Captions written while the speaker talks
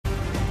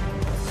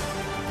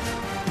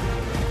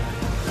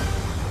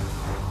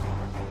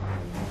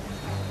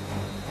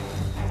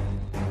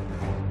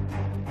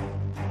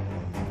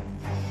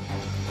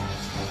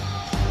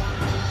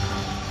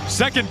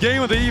Second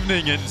game of the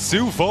evening in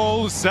Sioux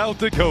Falls, South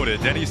Dakota.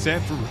 Denny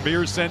Sanford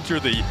Beer Center,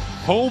 the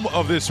home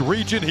of this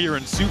region here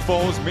in Sioux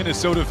Falls.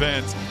 Minnesota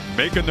fans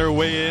making their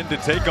way in to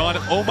take on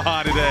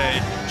Omaha today,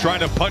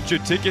 trying to punch a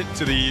ticket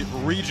to the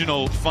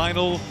regional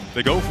final.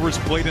 The Gophers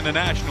played in the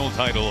national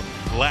title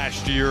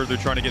last year. They're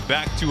trying to get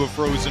back to a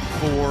Frozen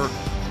Four.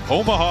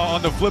 Omaha,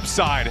 on the flip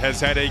side,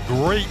 has had a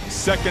great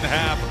second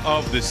half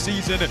of the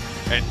season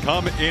and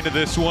come into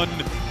this one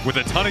with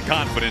a ton of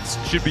confidence.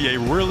 Should be a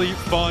really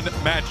fun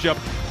matchup.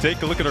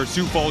 Take a look at our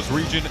Sioux Falls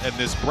region and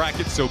this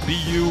bracket. So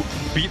BU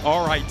beat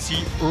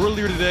RIT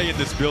earlier today in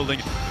this building.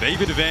 They've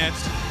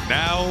advanced.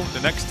 Now the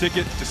next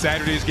ticket to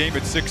Saturday's game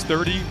at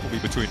 6:30 will be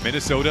between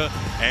Minnesota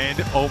and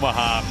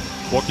Omaha.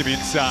 Welcome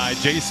inside.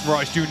 Jason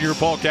Ross Jr.,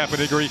 Paul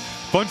Caponigri.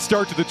 Fun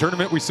start to the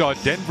tournament. We saw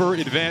Denver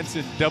advance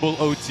in double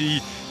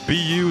OT.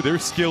 BU, their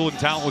skill and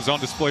talent was on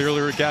display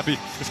earlier. Cappy,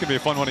 it's going to be a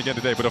fun one again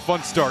today, but a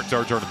fun start to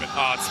our tournament.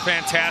 Oh, it's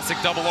fantastic.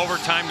 Double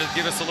overtime to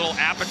give us a little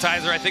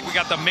appetizer. I think we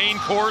got the main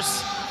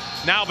course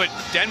now, but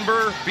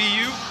Denver,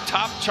 BU,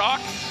 top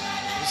chalk.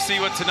 We'll see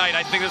what tonight.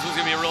 I think this was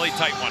going to be a really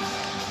tight one.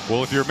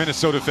 Well, if you're a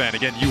Minnesota fan,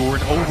 again, you were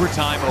in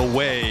overtime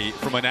away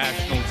from a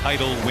national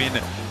title win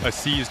a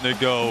season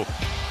ago.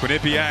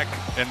 Quinnipiac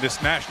and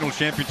this national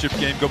championship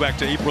game go back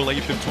to April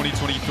 8th of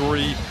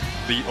 2023.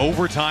 The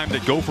overtime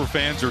that Gopher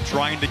fans are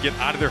trying to get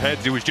out of their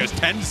heads. It was just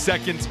 10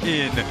 seconds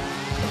in,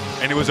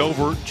 and it was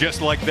over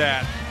just like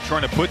that.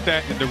 Trying to put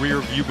that in the rear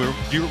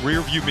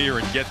view mirror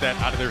and get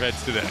that out of their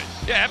heads today.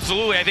 Yeah,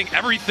 absolutely. I think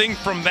everything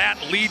from that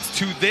leads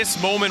to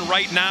this moment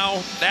right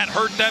now. That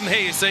hurt them.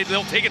 Hey, they say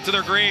they'll take it to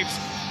their graves.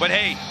 But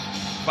hey,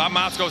 Bob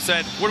Motzko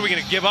said, what are we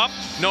going to give up?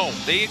 No,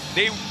 they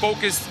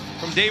focused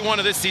from day one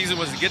of this season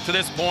was to get to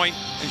this point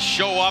and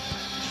show up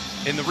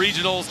in the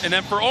regionals. And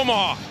then for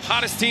Omaha,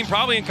 hottest team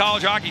probably in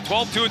college hockey,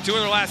 12-2-2 in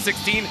their last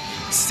 16,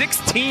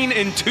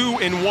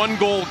 16-2 in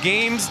one-goal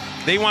games.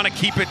 They want to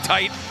keep it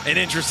tight and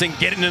interesting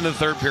getting into the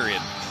third period.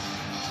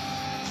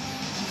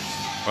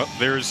 Well,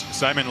 there's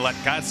Simon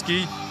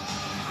Latkatsky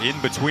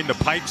in between the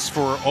pipes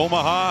for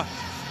Omaha.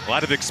 A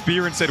lot of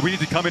experience. Said we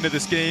need to come into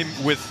this game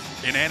with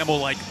an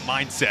animal-like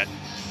mindset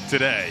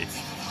today.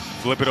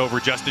 Flip it over,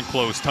 Justin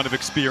Close. Ton of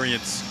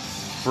experience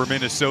for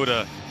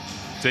Minnesota.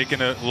 Taking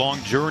a long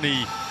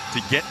journey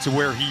to get to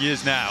where he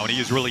is now, and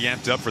he is really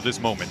amped up for this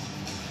moment.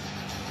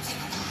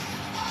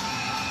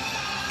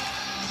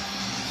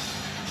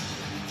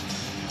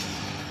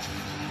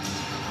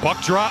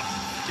 Puck drop.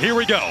 Here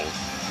we go.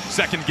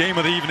 Second game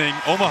of the evening,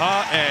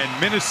 Omaha and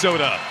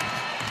Minnesota.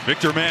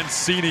 Victor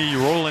Mancini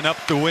rolling up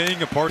the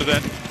wing, a part of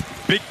that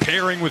big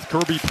pairing with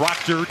Kirby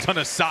Proctor. Ton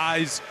of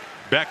size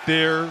back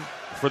there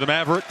for the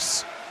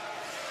Mavericks.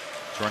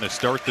 Trying to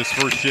start this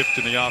first shift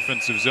in the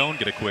offensive zone.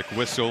 Get a quick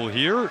whistle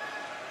here.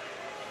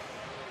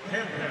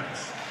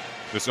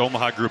 This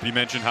Omaha group, you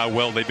mentioned how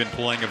well they've been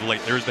playing of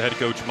late. There's the head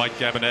coach, Mike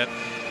Cabinet.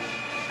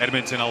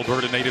 Edmonton,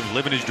 Alberta native,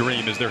 living his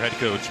dream as their head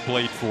coach.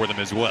 Played for them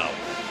as well.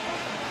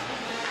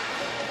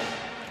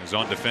 He was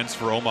on defense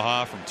for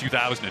Omaha from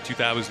 2000 to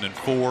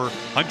 2004.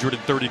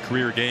 130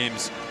 career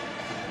games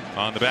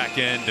on the back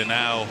end, and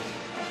now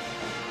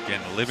again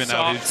living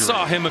out his dream.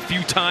 Saw him a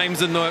few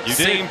times in the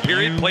same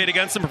period. Played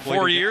against him for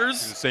 4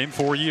 years. The same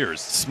 4 years.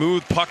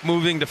 Smooth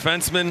puck-moving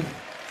defenseman.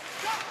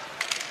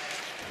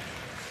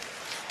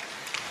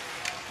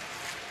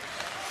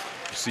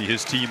 See,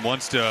 his team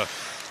wants to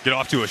get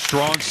off to a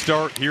strong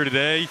start here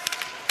today.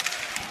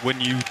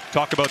 When you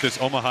talk about this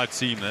Omaha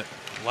team, that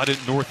a lot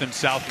of north and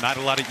south, not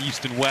a lot of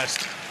east and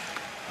west,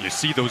 you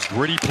see those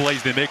gritty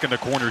plays they make in the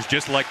corners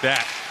just like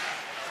that.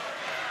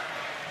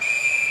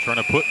 Trying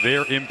to put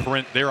their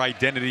imprint, their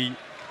identity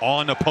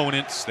on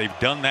opponents. They've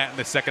done that in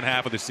the second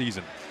half of the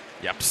season.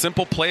 Yep,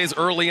 simple plays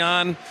early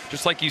on,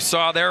 just like you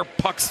saw there.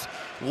 Pucks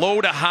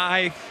low to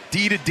high,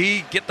 D to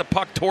D, get the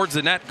puck towards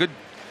the net. Good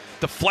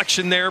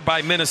deflection there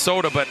by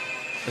Minnesota, but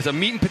as a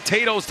meat and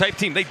potatoes type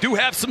team, they do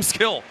have some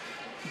skill.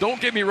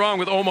 Don't get me wrong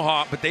with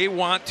Omaha, but they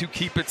want to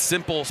keep it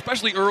simple,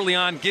 especially early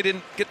on. Get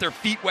their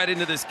feet wet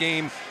into this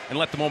game and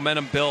let the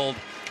momentum build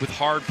with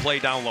hard play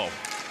down low.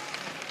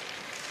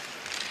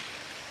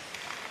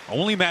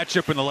 Only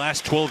matchup in the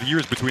last 12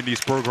 years between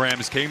these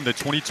programs came the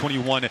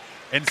 2021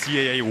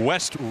 NCAA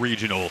West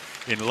Regional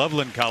in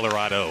Loveland,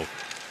 Colorado.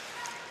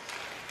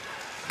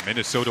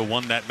 Minnesota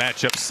won that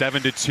matchup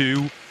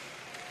 7-2.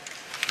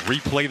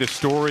 Replay the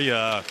story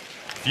a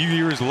few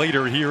years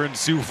later here in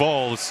Sioux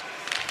Falls,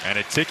 and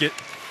a ticket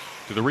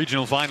to the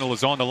regional final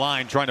is on the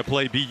line, trying to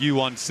play BU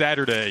on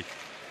Saturday.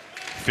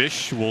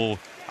 Fish will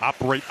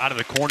operate out of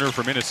the corner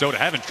for Minnesota,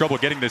 having trouble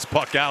getting this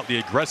puck out. The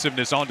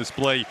aggressiveness on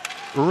display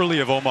early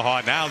of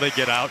Omaha. Now they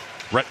get out.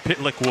 Brett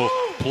Pitlick will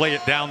play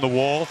it down the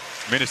wall.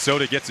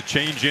 Minnesota gets a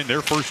change in,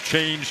 their first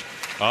change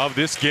of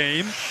this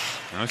game.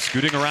 Now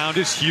scooting around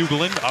is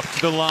Huglin up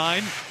to the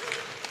line.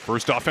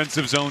 First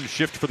offensive zone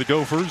shift for the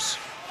Gophers.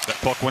 That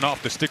puck went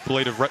off the stick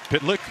blade of Brett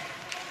Pitlick.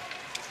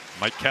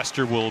 Mike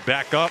Kester will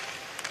back up.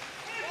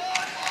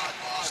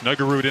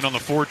 Snuggerud in on the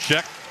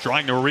forecheck,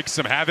 trying to wreak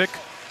some havoc.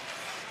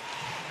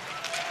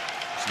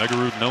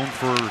 Snuggerud known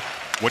for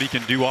what he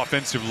can do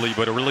offensively,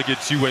 but a really good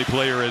two-way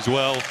player as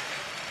well.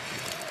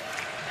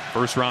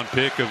 First round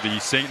pick of the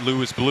St.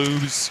 Louis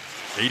Blues,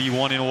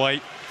 81 in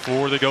white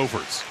for the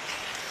Gophers.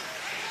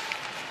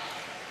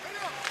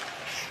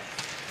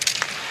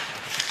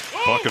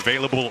 Puck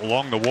available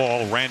along the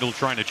wall. Randall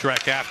trying to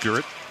track after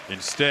it.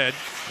 Instead,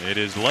 it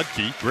is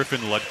Ludke,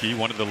 Griffin Ludke,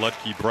 one of the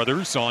Ludke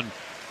brothers on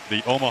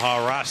the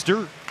Omaha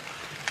roster.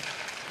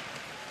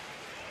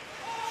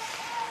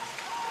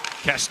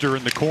 Kester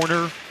in the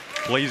corner,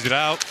 plays it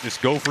out. This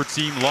Gopher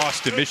team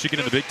lost to Michigan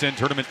in the Big Ten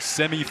tournament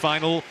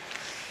semifinal.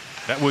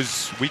 That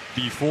was week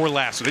before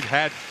last, so they've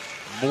had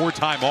more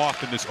time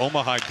off than this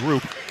Omaha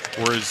group,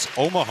 whereas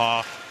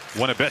Omaha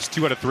won a best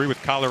 2 out of 3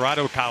 with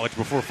Colorado College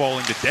before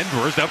falling to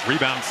Denver. As that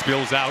rebound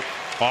spills out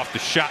off the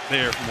shot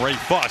there from Ray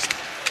Fust.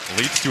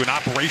 Leads to an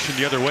operation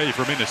the other way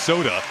for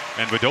Minnesota,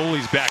 and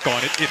Vidoli's back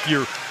on it. If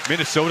you're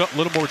Minnesota, a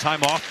little more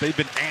time off. They've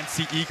been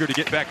antsy eager to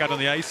get back out on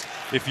the ice.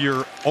 If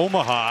you're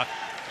Omaha,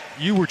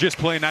 you were just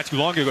playing not too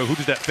long ago. Who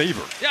does that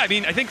favor? Yeah, I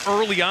mean, I think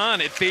early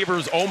on it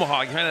favors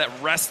Omaha. Kind of that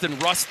rest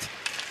and rust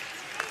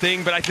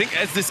thing, but I think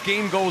as this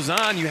game goes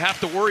on, you have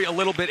to worry a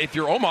little bit. If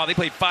you're Omaha, they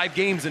played 5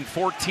 games in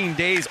 14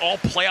 days, all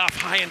playoff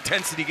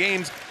high-intensity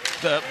games.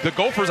 The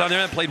Gophers on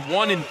their end played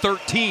 1 in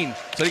 13, so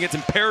I think it's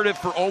imperative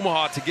for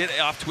Omaha to get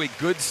off to a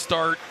good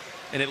start,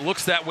 and it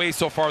looks that way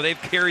so far.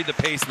 They've carried the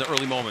pace in the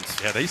early moments.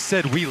 Yeah, they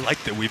said we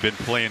like that we've been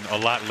playing a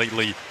lot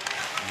lately.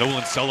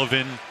 Nolan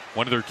Sullivan,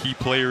 one of their key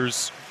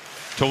players,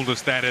 told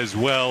us that as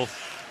well.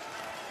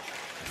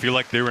 I feel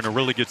like they're in a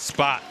really good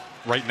spot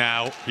right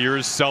now.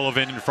 Here's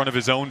Sullivan in front of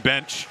his own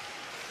bench.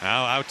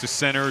 Now out to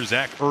center,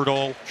 Zach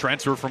Erdahl,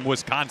 transfer from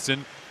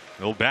Wisconsin.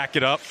 They'll back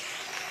it up.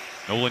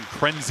 Nolan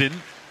Krenzen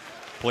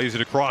plays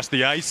it across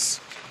the ice.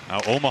 Now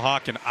Omaha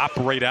can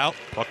operate out.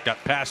 Puck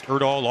got past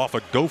Erdahl off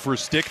a Gopher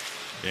stick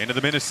into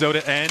the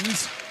Minnesota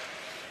end.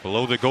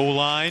 Below the goal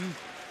line.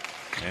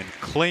 And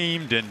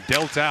claimed and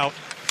dealt out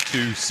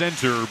to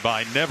center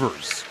by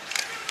Nevers.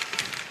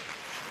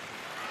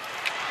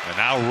 And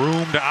now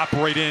room to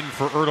operate in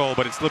for Erdahl,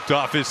 but it slipped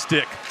off his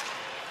stick.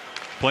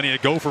 Plenty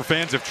of Gopher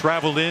fans have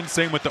traveled in.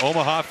 Same with the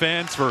Omaha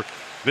fans for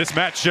this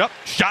matchup.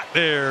 Shot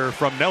there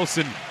from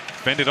Nelson.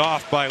 Fended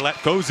off by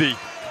Latkozy.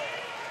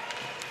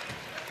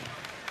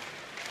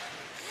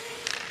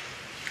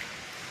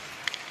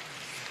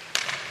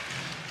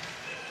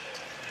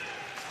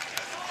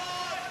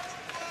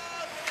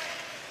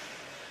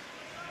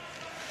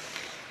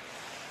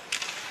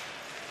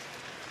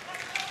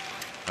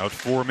 About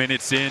 4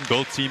 minutes in,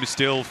 both teams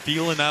still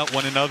feeling out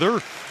one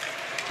another.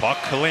 Puck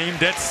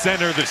claimed at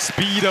center. The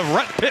speed of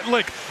Rhett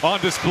Pitlick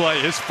on display.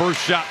 His first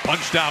shot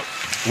punched out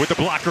with the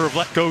blocker of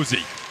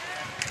Latkozy.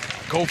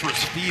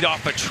 Gophers feed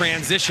off of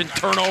transition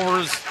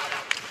turnovers.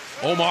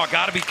 Omaha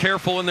got to be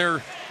careful in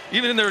their,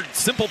 even in their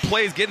simple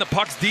plays, getting the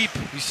pucks deep.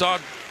 You saw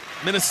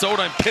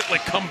Minnesota and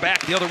Pitlick come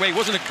back the other way. It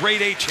wasn't a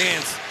grade A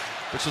chance,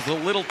 which was a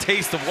little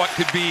taste of what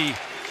could be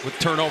with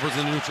turnovers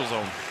in the neutral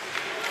zone.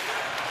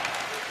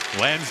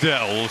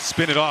 Lansdale will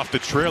spin it off. The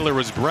trailer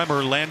was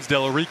Bremer.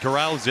 Lansdale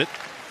recorrals it.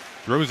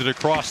 Throws it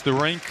across the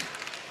rink.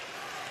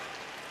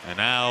 And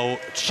now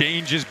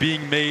change is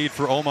being made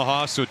for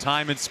Omaha, so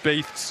time and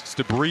space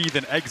to breathe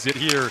and exit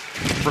here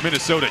for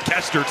Minnesota.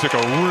 Kester took a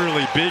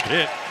really big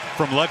hit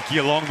from Ludke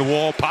along the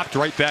wall. Popped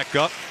right back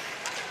up.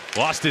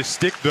 Lost his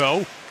stick,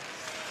 though.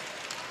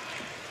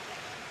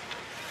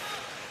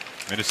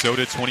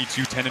 Minnesota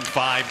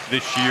 22-10-5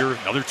 this year.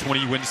 Another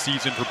 20-win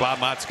season for Bob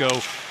Motzko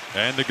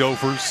and the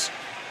Gophers.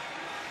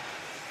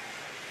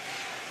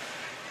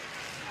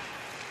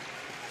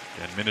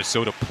 And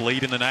Minnesota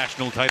played in the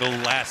national title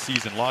last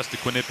season, lost to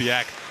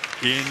Quinnipiac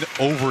in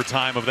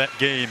overtime of that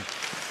game.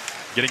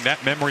 Getting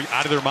that memory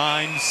out of their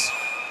minds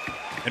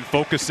and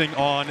focusing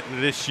on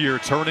this year,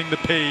 turning the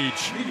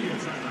page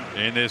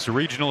in this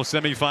regional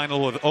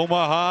semifinal with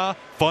Omaha.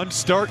 Fun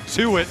start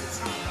to it.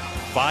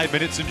 5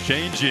 minutes and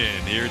change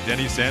in here at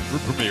Denny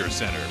Sanford Premier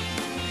Center.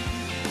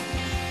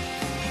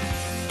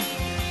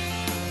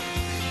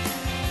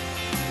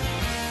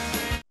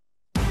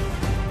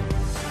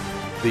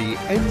 The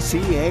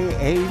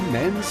NCAA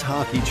Men's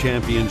Hockey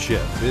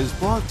Championship is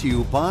brought to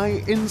you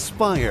by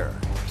Inspire,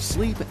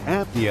 sleep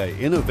apnea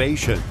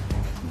innovation.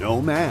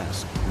 No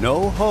mask,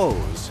 no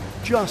hose,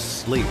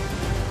 just sleep.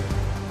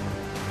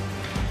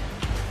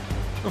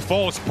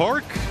 Falls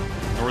Park,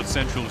 north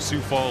central of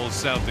Sioux Falls,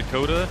 South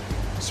Dakota,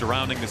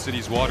 surrounding the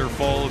city's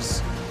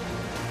waterfalls.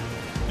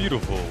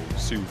 Beautiful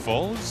Sioux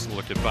Falls.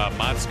 Look at Bob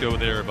Motzko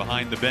there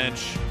behind the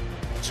bench.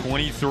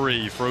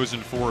 23 Frozen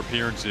Four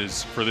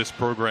appearances for this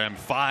program.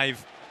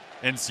 5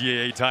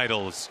 NCAA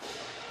titles.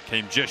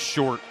 Came just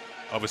short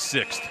of a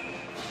 6th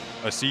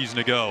a season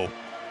ago,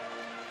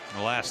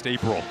 last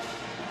April.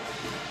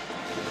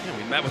 Yeah,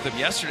 we met with him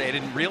yesterday. I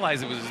didn't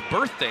realize it was his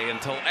birthday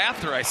until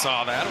after I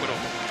saw that. I would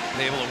have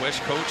been able to wish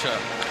Coach a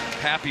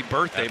happy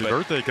birthday. Happy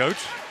birthday, Coach.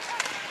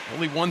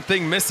 Only one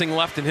thing missing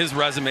left in his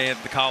resume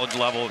at the college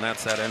level, and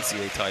that's that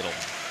NCAA title.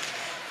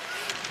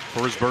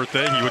 For his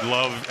birthday, he would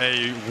love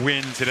a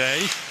win today.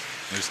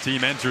 His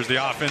team enters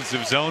the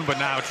offensive zone, but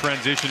now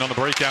transition on the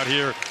breakout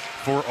here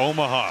for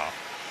Omaha.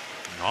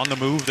 And on the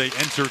move, they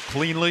enter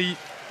cleanly.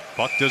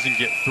 Puck doesn't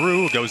get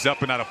through, goes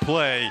up and out of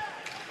play.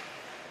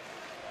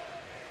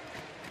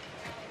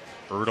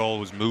 Erdahl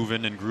was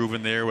moving and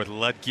grooving there with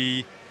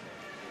Ludke.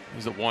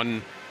 He's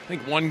I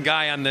think one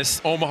guy on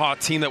this Omaha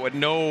team that would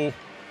know,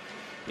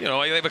 you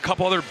know, they have a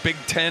couple other Big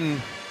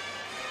Ten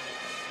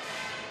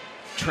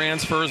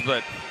transfers,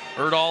 but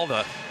Erdahl,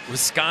 the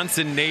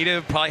Wisconsin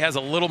native, probably has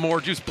a little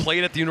more juice.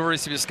 Played at the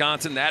University of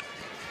Wisconsin, that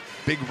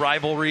big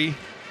rivalry.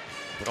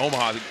 But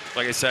Omaha,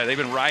 like I said, they've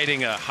been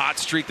riding a hot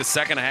streak the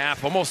second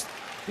half, almost,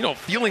 you know,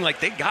 feeling like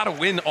they got to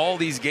win all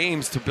these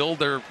games to build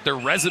their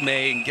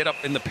resume and get up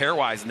in the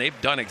pairwise, and they've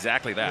done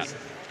exactly that.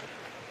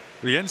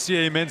 The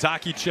NCAA Men's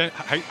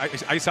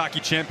Ice Hockey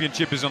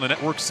Championship is on the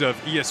networks of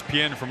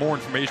ESPN. For more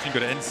information,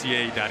 go to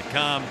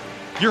ncaa.com.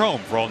 Your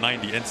home for all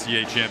 90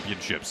 NCAA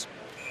championships.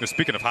 Now,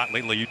 speaking of hot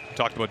lately, you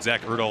talked about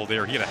Zach Erdahl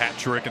there. He had a hat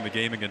trick in the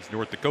game against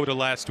North Dakota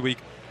last week.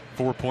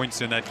 4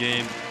 points in that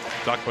game.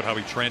 Talked about how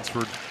he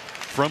transferred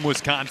from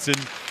Wisconsin.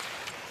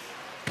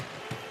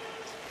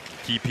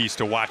 Key piece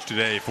to watch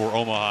today for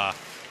Omaha.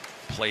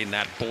 Played in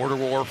that border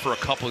war for a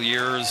couple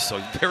years, so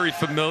very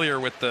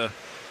familiar with the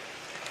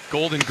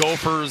Golden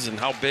Gophers and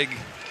how big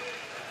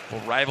a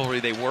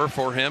rivalry they were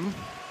for him.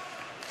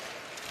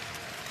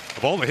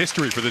 Of all the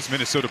history for this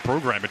Minnesota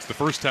program, it's the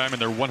first time in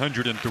their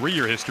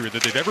 103-year history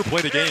that they've ever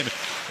played a game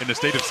in the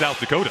state of South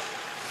Dakota.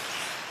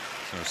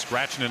 So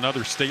scratching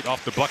another state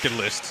off the bucket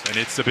list, and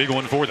it's a big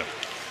one for them.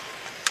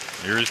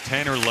 Here is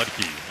Tanner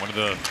Ludke, one of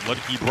the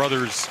Ludke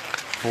brothers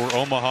for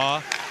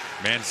Omaha.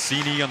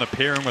 Mancini on the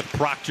pairing with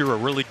Proctor, a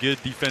really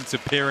good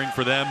defensive pairing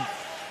for them.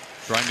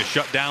 Trying to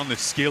shut down the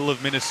skill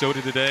of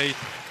Minnesota today.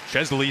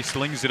 Chesley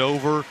slings it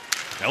over.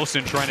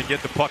 Nelson trying to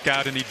get the puck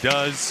out, and he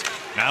does.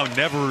 Now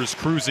Nevers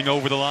cruising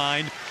over the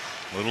line.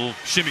 Little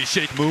shimmy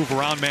shake move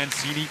around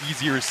Mancini.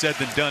 Easier said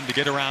than done to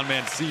get around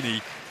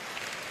Mancini.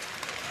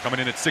 Coming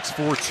in at 6'4",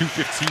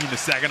 215, the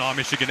Saginaw,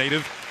 Michigan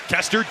native.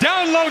 Kester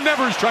down low.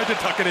 Nevers tried to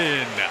tuck it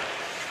in.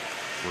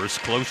 First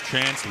close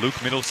chance. Luke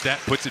Middlestat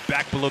puts it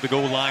back below the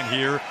goal line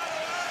here.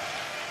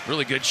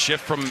 Really good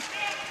shift from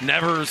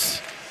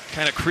Nevers.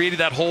 Kind of created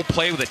that whole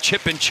play with a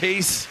chip and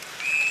chase.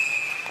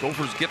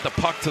 Gophers get the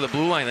puck to the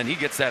blue line, then he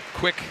gets that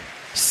quick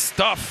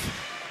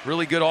stuff.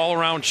 Really good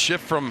all-around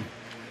shift from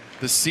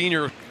the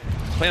senior,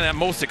 playing that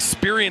most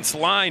experienced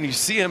line. You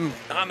see him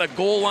on the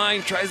goal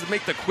line, tries to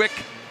make the quick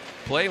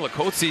play.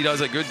 Lakotsi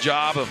does a good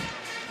job of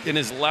getting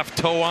his left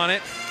toe on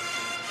it.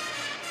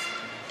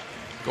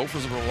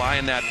 Gophers rely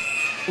on that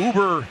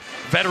uber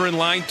veteran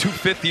line, 2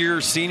 fifth-year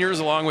seniors,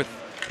 along with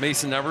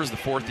Mason Nevers, the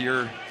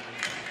 4th-year.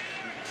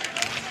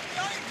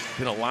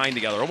 Been a line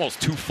together,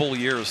 almost 2 full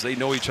years. They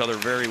know each other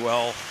very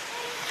well,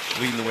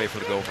 leading the way for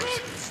the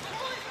Gophers.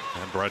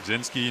 And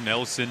Brodzinski,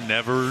 Nelson,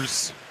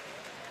 Nevers.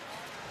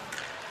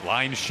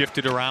 Line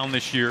shifted around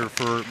this year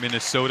for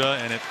Minnesota,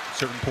 and at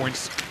certain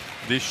points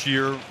this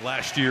year,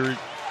 last year,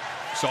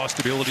 saw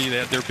stability. They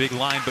had their big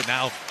line, but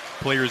now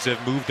players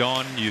have moved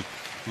on. You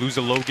lose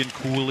a Logan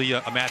Cooley,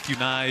 a Matthew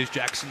Nyes,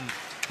 Jackson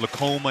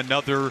Lacombe,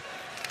 another.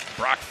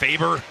 Brock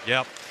Faber.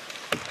 Yep.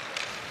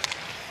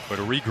 But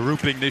a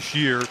regrouping this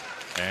year,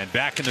 and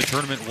back in the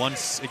tournament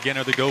once again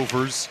are the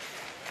Gophers,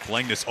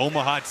 playing this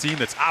Omaha team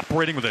that's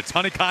operating with a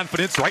ton of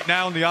confidence right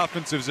now in the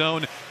offensive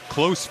zone.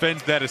 Close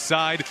fends that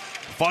aside.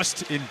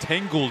 Fust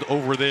entangled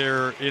over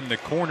there in the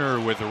corner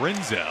with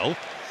Renzel,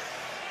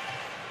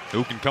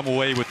 who can come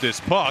away with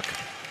this puck.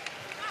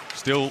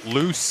 Still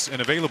loose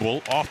and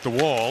available off the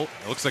wall.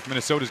 It looks like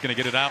Minnesota's going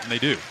to get it out, and they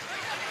do.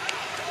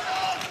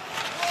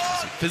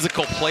 Some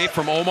physical play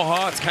from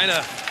Omaha. It's kind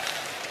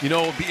of, you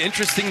know, be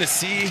interesting to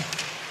see,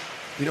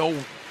 you know,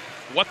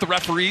 what the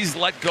referees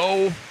let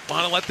go.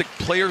 Want to let the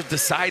players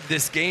decide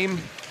this game.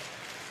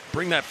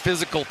 Bring that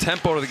physical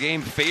tempo to the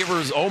game.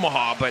 Favors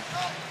Omaha, but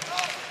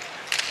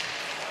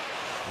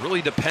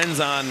really depends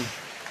on,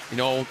 you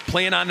know,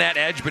 playing on that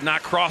edge but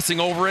not crossing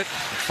over it.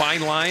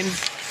 Fine line.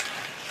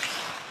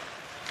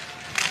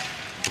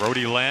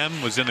 Brody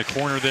Lamb was in the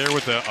corner there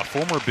with a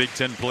former Big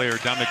Ten player,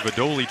 Dominic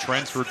Vidoli,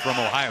 transferred from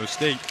Ohio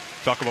State.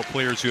 Talk about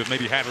players who have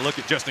maybe had a look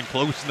at Justin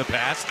Close in the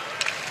past.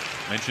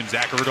 Mentioned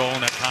Zach Erdahl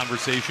in that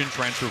conversation,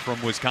 transfer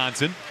from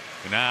Wisconsin.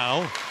 And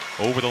now,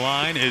 over the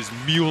line is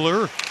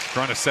Mueller,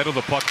 trying to settle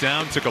the puck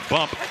down, took a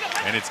bump,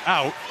 and it's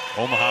out.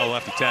 Omaha will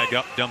have to tag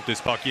up, dump this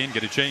puck in,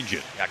 get a change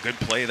in. Yeah, good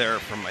play there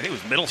from, I think it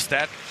was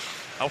Middlestat,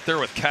 out there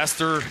with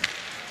Kester.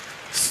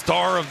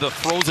 Star of the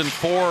Frozen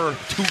Four,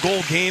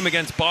 2-goal game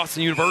against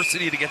Boston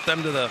University to get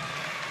them to the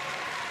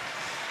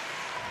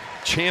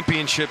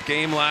championship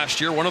game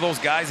last year. One of those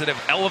guys that have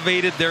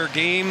elevated their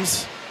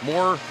games,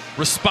 more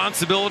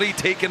responsibility,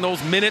 taking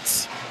those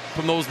minutes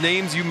from those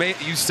names you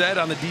said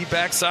on the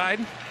D-back side.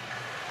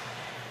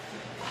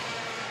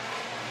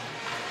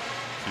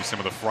 See some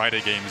of the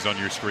Friday games on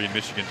your screen.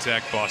 Michigan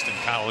Tech, Boston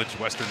College,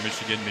 Western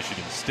Michigan,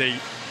 Michigan State.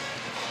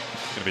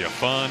 It's going to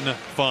be a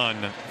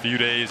fun few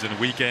days and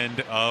weekend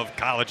of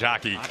college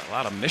hockey. A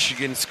lot of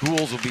Michigan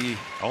schools will be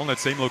all in that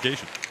same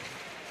location.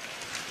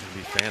 It'll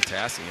be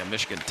fantastic. Yeah,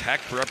 Michigan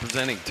Tech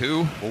representing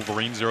too.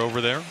 Wolverines are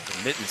over there.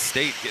 Mitten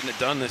State getting it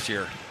done this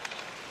year.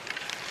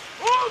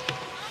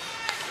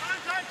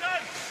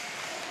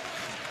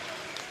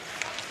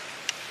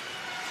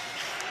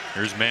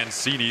 Here's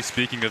Mancini,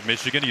 speaking of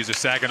Michigan. He's a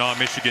Saginaw,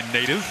 Michigan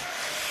native.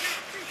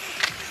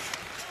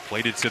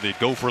 Played it to the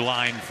Gopher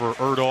line for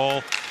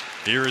Erdahl.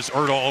 Here's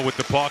Erdahl with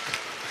the puck.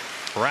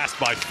 Harassed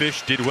by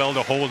Fish, did well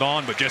to hold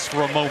on, but just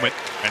for a moment.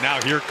 And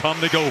now here come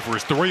the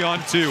Gophers,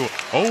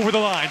 3-on-2. Over the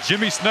line,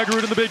 Jimmy Snuggerud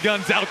and the big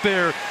guns out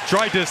there.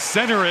 Tried to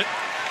center it.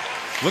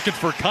 Looking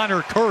for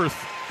Connor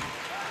Kurth.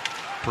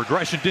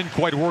 Progression didn't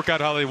quite work out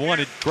how they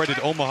wanted.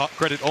 Credit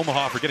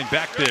Omaha for getting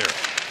back there.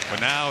 But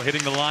now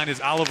hitting the line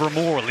is Oliver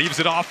Moore. Leaves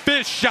it off.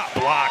 Fish shot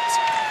blocked.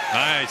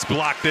 Nice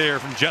block there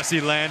from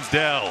Jesse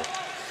Lansdell.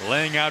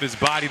 Laying out his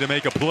body to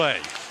make a play.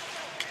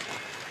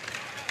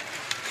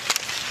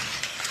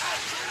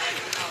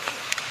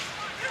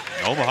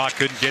 Omaha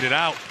couldn't get it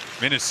out.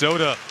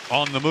 Minnesota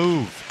on the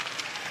move.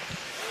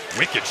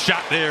 Wicked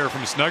shot there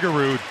from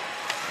Snuggerud.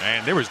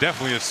 And there was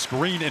definitely a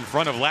screen in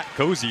front of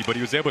Latkozy, but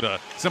he was able to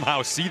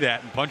somehow see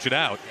that and punch it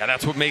out. Yeah,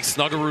 that's what makes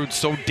Snuggerud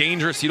so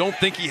dangerous. You don't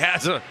think he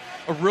has a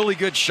really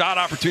good shot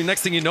opportunity.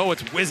 Next thing you know,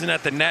 it's whizzing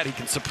at the net. He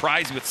can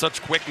surprise you with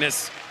such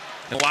quickness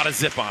and a lot of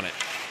zip on it.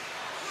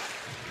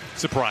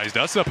 Surprised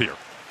us up here.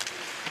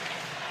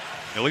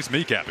 At least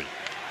me, Cappy.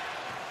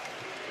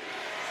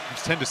 I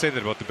just tend to say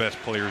that about the best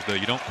players, though.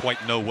 You don't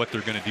quite know what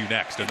they're going to do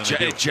next. And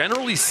then It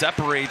generally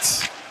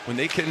separates when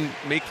they can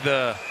make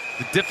the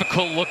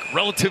difficult look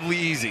relatively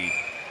easy.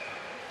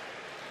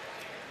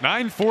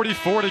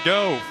 9:44 to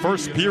go.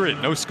 First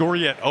period. No score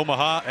yet.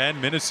 Omaha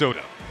and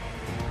Minnesota.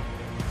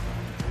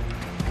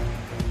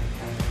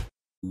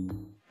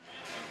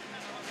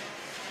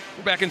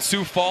 We're back in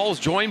Sioux Falls,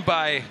 joined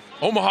by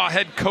Omaha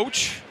head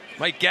coach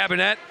Mike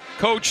Gabinet.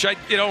 Coach,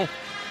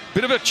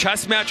 bit of a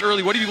chess match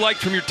early. What do you like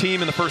from your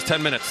team in the first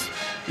 10 minutes?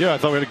 Yeah, I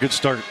thought we had a good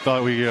start.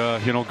 Thought we,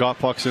 got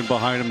pucks in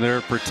behind them there,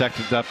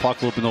 protected that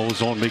puck a little bit in the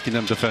zone, making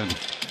them defend.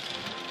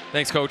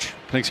 Thanks, Coach.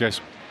 Thanks,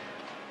 guys.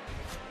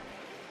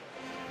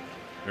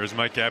 There's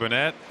Mike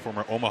Gabinet,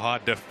 former Omaha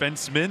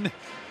defenseman,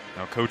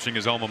 now coaching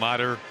his alma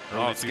mater.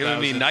 It's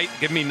giving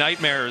me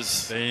nightmares.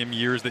 Same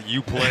years that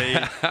you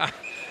played.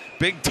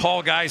 Big,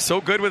 tall guy, so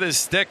good with his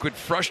stick, would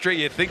frustrate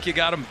you. Think you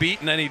got him beat,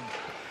 and then he'd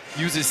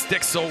use his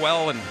stick so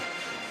well. And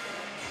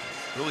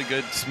really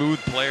good, smooth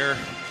player.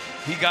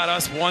 He got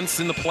us once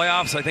in the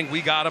playoffs. I think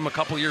we got him a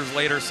couple years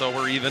later, so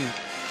we're even.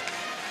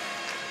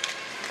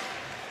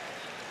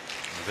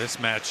 This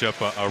matchup,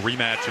 a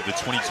rematch of the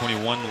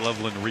 2021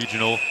 Loveland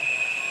Regional.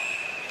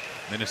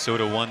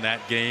 Minnesota won that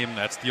game.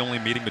 That's the only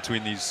meeting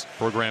between these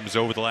programs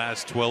over the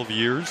last 12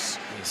 years.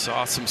 We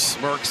saw some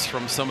smirks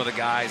from some of the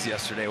guys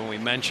yesterday when we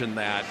mentioned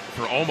that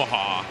for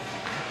Omaha,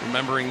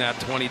 remembering that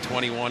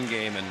 2021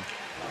 game. And,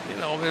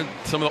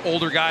 some of the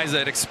older guys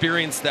that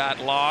experienced that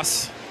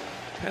loss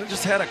kind of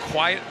just had a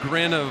quiet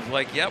grin of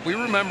like, yep, we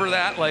remember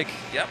that. Like,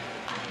 yep,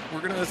 we're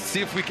going to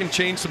see if we can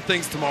change some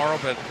things tomorrow.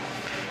 But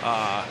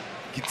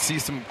you can see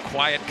some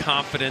quiet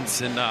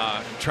confidence in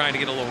trying to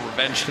get a little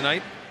revenge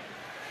tonight.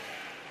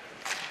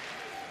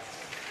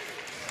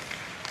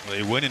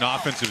 They win an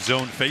offensive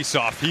zone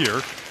face-off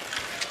here.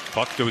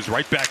 Puck goes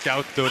right back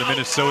out, though, to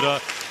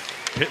Minnesota.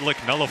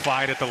 Pitlick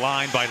nullified at the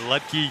line by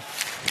Ledke.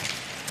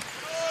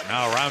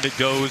 Now around it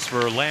goes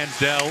for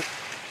Lansdell.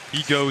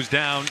 He goes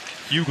down.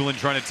 Hugelin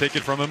trying to take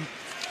it from him.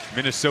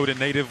 Minnesota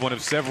native, one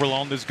of several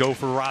on this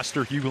Gopher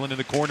roster. Hugelin in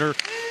the corner.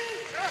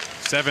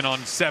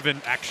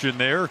 7-on-7 action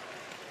there.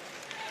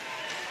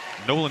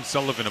 Nolan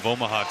Sullivan of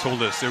Omaha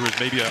told us there was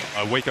maybe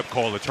a wake-up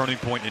call, a turning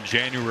point in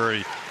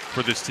January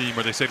for this team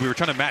where they said we were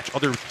trying to match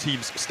other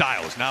teams'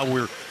 styles. Now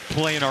we're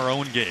playing our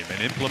own game and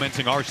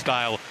implementing our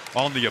style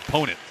on the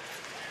opponent.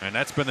 And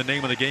that's been the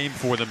name of the game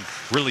for them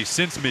really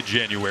since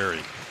mid-January.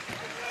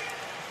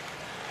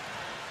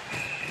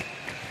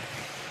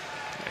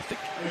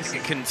 I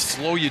think it can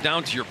slow you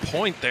down to your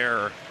point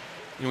there.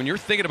 When you're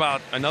thinking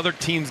about another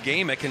team's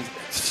game, it can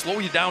slow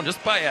you down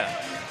just by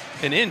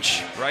an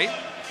inch, right?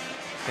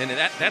 And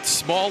that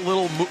small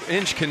little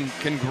inch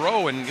can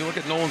grow. And you look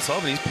at Nolan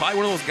Sullivan, he's probably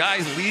one of those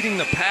guys leading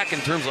the pack in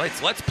terms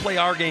of let's play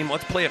our game.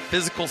 Let's play a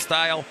physical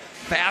style,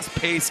 fast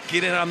pace,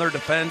 get in on their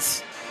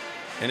defense.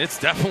 And it's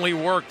definitely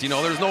worked.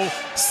 There's no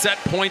set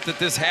point that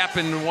this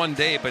happened in one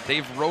day, but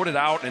they've wrote it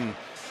out. And,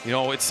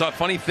 it's a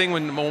funny thing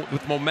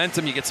with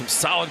momentum, you get some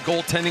solid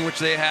goaltending, which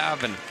they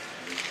have. And,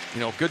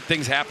 good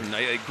things happen.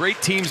 Great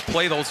teams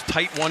play those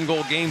tight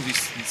one-goal games. You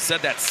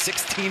said that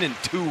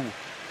 16-2.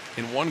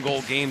 In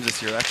one-goal games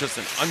this year. That's just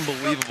an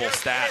unbelievable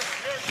stat.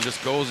 It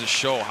just goes to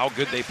show how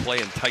good they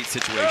play in tight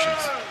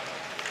situations.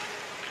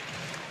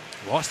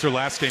 Lost their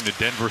last game to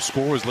Denver.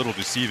 Score was a little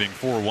deceiving,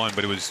 4-1,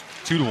 but it was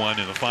 2-1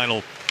 in the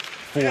final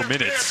 4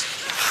 minutes.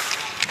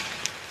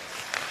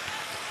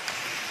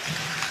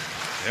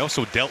 They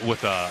also dealt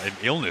with an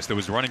illness that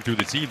was running through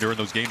the team during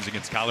those games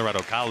against Colorado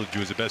College, who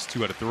was the best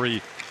 2 out of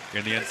 3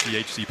 in the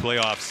NCHC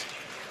playoffs,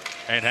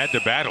 and had to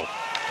battle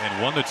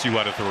and won the 2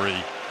 out of 3.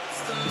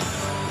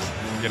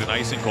 Get an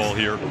icing call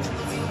here.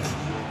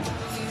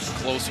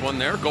 Close one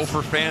there.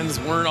 Gopher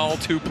fans weren't all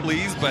too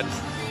pleased, but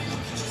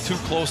too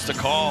close to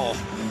call.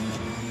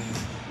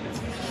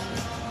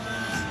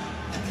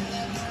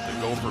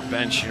 The Gopher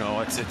bench,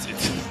 it's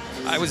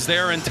I was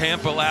there in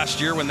Tampa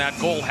last year when that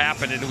goal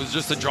happened, and it was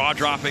just a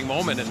jaw-dropping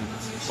moment. And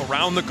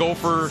around the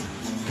Gopher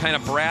kind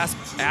of brass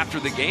after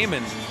the game,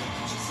 and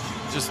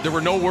just there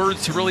were no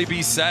words to really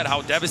be said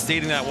how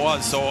devastating that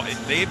was. So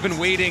they've been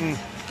waiting,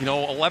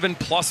 11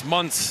 plus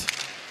months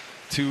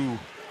to,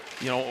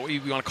 you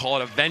want to call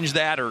it avenge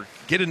that or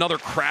get another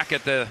crack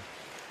at the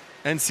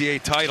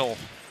NCAA title.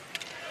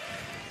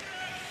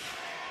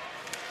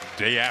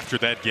 Day after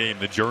that game,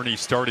 the journey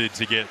started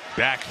to get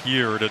back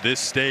here to this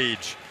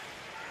stage.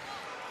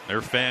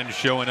 Their fans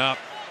showing up.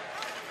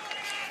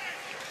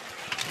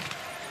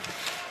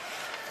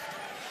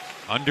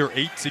 Under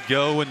 8 to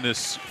go in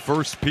this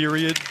first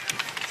period.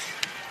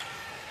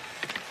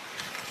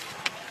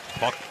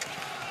 Puck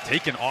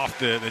taken off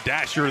the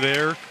dasher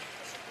there.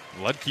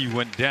 Ludke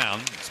went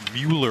down. It's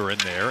Mueller in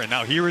there. And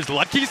now here is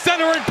Ludke,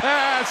 centering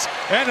pass.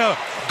 And a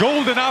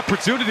golden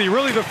opportunity.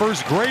 Really the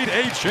first grade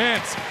A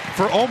chance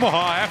for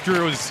Omaha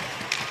after it was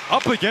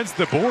up against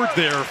the board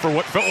there for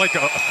what felt like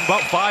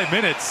about 5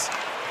 minutes.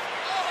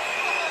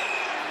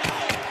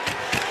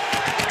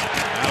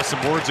 Now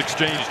some words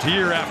exchanged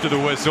here after the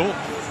whistle.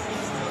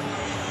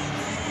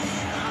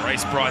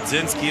 Bryce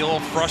Brodzinski a little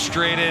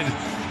frustrated.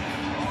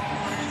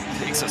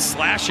 Takes a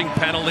slashing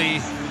penalty.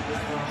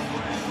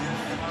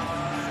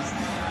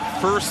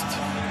 First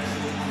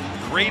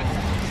great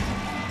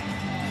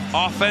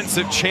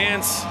offensive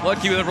chance.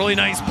 Ludke with a really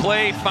nice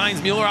play.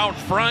 Finds Mueller out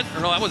front.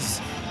 Or no, that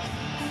was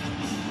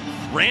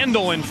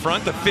Randall in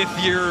front, the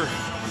 5th-year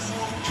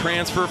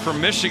transfer from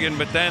Michigan.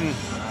 But then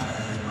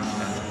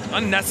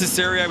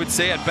unnecessary, I would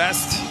say, at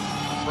best.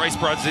 Bryce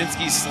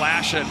Brodzinski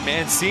slash at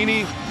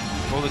Mancini.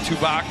 Go to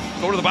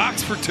the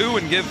box for 2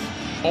 and give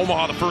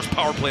Omaha the first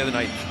power play of the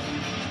night.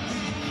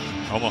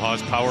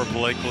 Omaha's power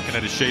play looking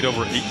at a shade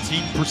over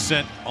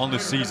 18% on the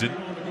season.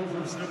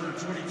 Number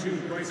 22,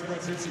 Bryce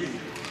Brodzinski.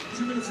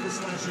 2 minutes of the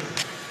slashing.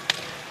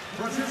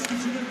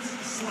 Brodzinski, 2 minutes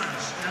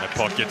slash. That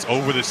puck gets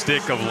over the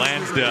stick of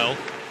Lansdale,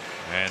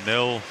 and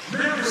they'll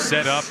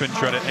set up and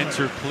try to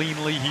enter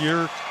cleanly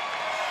here.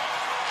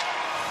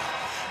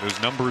 Those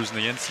numbers in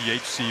the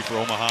NCHC for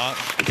Omaha,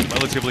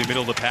 relatively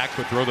middle of the pack,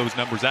 but throw those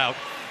numbers out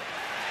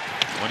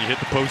when you hit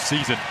the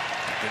postseason.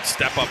 Good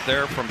step up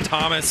there from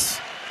Thomas.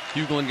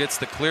 Hughlin gets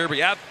the clear, but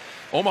yeah,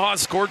 Omaha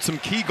scored some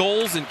key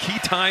goals and key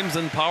times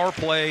in power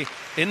play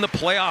in the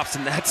playoffs,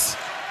 and that's,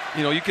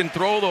 you can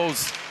throw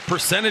those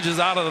percentages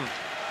out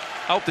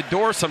the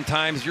door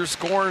sometimes. You're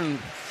scoring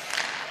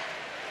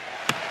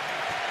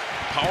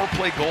power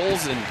play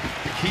goals and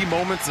key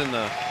moments in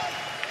the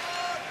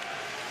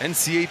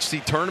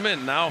NCHC tournament,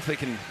 and now if they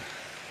can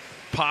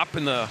pop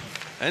in the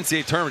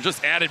NCAA tournament,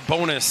 just added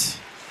bonus,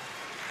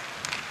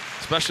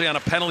 especially on a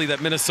penalty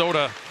that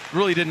Minnesota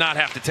really did not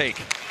have to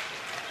take.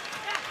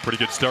 Pretty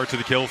good start to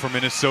the kill for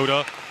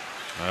Minnesota.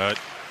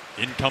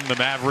 In come the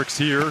Mavericks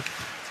here.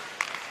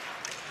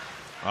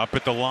 Up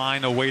at the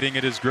line, awaiting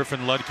it is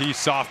Griffin Ludke,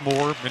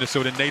 sophomore,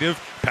 Minnesota native.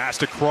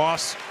 Passed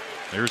across.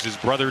 There's his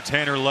brother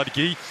Tanner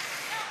Ludke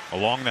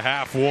along the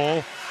half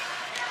wall.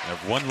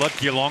 Have one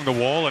Ludke along the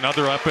wall,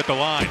 another up at the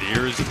line.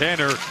 Here's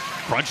Tanner,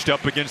 crunched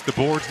up against the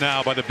boards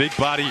now by the big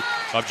body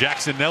of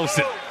Jackson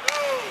Nelson.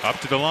 Up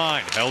to the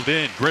line, held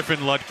in. Griffin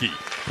Ludke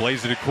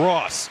plays it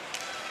across.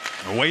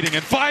 Waiting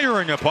and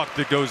firing a puck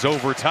that goes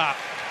over top.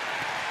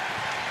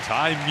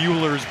 Ty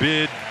Mueller's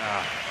bid.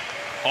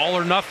 All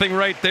or nothing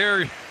right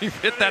there. You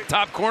hit that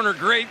top corner,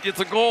 great.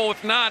 It's a goal.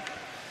 If not,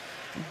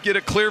 get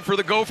it clear for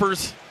the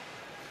Gophers.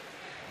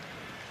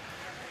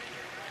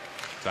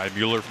 Ty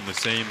Mueller from the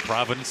same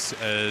province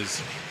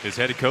as his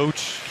head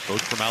coach,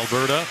 both from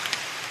Alberta.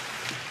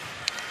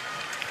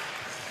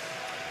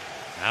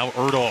 Now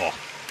Erdahl.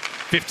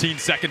 15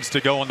 seconds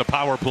to go on the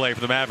power play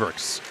for the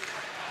Mavericks.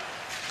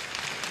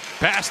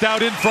 Passed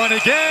out in front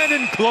again,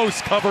 and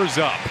close covers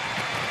up.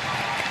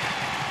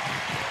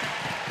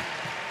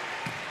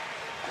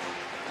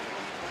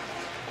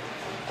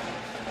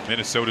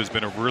 Minnesota's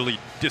been a really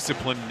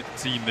disciplined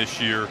team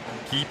this year,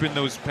 keeping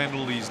those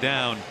penalties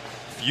down.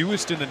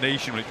 Fewest in the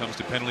nation when it comes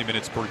to penalty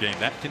minutes per game.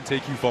 That can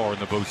take you far in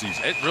the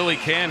postseason. It really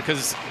can,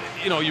 because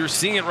you're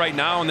seeing it right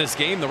now in this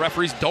game. The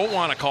referees don't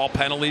want to call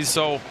penalties,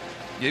 so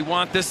you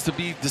want this to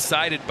be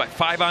decided by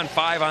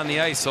 5-on-5 on the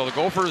ice. So the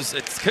Gophers,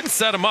 it can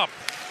set them up.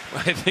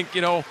 I think,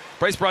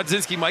 Bryce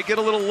Brodzinski might get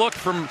a little look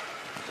from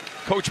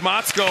Coach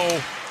Motzko.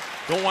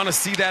 Don't want to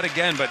see that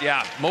again, but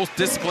yeah, most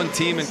disciplined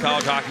team in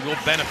college hockey will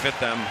benefit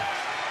them.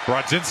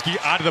 Brodzinski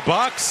out of the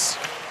box,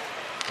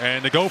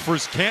 and the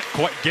Gophers can't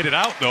quite get it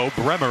out, though.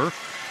 Bremer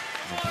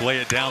will play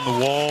it down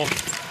the wall.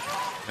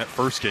 That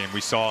first game,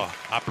 we saw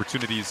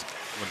opportunities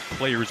when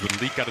players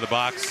would leak out of the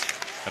box.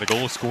 Had a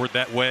goal scored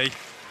that way.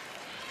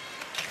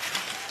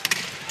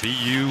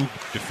 BU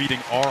defeating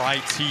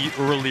RIT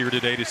earlier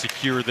today to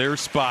secure their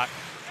spot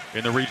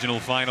in the regional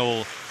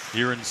final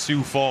here in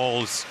Sioux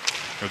Falls.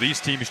 Now these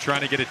teams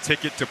trying to get a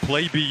ticket to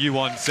play BU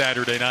on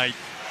Saturday night.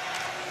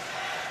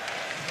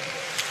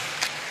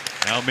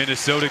 Now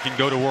Minnesota can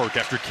go to work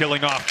after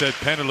killing off that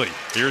penalty.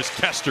 Here's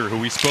Kester, who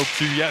we spoke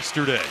to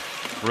yesterday.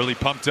 Really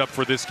pumped up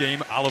for this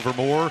game. Oliver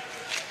Moore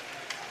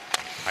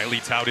Highly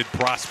touted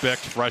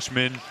prospect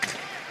freshman,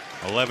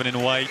 11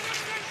 in white.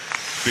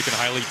 Speaking of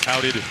highly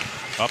touted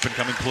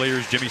up-and-coming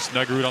players, Jimmy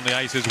Snuggerud on the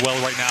ice as well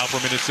right now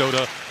for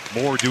Minnesota.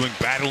 Moore doing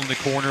battle in the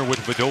corner with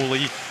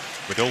Vadoli.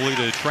 Vadoli,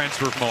 the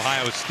transfer from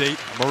Ohio State,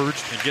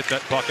 emerged and get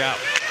that puck out.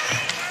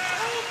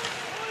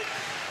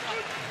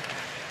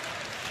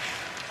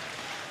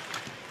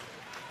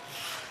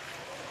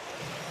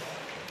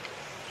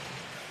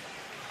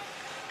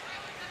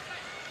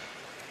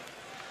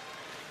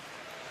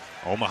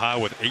 Omaha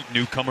with 8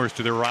 newcomers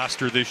to their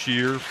roster this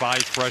year, 5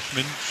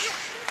 freshmen,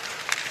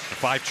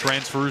 5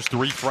 transfers,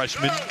 3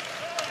 freshmen.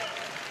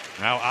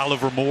 Now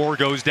Oliver Moore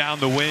goes down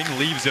the wing,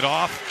 leaves it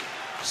off.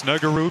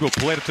 Snuggerud will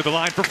play it to the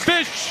line for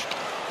Fish.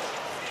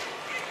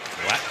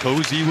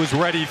 Latkozy was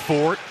ready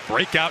for it.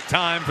 Breakout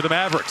time for the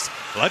Mavericks.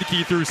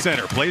 Ludke through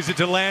center, plays it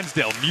to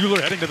Lansdale.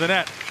 Mueller heading to the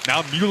net.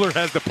 Now Mueller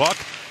has the puck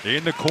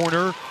in the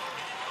corner.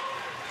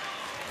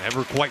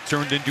 Never quite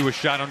turned into a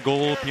shot on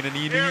goal.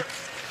 Pinanini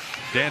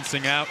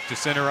dancing out to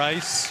center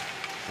ice.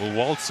 Will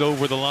waltz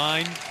over the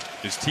line.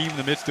 His team in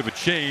the midst of a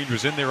change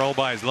was in there all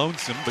by his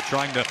lonesome, but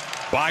trying to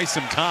buy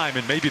some time,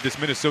 and maybe this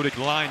Minnesota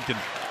line can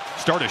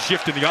start a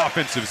shift in the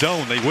offensive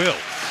zone. They will.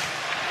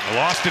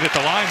 Lost it at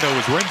the line, though,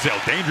 was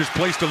Renzel. Dangerous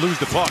place to lose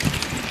the puck.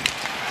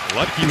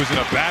 Ludke was in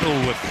a battle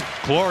with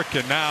Clark,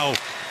 and now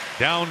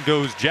down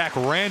goes Jack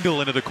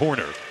Randall into the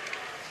corner.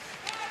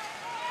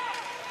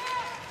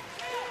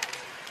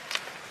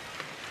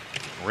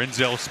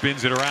 Renzel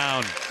spins it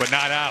around, but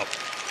not out.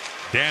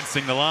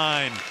 Dancing the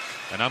line,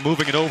 and now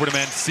moving it over to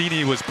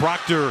Mancini was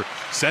Proctor.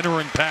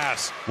 Centering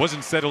pass,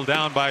 wasn't settled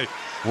down by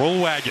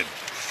Rollwagon,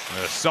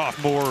 a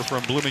sophomore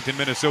from Bloomington,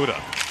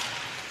 Minnesota.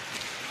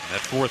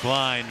 That fourth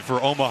line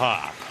for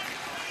Omaha.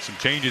 Some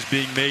changes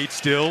being made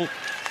still.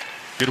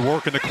 Good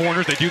work in the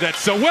corners. They do that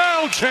so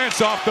well.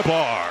 Chance off the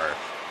bar.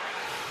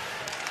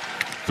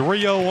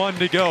 3:01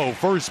 to go.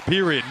 First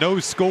period, no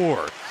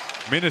score.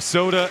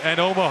 Minnesota and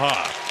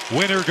Omaha.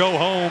 Winner go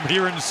home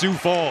here in Sioux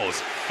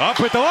Falls. Up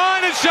at the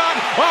line and shot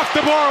off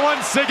the bar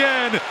once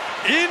again.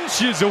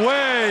 Inches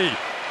away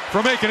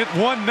from making it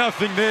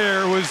 1-0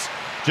 there was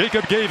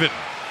Jacob Gavin.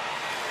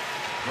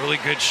 Really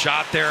good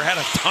shot there. Had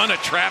a ton of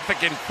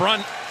traffic in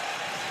front.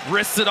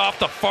 Wristed off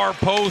the far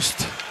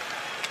post.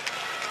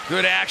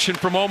 Good action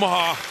from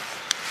Omaha.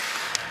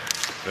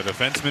 The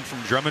defenseman from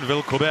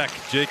Drummondville, Quebec,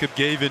 Jacob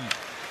Gavin,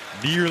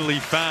 nearly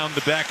found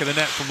the back of the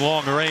net from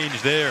long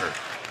range there.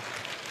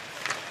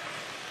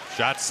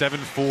 Shot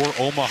 7-4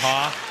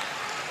 Omaha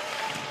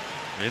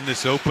in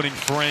this opening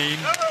frame.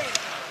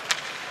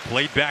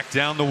 Played back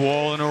down the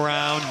wall and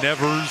around.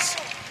 Nevers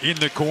in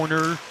the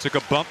corner. Took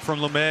a bump from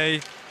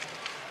LeMay.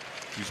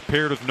 He's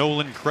paired with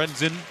Nolan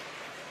Krenzen.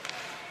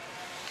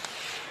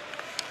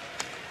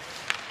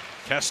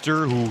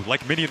 Kester, who,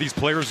 like many of these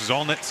players, was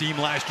on that team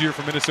last year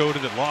for Minnesota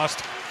that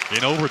lost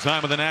in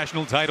overtime of the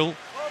national title.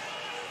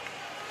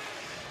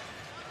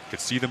 Could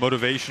see the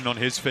motivation on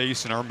his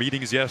face in our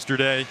meetings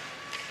yesterday.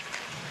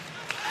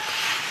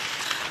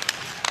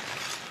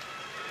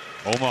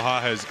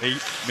 Omaha has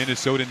 8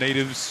 Minnesota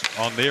natives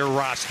on their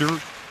roster.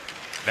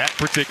 That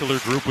particular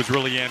group was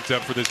really amped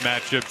up for this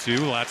matchup too.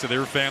 Lots of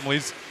their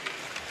families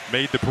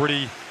made the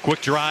pretty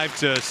quick drive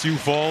to Sioux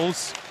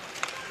Falls.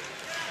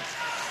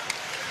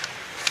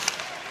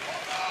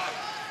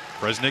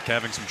 Resnick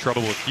having some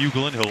trouble with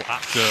Huglin. He'll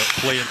opt to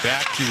play it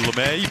back to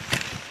LeMay.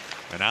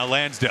 And now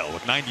Lansdale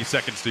with 90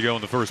 seconds to go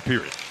in the first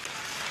period.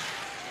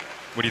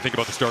 What do you think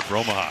about the start for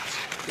Omaha?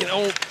 You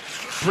know,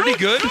 pretty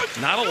good.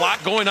 Not a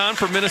lot going on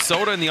for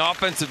Minnesota in the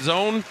offensive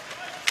zone.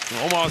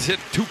 Omaha's hit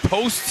 2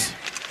 posts.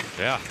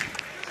 Yeah.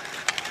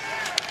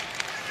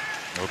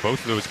 Well, both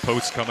of those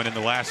posts coming in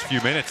the last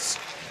few minutes.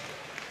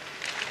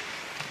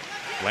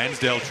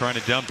 Lansdale trying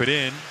to dump it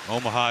in.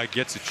 Omaha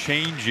gets a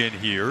change in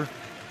here.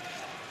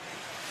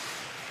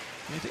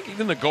 I think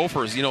even the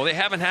Gophers, you know, they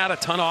haven't had a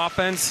ton of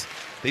offense.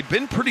 They've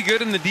been pretty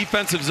good in the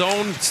defensive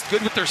zone. It's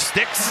good with their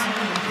sticks.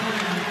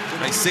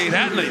 I say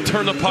that, and they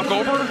turn the puck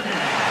over.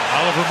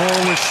 Oliver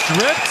Moore with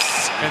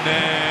strips, and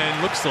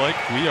then looks like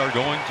we are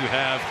going to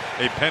have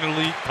a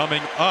penalty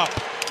coming up.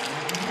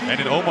 And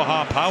an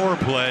Omaha power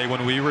play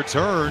when we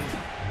return.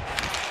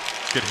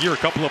 Could hear a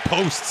couple of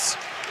posts.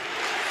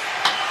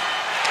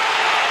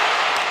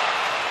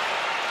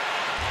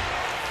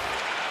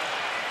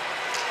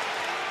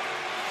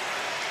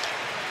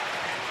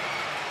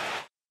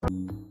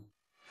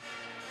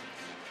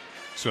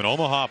 So an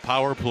Omaha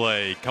power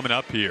play coming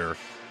up here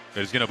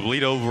that is going to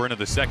bleed over into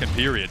the second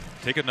period.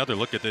 Take another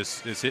look at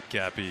this hit,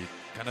 Cappy.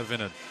 Kind of in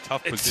a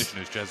tough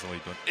position as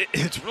Chesley.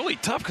 It's really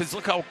tough because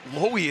look how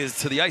low he is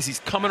to the ice.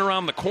 He's coming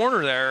around the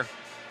corner there.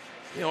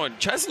 You know, and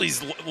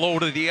Chesley's low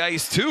to the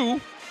ice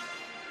too.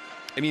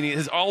 I mean,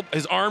 his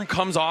arm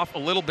comes off a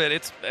little bit.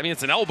 It's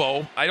an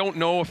elbow. I don't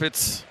know if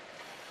it's.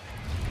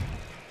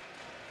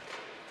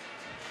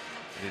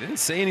 They didn't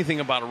say anything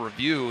about a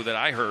review that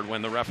I heard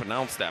when the ref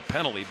announced that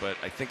penalty, but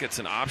I think it's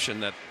an option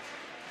that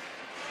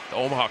the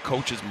Omaha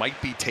coaches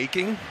might be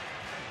taking.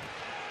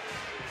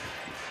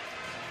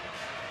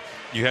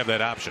 You have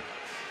that option.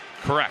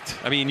 Correct.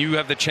 I mean, you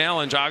have the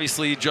challenge,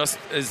 obviously, just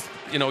as,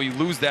 you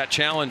lose that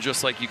challenge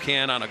just like you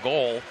can on a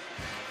goal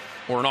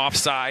or an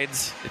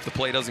offsides if the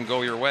play doesn't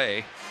go your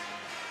way.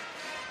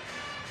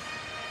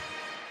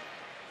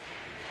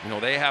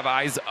 They have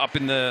eyes up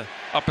in the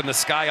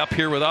sky up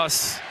here with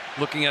us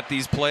looking at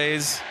these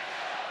plays.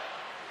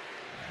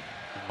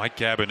 Mike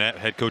Cabinet,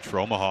 head coach for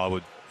Omaha,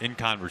 in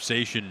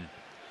conversation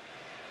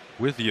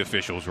with the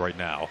officials right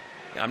now.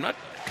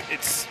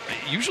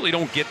 Usually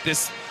don't get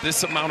this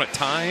amount of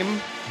time.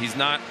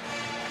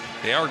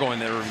 They are going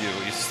to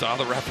review. You saw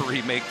the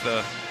referee make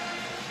we'll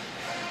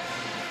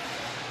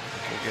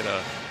get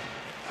a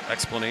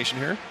explanation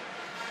here.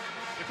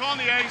 They're calling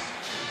the ice.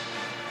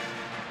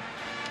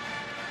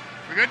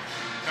 We good?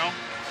 No.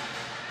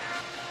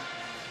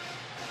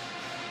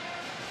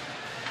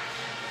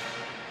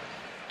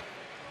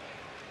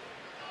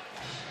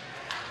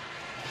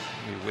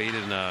 We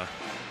waited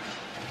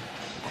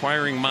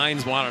inquiring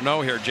minds want to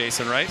know here,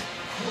 Jason, right?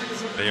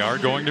 They are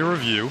going to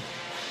review.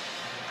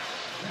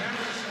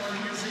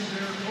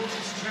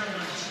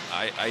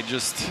 These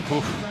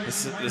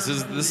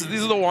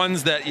are the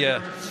ones that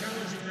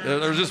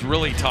they're just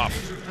really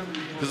tough.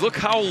 Because look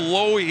how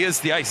low he is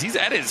to the ice. He's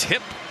at his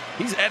hip.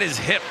 His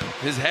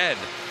head.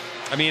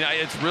 I mean,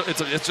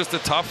 it's just a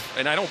tough,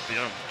 and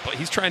but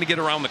he's trying to get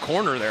around the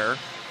corner there.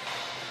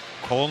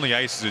 Calling the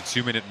ice is a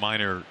 2-minute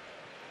minor.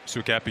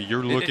 So, Cappy,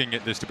 you're looking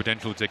at this to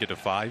potentially take it to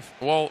 5?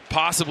 Well,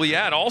 possibly,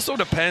 yeah. It also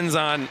depends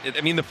on,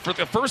 the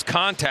first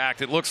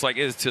contact, it looks like,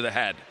 is to the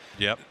head.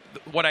 Yep.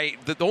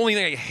 The only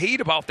thing I hate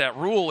about that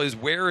rule is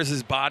where is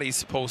his body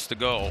supposed to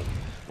go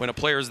when a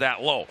player's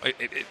that low?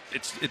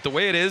 It's the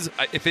way it is.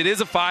 If it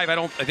is a 5,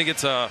 I think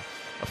it's a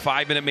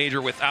 5-minute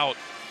major without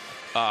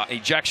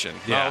ejection.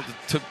 Yeah.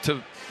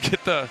 To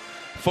get the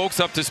folks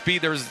up to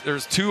speed,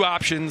 there's 2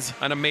 options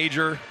on a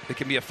major. It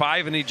can be a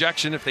 5 and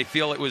ejection if they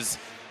feel it was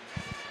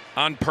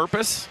on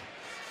purpose.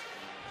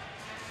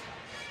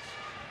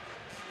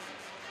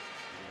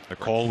 The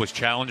call was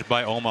challenged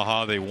by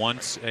Omaha. They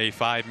want a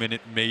 5-minute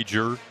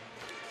major.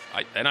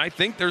 I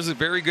think there's a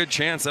very good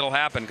chance that'll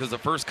happen because the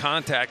first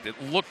contact, it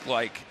looked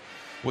like,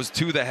 was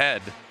to the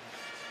head.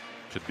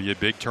 Should be a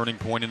big turning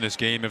point in this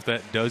game if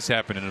that does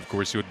happen. And, of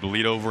course, it would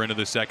bleed over into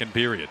the second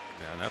period.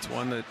 Yeah, and that's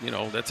one that,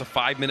 that's a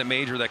 5-minute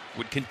major that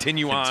would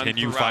continue on.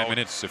 Continue 5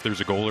 minutes if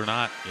there's a goal or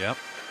not. Yep.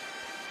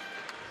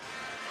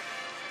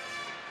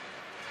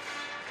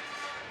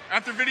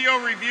 After video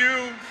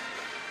review,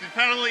 the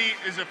penalty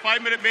is a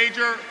 5-minute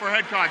major for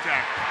head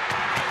contact.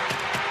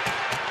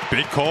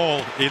 Big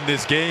call in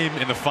this game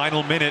in the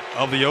final minute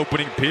of the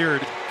opening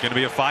period. Going to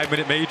be a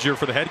 5-minute major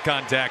for the head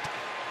contact.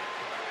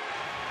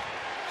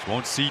 Just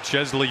won't see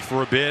Chesley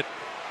for a bit.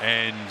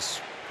 And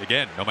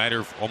again, no matter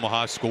if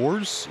Omaha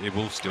scores, it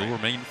will still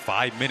remain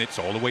 5 minutes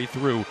all the way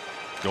through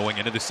going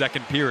into the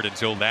second period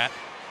until that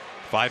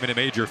 5-minute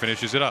major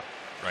finishes it up.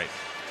 Right.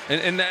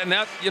 And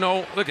that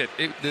look at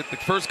it, the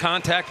first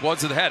contact was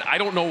to the head. I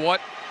don't know what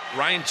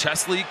Ryan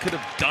Chesley could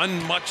have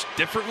done much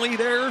differently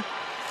there,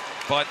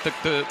 but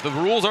the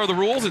rules are the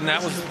rules, and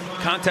that was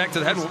contact to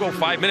the head. We'll go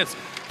 5 minutes.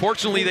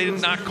 Fortunately, they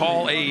did not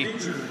call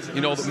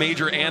the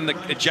major and the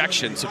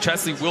ejection, so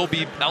Chesley will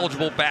be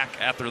eligible back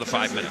after the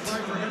 5 minutes.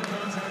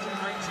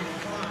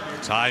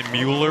 Ty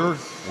Mueller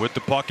with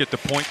the puck at the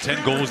point,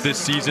 10 goals this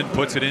season,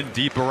 puts it in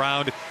deep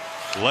around.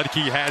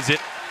 Ludke has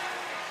it.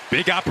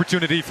 Big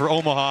opportunity for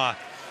Omaha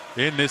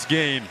in this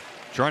game,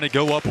 trying to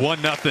go up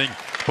 1-0.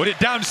 Put it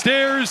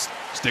downstairs.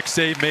 Stick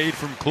save made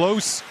from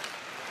close.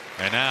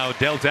 And now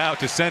dealt out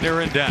to center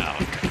and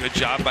down. Good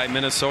job by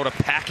Minnesota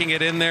packing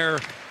it in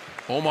there.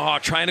 Omaha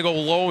trying to go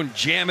low and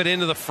jam it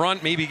into the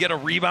front, maybe get a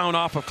rebound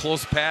off a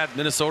close pad.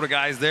 Minnesota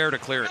guys there to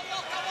clear it.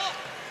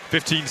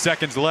 15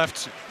 seconds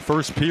left,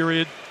 first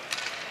period.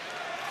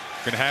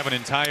 Going to have an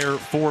entire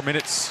 4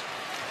 minutes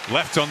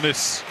left on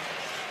this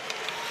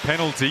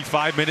penalty.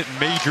 5-minute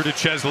major to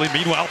Chesley.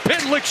 Meanwhile,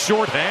 Pitlick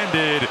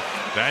shorthanded.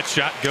 That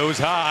shot goes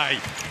high.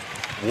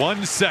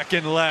 1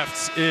 second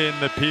left in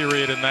the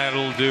period, and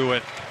that'll do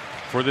it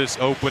for this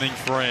opening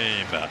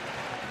frame.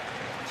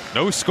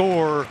 No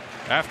score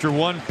after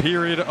 1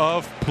 period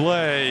of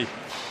play.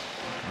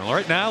 Well,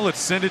 right now, let's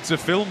send it to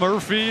Phil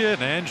Murphy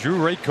and Andrew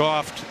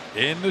Rakoff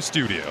in the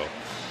studio.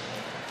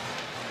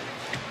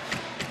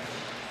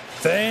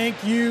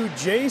 Thank you,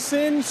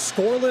 Jason.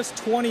 Scoreless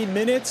 20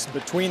 minutes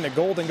between the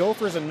Golden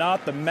Gophers and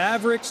not the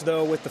Mavericks,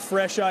 though with the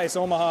fresh ice,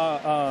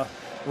 Omaha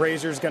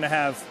Razors going to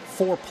have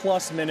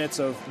 4+ minutes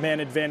of man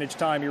advantage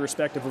time,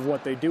 irrespective of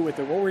what they do with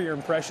it. What were your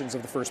impressions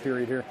of the first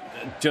period here?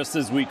 Just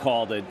as we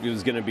called it, it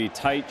was going to be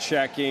tight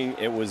checking.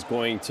 It was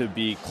going to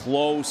be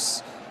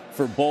close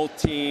for both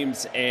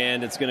teams,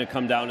 and it's going to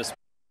come down to...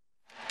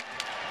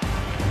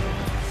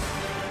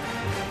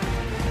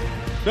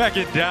 Back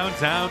in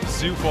downtown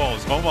Sioux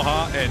Falls,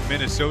 Omaha and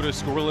Minnesota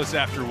scoreless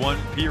after 1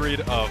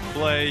 period of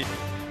play.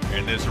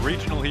 In this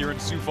regional here in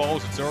Sioux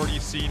Falls, it's already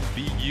seen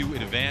BU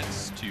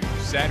advance to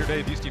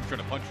Saturday. These teams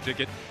trying to punch a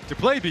ticket to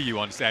play BU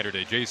on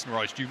Saturday. Jason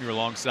Ross Jr.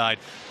 alongside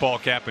Paul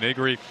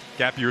Capinigri.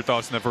 Cappy, your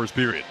thoughts in the first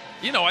period?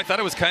 You know, I thought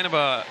it was kind of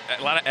a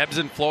lot of ebbs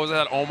and flows.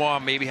 That Omaha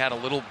maybe had a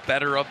little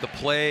better of the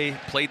play,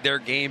 played their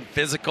game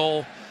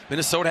physical.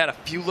 Minnesota had a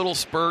few little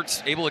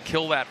spurts, able to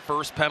kill that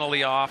first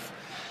penalty off.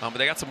 But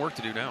they got some work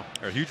to do now.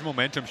 A huge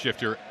momentum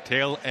shifter,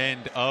 tail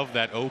end of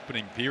that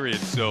opening period.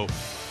 So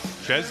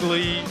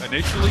Chesley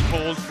initially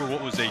pulled for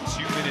what was a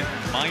 2-minute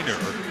minor,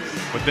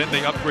 but then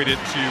they upgraded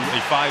to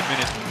a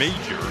 5-minute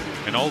major.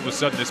 And all of a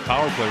sudden, this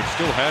power play, which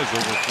still has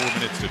over 4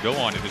 minutes to go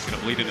on it, is going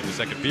to bleed into the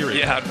second period.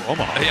 Yeah, for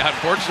Omaha. Yeah,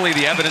 unfortunately,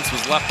 the evidence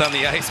was left on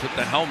the ice with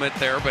the helmet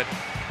there. But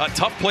a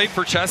tough play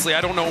for Chesley.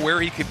 I don't know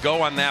where he could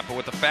go on that, but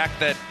with the fact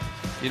that,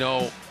 you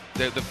know,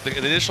 the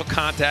initial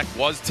contact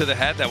was to the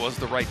head, that was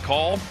the right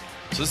call.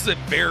 So this is a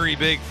very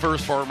big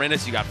first 4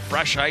 minutes. You got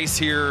fresh ice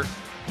here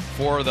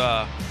for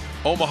the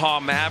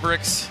Omaha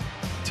Mavericks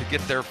to get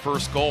their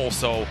first goal.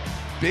 So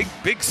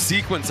big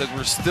sequence as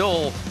we're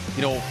still,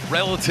 you know,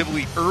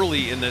 relatively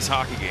early in this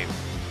hockey game.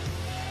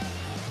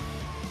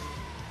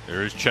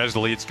 There's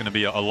Chesley. It's going to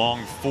be a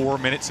long 4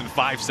 minutes and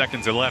 5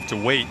 seconds left to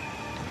wait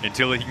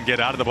until he can get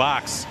out of the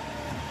box.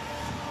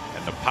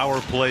 And the power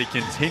play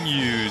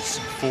continues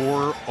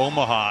for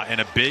Omaha,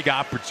 and a big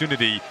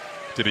opportunity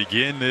to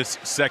begin this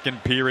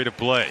second period of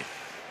play.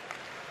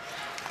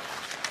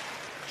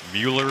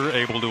 Mueller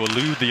able to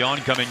elude the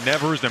oncoming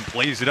Nevers, then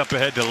plays it up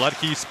ahead to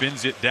Ludke,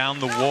 spins it down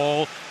the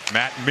wall.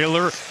 Matt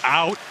Miller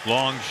out,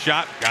 long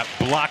shot, got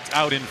blocked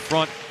out in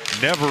front.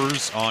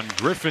 Nevers on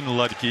Griffin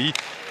Ludke,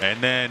 and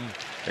then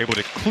able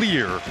to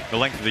clear the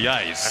length of the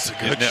ice.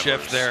 That's a good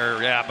shift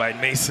there, yeah, by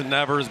Mason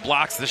Nevers.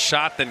 Blocks the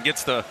shot, then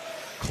gets the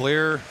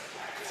clear.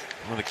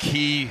 One of the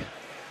key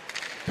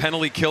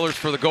penalty killers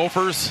for the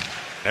Gophers.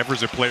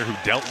 Nevers, a player who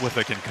dealt with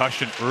a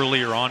concussion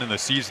earlier on in the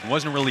season,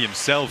 wasn't really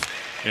himself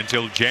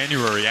until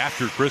January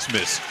after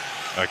Christmas.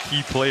 A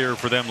key player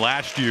for them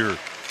last year,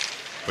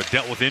 but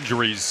dealt with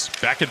injuries.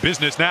 Back in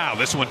business now.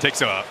 This one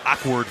takes a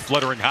awkward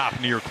fluttering hop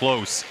near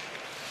close.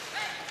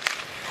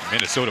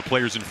 Minnesota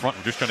players in front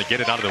were just trying to get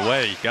it out of the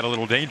way. Got a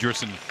little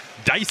dangerous and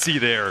dicey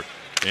there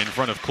in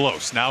front of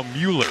close. Now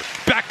Mueller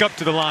back up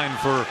to the line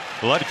for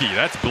Ludke.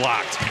 That's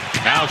blocked.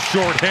 Now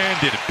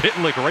shorthanded.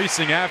 Pitlick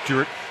racing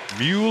after it.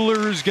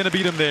 Mueller's going to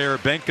beat him there.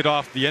 Bank it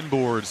off the end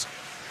boards.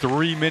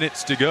 3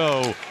 minutes to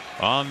go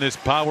on this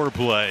power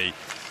play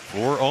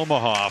for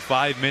Omaha.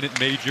 5-minute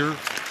major.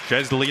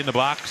 Chesley in the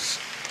box.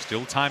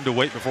 Still time to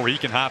wait before he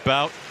can hop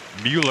out.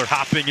 Mueller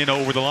hopping in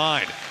over the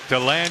line to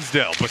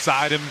Lansdale.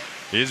 Beside him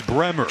is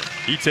Bremer.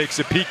 He takes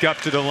a peek up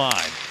to the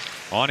line.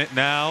 On it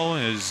now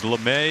is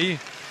LeMay,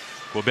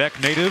 Quebec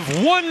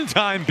native.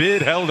 One-time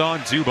bid held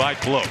on to by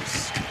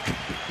Close.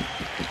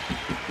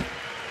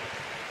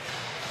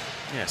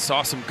 Yeah,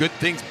 saw some good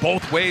things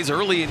both ways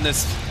early in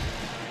this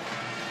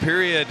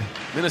period.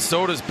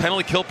 Minnesota's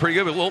penalty kill pretty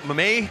good, but little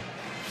LeMay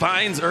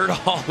finds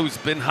Erdahl, who's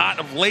been hot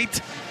of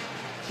late.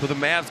 So the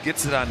Mavs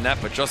gets it on net,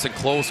 but Justin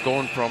Close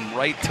going from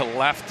right to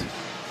left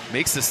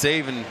makes the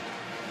save, and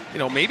you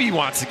know, maybe he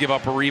wants to give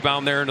up a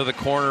rebound there into the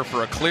corner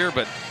for a clear,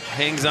 but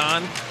hangs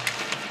on.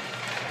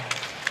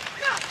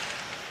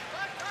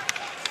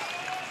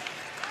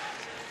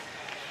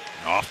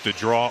 Off the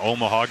draw,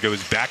 Omaha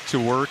goes back to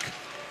work.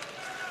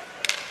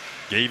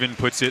 Gavin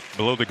puts it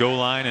below the goal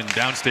line and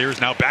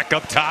downstairs. Now back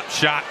up top,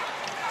 shot.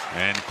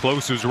 And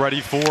Close was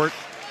ready for it.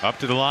 Up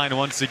to the line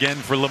once again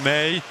for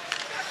LeMay.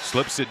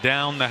 Slips it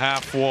down the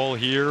half wall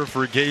here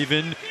for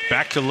Gavin.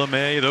 Back to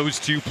LeMay. Those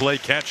two play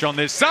catch on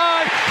this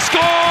side.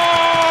 Score!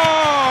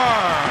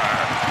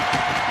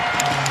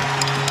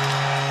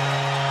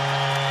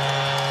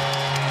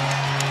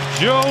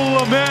 Joe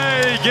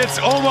LeMay gets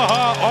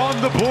Omaha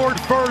on the board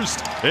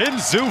first in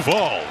Sioux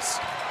Falls.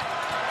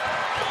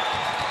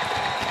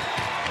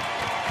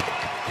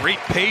 Great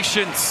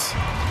patience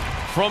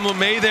from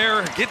LeMay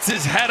there. Gets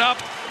his head up.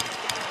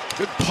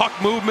 Good puck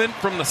movement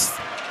from the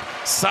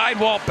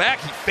sidewall back.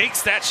 He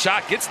fakes that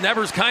shot. Gets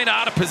Nevers kind of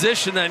out of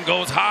position, then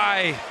goes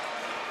high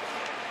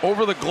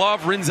over the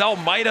glove.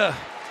 Rinzel might have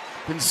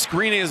been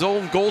screening his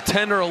own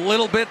goaltender a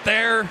little bit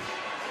there.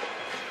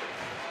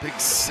 Big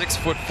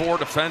 6'4"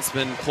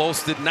 defenseman.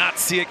 Close did not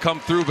see it come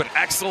through, but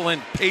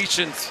excellent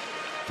patience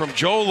from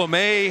Joe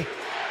LeMay.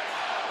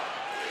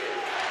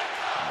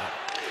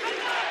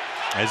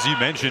 As you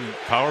mentioned,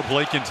 power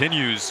play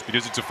continues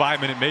because it's a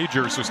 5-minute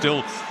major, so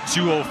still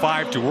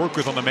 2:05 to work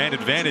with on the man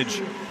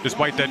advantage,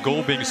 despite that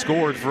goal being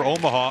scored for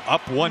Omaha,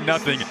 up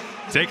 1-0,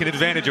 taking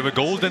advantage of a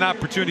golden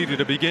opportunity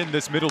to begin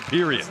this middle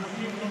period.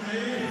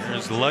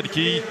 There's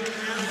Ludke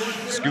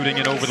scooting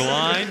it over the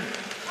line.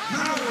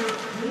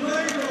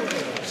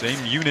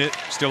 Same unit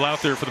still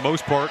out there for the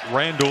most part.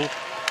 Randall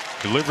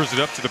delivers it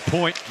up to the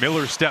point.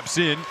 Miller steps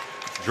in,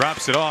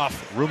 drops it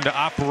off. Room to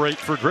operate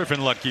for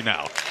Griffin Ludke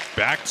now.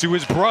 Back to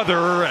his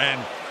brother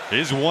and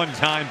his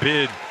one-time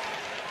bid.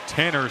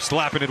 Tanner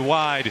slapping it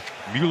wide.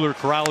 Mueller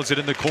corrals it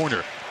in the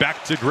corner.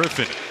 Back to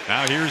Griffin.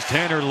 Now here's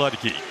Tanner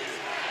Ludke.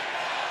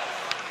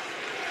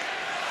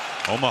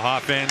 Omaha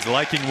fans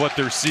liking what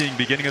they're seeing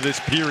beginning of this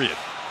period.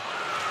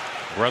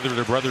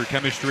 Brother-to-brother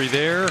chemistry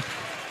there.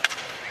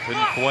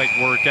 Couldn't quite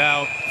work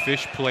out.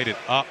 Fish played it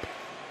up.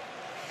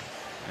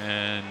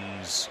 And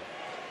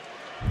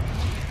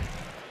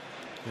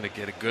gonna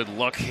get a good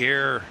look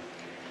here.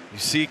 You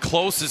see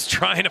Close is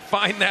trying to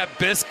find that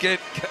biscuit,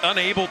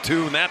 unable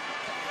to, and that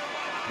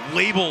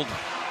labeled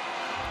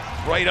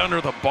right under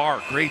the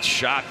bar. Great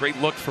shot, great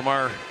look from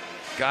our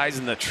guys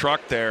in the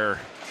truck there.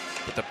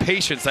 But the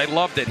patience, I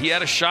loved it. He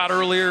had a shot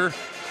earlier.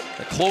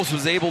 The Close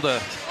was able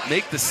to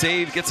make the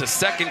save, gets a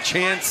second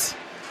chance,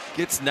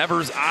 gets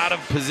Nevers out of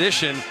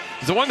position.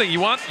 The one thing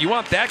you want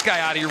that guy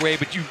out of your way,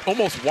 but you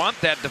almost want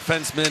that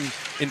defenseman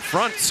in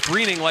front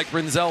screening like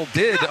Rinzel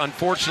did,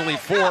 unfortunately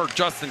for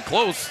Justin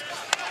Close.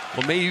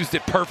 LeMay used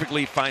it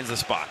perfectly, finds the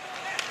spot.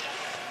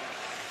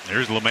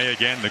 There's LeMay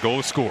again, the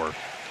goal scorer.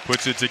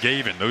 Puts it to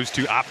Gavin. Those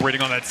two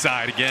operating on that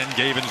side again.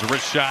 Gavin's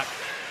wrist shot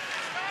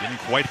didn't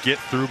quite get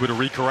through, but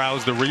Ari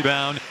corrals the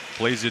rebound.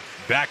 Plays it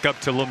back up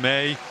to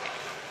LeMay.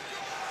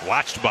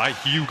 Watched by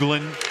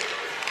Huglin.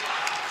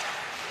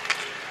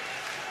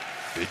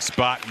 Big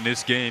spot in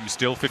this game.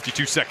 Still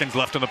 52 seconds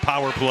left on the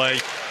power play.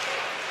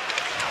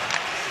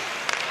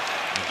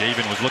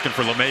 Gavin was looking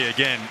for LeMay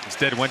again.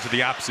 Instead went to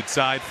the opposite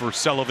side for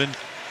Sullivan.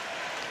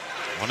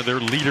 One of their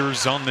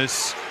leaders on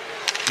this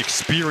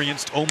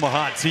experienced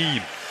Omaha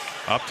team.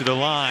 Up to the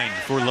line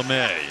for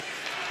LeMay.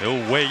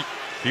 He'll wait,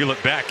 heel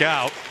it back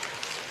out.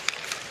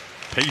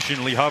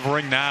 Patiently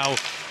hovering now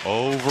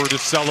over to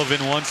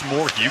Sullivan once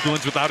more.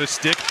 Huglin's without a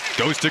stick,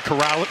 goes to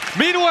corral it.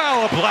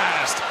 Meanwhile, a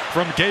blast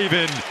from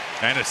Gavin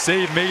and a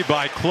save made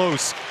by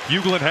Close.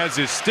 Huglin has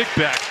his stick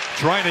back,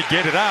 trying to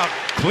get it out.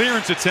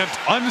 Clearance attempt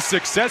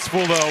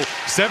unsuccessful though.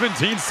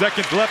 17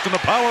 seconds left on the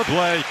power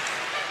play.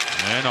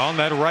 And on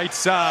that right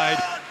side,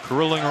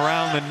 curling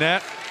around the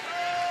net.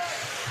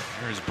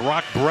 There's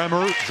Brock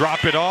Bremer,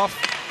 drop it off.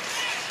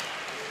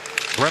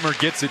 Bremer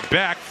gets it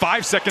back,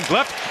 5 seconds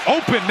left.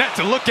 Open net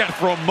to look at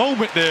for a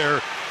moment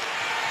there.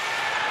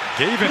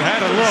 Gavin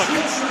had a look.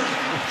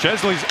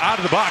 Chesley's out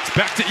of the box,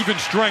 back to even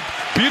strength.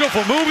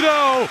 Beautiful move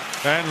though.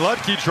 And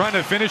Lutke trying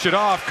to finish it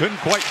off, couldn't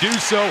quite do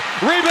so.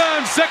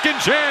 Rebound, second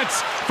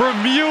chance for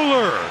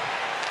Mueller.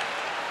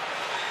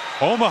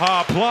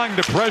 Omaha applying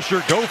the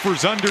pressure,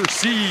 Gophers under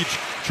siege,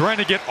 trying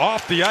to get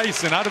off the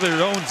ice and out of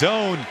their own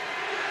zone.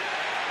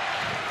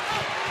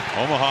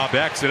 Omaha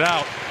backs it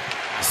out.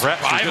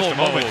 Survival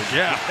mode.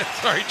 Yeah.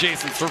 Sorry,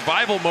 Jason.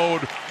 Survival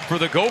mode for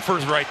the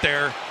Gophers right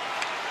there.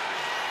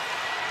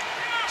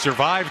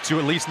 Survived to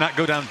at least not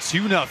go down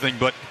 2-0,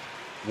 but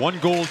one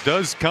goal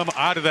does come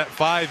out of that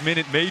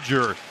 5-minute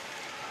major.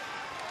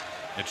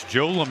 It's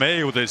Joe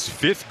LeMay with his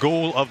 5th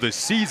goal of the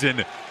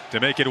season to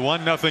make it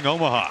 1-0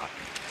 Omaha.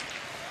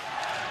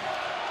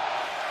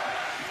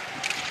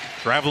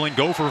 Traveling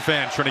Gopher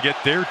fans trying to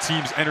get their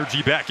team's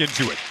energy back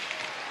into it.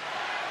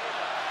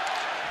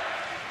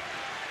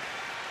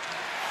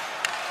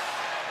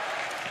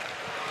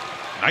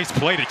 Nice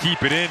play to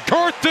keep it in.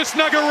 Kurt to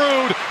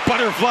Snuggerud.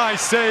 Butterfly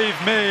save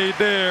made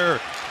there.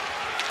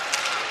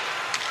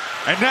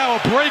 And now a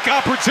break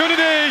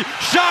opportunity.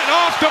 Shot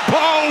off the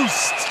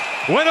post.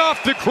 Went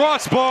off the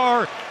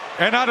crossbar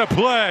and out of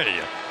play.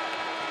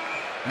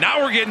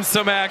 Now we're getting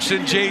some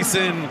action,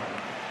 Jason.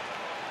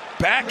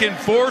 Back and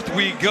forth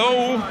we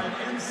go.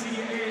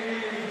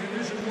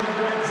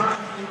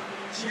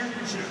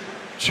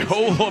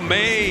 Joe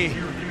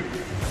LeMay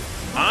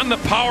on the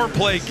power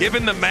play,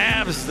 giving the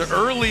Mavs the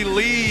early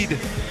lead.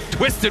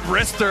 Twisted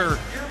wrister.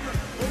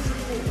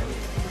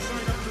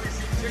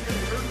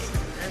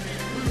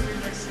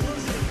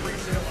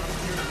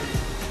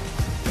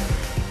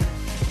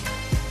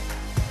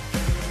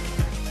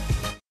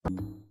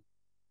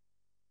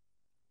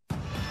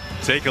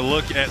 Take a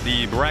look at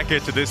the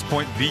bracket to this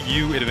point.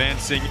 VU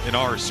advancing in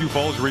our Sioux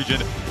Falls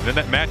region. And then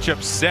that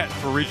matchup set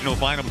for regional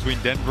final between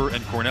Denver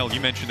and Cornell.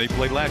 You mentioned they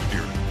played last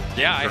year.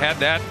 Yeah, I had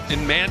that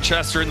in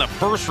Manchester in the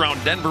first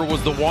round. Denver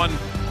was the 1,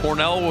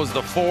 Cornell was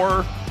the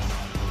 4.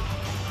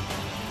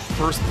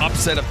 First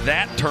upset of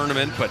that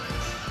tournament, but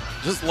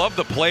just love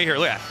the play here.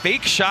 Look at that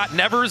fake shot.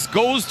 Nevers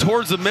goes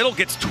towards the middle,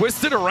 gets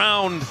twisted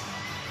around,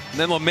 and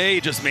then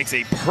LeMay just makes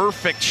a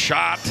perfect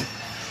shot.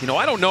 You know,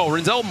 I don't know.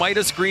 Rinzel might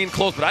have screened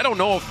Close, but I don't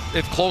know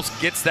if Close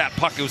gets that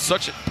puck. It was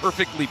such a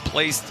perfectly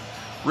placed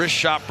wrist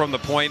shot from the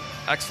point.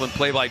 Excellent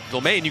play by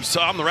LeMay, and you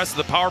saw him the rest of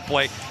the power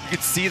play. You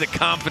could see the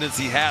confidence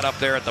he had up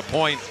there at the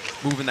point,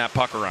 moving that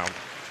puck around.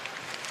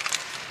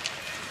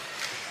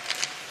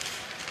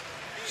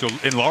 So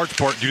in large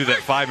part due to that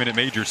 5-minute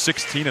major,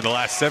 16 of the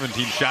last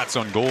 17 shots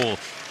on goal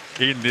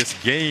in this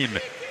game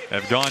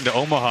have gone to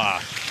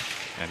Omaha.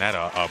 And had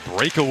a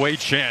breakaway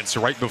chance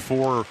right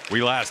before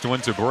we last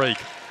went to break.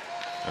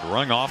 It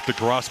rung off the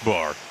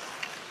crossbar.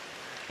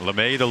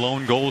 LeMay, the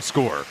lone goal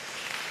scorer.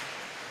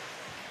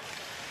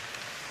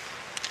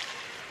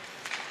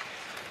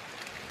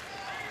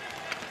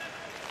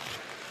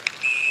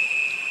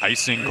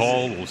 Icing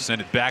call will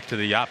send it back to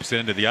the opposite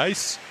end of the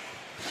ice.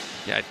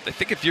 Yeah, I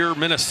think if you're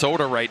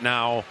Minnesota right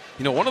now,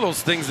 one of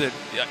those things that,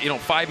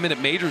 5-minute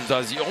majors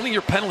does, only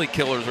your penalty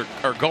killers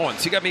are going.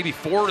 So you got maybe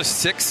 4 to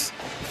 6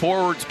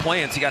 forwards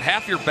playing. So you got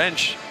half your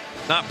bench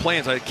not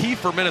playing. So the key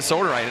for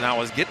Minnesota right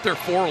now is get their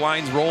 4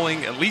 lines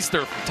rolling, at least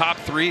their top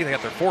 3. They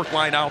got their 4th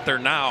line out there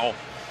now.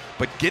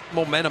 But get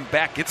momentum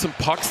back, get some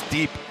pucks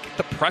deep, get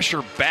the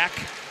pressure back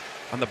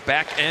on the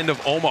back end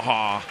of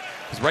Omaha.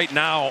 Because right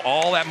now,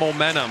 all that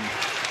momentum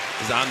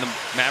is on the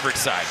Maverick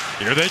side.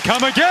 Here they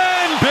come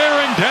again,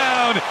 bearing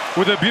down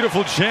with a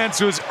beautiful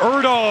chance. It was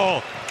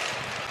Erdahl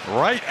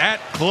right at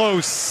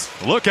close.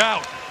 Look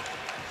out.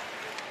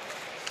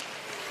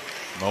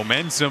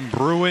 Momentum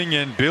brewing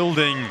and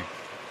building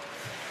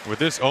with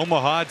this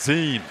Omaha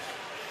team.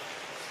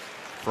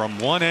 From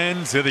one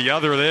end to the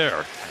other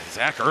there.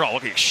 Zach Erdahl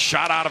looking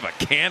shot out of a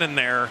cannon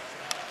there.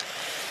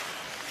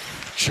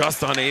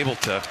 Just unable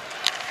to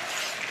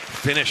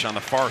finish on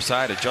the far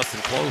side of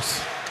Justin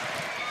Close.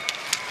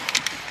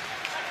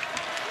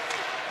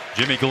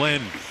 Jimmy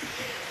Glenn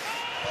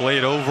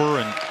played over,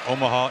 and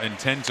Omaha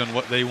intent on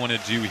what they want to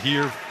do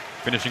here.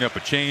 Finishing up a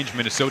change.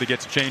 Minnesota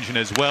gets a change in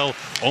as well.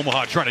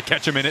 Omaha trying to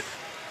catch him in it.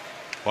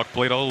 Puck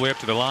played all the way up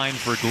to the line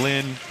for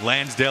Glenn.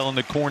 Lansdale in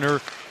the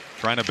corner.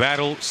 Trying to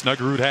battle.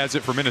 Snuggerud has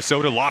it for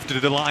Minnesota. Lofted to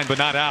the line, but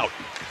not out.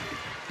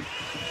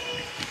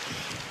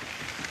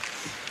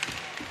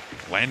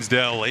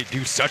 Lansdale, they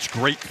do such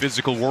great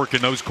physical work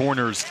in those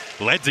corners.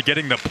 Led to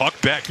getting the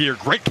puck back here.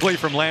 Great play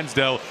from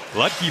Lansdale.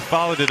 Ludke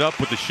followed it up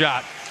with the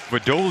shot.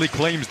 Vadoli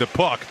claims the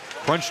puck.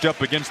 Crunched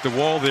up against the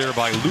wall there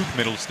by Luke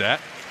Mittelstadt.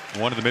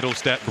 One of the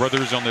Mittelstadt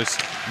brothers on this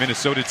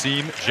Minnesota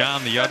team.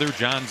 John the other.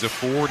 John's a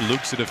forward.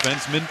 Luke's a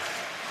defenseman.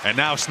 And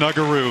now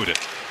Snuggerud.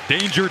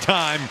 Danger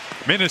time.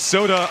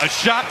 Minnesota, a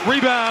shot,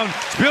 rebound,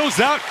 spills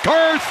out.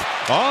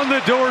 Kurth on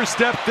the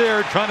doorstep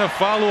there, trying to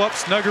follow up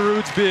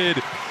Snuggerud's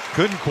bid.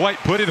 Couldn't quite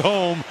put it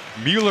home.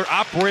 Mueller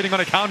operating on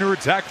a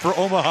counterattack for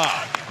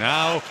Omaha.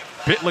 Now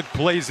Pitlick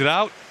plays it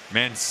out.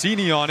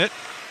 Mancini on it.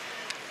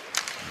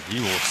 He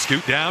will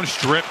scoot down,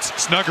 stripped.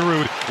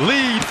 Snuggerud,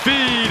 lead,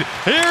 feed.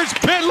 Here's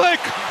Pitlick,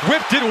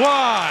 whipped it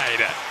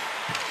wide.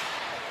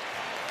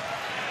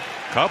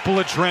 Couple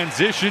of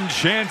transition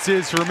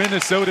chances for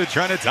Minnesota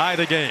trying to tie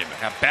the game.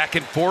 Now back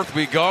and forth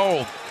we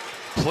go.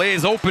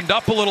 Plays opened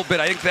up a little bit.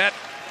 I think that's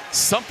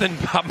something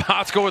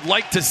Moscow would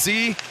like to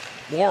see.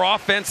 More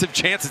offensive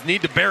chances.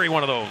 Need to bury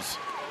one of those.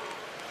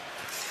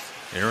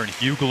 Aaron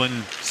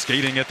Hugelin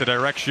skating at the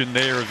direction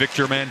there of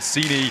Victor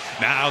Mancini.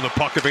 Now the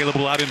puck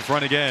available out in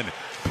front again.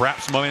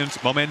 Perhaps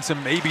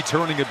momentum maybe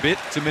turning a bit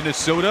to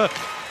Minnesota.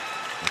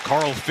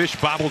 Carl Fish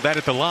bobbled that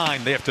at the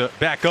line. They have to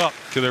back up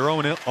to their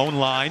own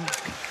line.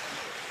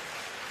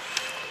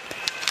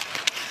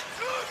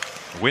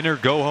 Winner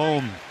go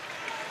home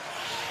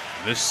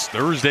this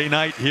Thursday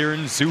night here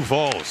in Sioux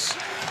Falls.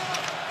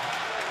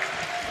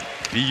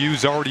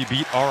 BU's already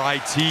beat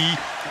RIT.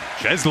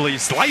 Chesley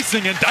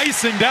slicing and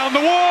dicing down the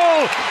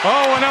wall.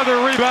 Oh,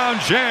 another rebound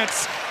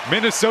chance.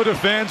 Minnesota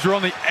fans are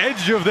on the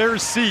edge of their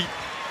seat,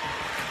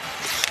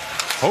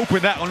 hoping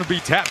that one would be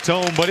tapped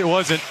home, but it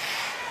wasn't.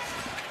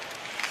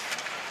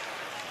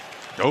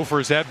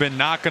 Gophers have been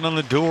knocking on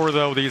the door,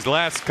 though, these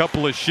last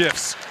couple of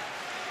shifts.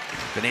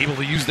 Been able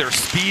to use their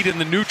speed in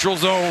the neutral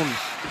zone.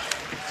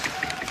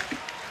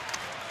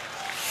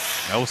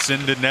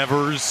 Nelson to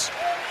Nevers.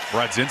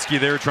 Brodzinski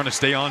there trying to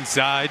stay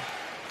onside.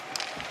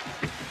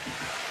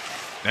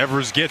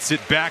 Nevers gets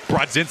it back.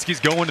 Brodzinski's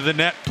going to the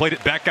net. Played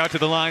it back out to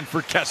the line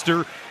for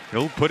Kester.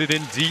 He'll put it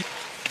in deep.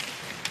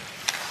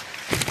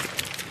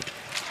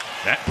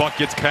 That puck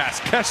gets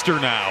past Kester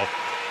now.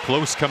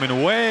 Close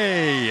coming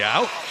way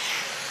out.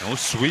 He'll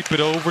sweep it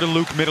over to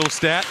Luke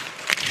Mittelstadt.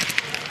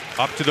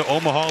 Up to the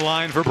Omaha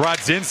line for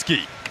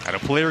Brodzinski. Had a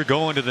player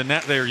going to the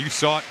net there. You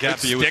saw it,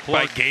 Gappy. It was stick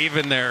by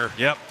Gavin there.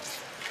 Yep.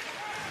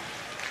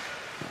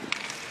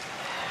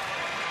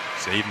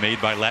 Save made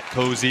by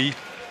Latkozy.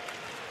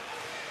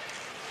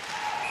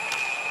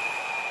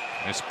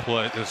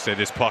 Let's say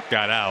this puck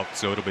got out,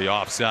 so it'll be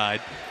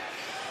offside.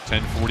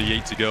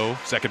 10:48 to go,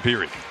 second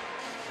period.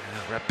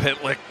 Rhett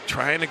Pitlick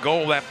trying to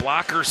go that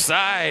blocker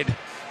side.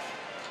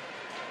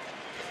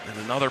 And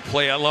another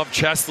play. I love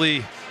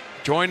Chesley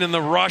joining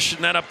the rush,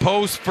 and then a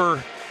post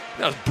for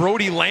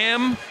Brody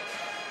Lamb.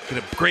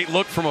 Get a great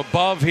look from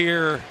above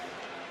here.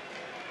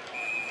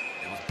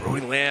 It was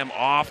Brody Lamb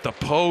off the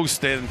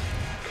post, and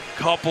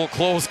couple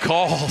close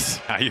calls.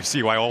 Now you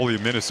see why all the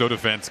Minnesota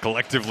fans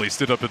collectively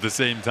stood up at the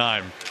same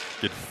time.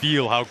 You could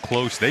feel how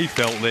close they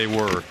felt they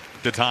were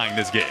to tying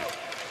this game.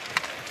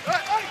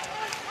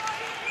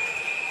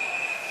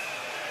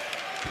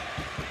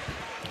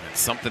 It's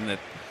something that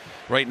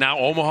right now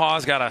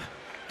Omaha's got to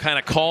kind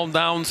of calm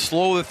down,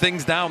 slow the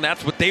things down.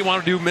 That's what they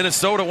want to do.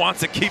 Minnesota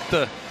wants to keep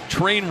the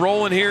train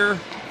rolling here.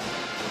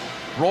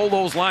 Roll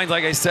those lines,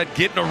 like I said,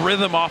 get in a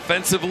rhythm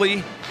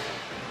offensively.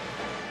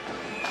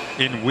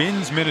 In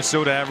wins,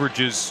 Minnesota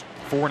averages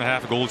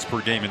 4.5 goals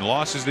per game. In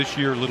losses this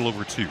year, a little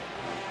over 2.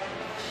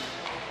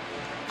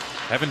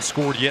 Haven't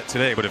scored yet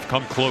today, but have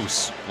come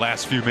close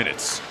last few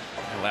minutes.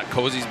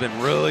 Latkozy's been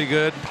really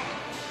good.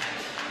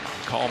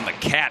 Call him the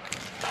cat.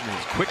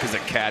 He's quick as a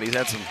cat. He's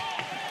had some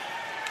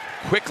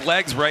quick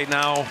legs right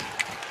now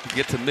to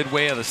get to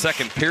midway of the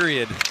second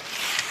period.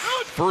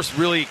 First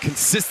really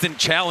consistent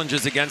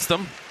challenges against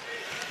him.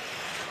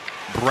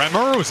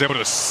 Bremer was able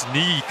to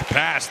sneak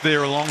past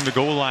there along the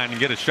goal line and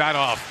get a shot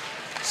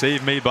off.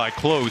 Save made by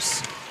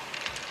Close.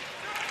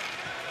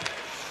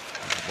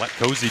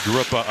 Latkozy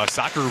grew up a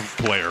soccer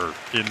player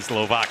in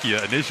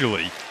Slovakia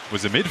initially,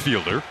 was a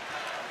midfielder,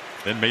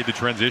 then made the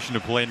transition to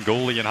playing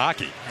goalie in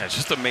hockey. Yeah, it's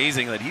just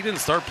amazing that he didn't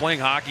start playing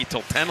hockey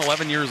till 10,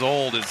 11 years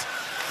old. It's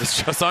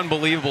just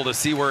unbelievable to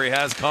see where he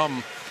has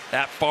come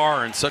that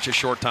far in such a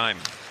short time.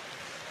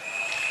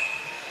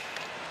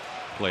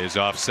 Play is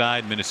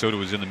offside. Minnesota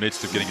was in the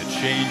midst of getting a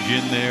change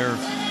in there.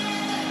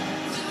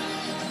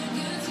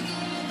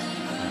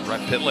 Brett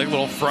Pitlick a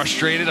little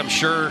frustrated. I'm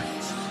sure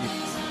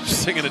he's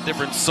singing a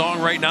different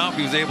song right now if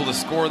he was able to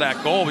score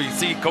that goal. But you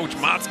see Coach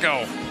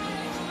Motzko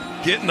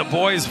getting the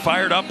boys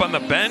fired up on the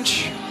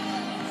bench.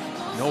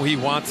 No, he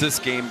wants this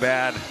game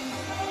bad.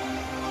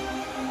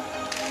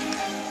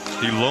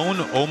 The lone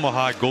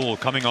Omaha goal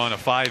coming on a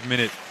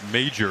 5-minute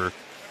major.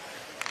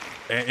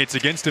 It's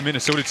against a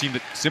Minnesota team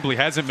that simply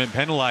hasn't been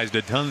penalized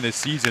a ton this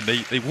season.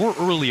 They were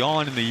early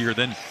on in the year,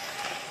 then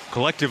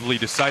collectively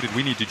decided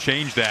we need to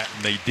change that,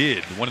 and they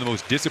did. One of the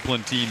most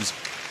disciplined teams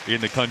in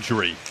the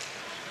country.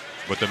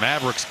 But the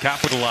Mavericks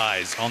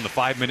capitalize on the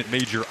 5-minute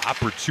major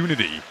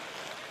opportunity.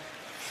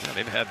 Yeah,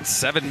 they've had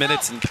 7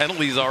 minutes and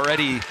penalties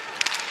already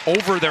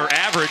over their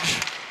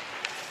average.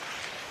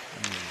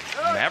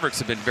 The Mavericks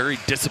have been very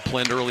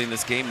disciplined early in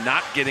this game,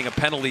 not getting a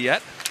penalty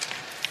yet.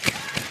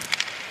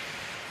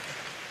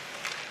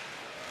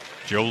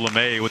 Joe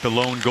LeMay with the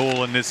lone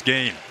goal in this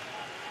game.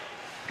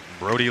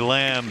 Brody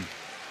Lamb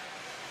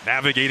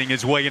navigating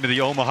his way into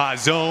the Omaha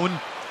zone.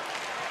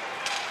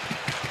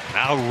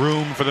 Now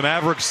room for the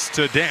Mavericks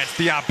to dance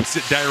the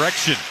opposite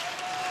direction.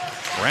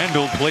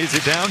 Randall plays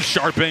it down.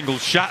 Sharp angle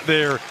shot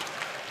there.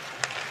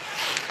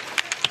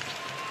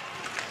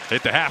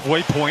 Hit the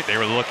halfway point. They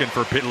were looking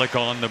for Pitlick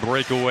on the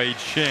breakaway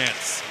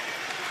chance.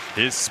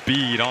 His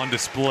speed on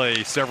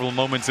display several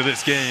moments of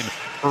this game.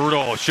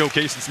 Erdahl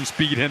showcasing some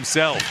speed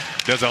himself.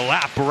 Does a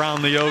lap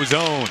around the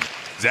O-zone.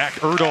 Zach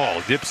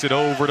Erdahl dips it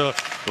over to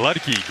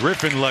Ludke.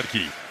 Griffin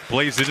Ludke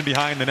plays it in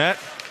behind the net.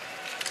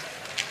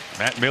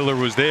 Matt Miller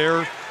was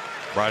there.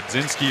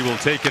 Brodzinski will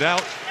take it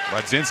out.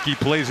 Brodzinski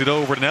plays it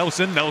over to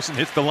Nelson. Nelson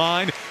hits the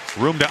line.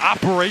 Room to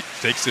operate.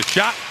 Takes a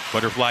shot.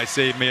 Butterfly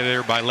save made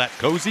there by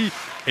Latkozy.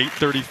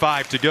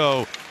 8:35 to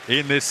go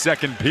in this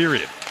second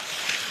period.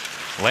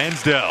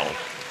 Lansdell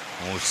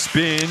will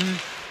spin.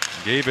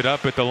 Gave it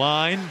up at the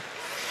line.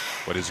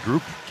 But his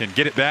group can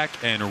get it back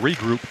and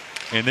regroup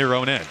in their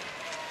own end.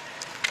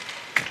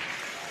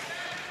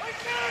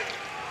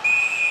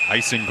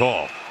 Icing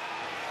call.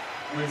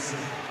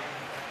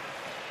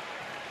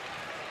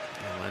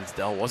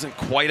 Lansdell wasn't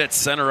quite at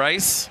center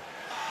ice.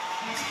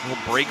 No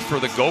break for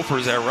the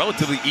Gophers. A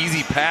relatively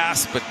easy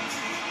pass, but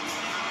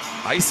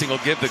icing will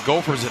give the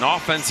Gophers an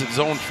offensive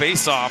zone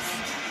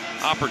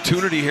face-off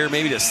opportunity here,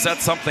 maybe to set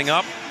something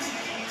up.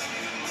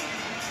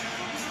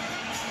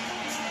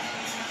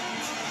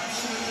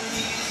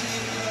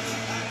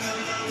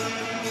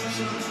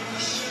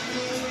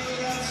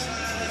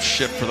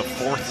 Shift for the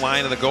fourth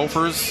line of the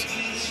Gophers.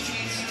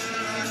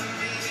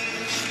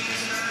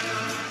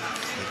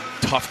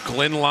 Tough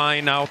Glenn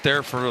line out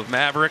there for the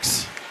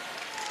Mavericks.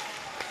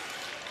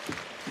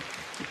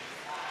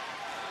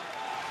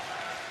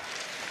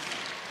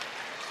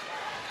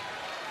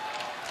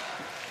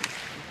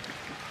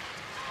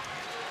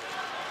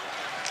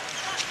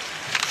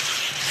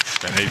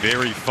 And a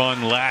very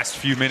fun last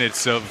few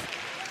minutes of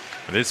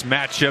this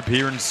matchup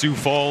here in Sioux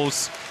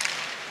Falls.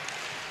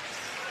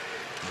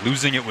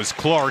 Losing it was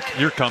Clark.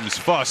 Here comes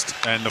Fust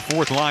and the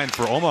fourth line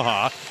for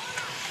Omaha.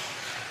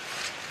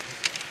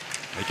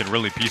 They can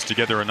really piece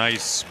together a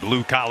nice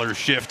blue collar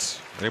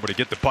shift. They're able to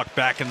get the puck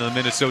back into the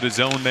Minnesota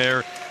zone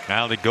there.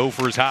 Now the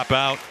Gophers hop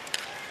out.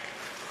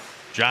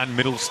 John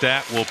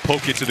Middlestat will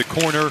poke it to the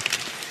corner.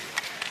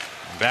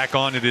 Back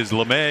on it is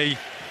LeMay.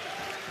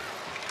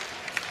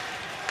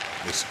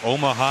 This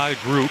Omaha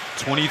group,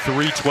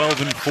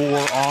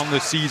 23-12-4 on the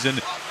season,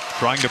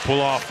 trying to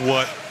pull off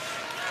what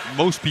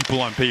most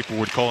people on paper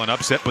would call an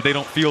upset, but they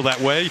don't feel that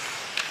way.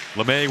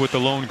 LeMay with the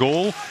lone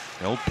goal.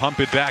 They'll pump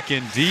it back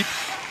in deep.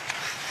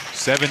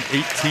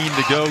 7:18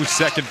 to go,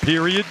 second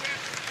period.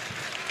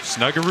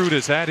 Snuggerud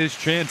has had his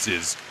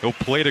chances. He'll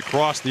play it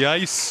across the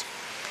ice.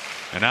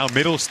 And now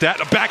Middlestat,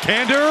 a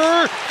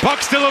backhander.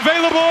 Puck still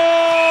available.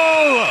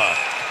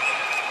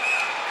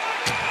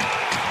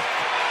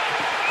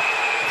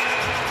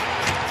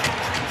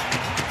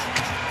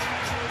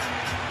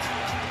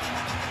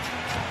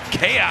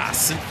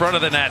 Chaos in front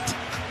of the net.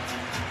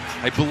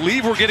 I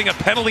believe we're getting a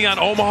penalty on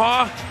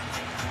Omaha.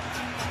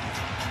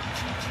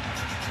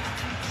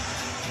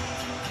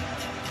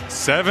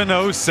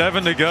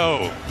 7:07 to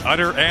go.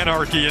 Utter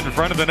anarchy in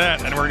front of the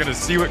net, and we're going to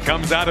see what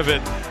comes out of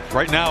it.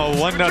 Right now, a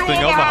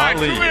 1-0 Omaha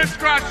lead. 2 minutes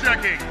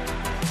cross-checking.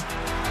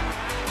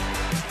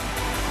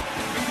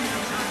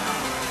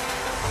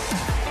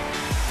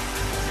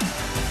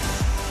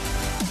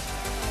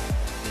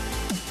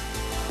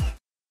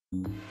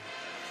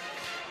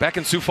 Back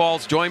in Sioux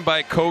Falls, joined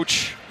by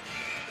Coach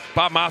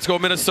Bob Motzko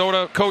of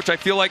Minnesota. Coach, I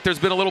feel like there's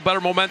been a little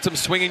better momentum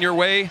swinging your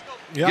way.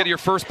 You get your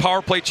first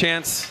power play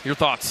chance. Your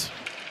thoughts?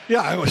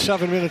 Yeah, it was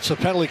 7 minutes of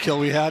penalty kill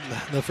we had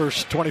in the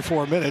first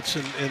 24 minutes,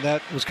 and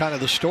that was kind of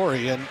the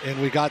story,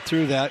 and we got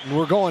through that, and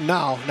we're going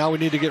now. Now we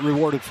need to get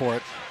rewarded for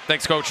it.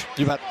 Thanks, Coach.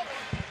 You bet.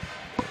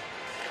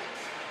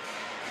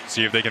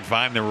 See if they can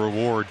find their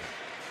reward.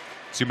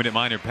 2-minute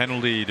minor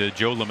penalty to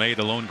Joe LeMay,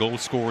 the lone goal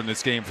scorer in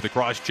this game for the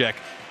cross-check.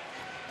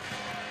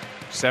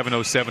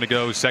 7:07 to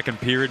go, second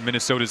period.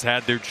 Minnesota's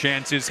had their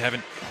chances,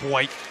 haven't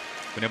quite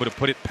been able to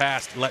put it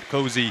past. Let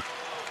Cozy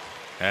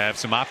have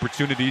some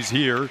opportunities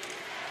here.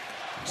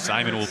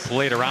 Simon will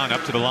play it around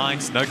up to the line.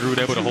 Snuggerud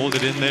able to hold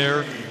it in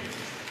there.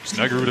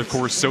 Snuggerud, of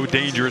course, so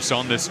dangerous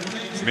on this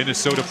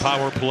Minnesota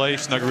power play.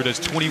 Snuggerud has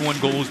 21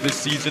 goals this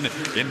season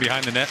in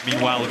behind the net.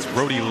 Meanwhile, it's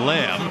Brody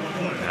Lamb.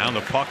 Now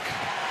the puck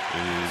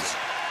is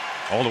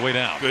all the way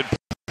down. Good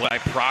play.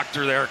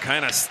 Proctor there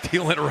kind of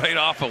stealing it right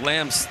off of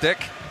Lamb's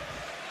stick.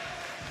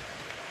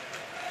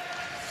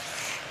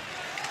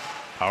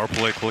 Power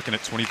play clicking at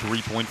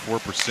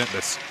 23.4%.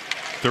 That's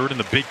third in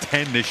the Big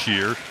Ten this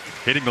year.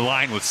 Hitting the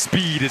line with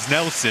speed is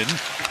Nelson.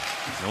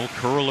 He'll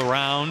curl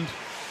around.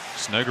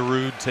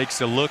 Snuggerud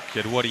takes a look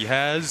at what he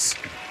has.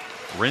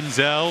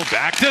 Rinzel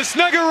back to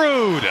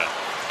Snuggerud.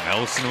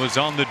 Nelson was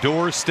on the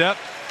doorstep,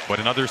 but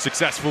another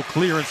successful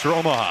clearance for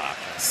Omaha.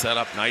 Set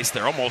up nice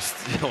there. Almost,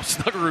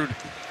 Snuggerud,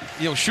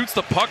 shoots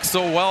the puck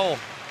so well.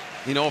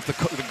 If the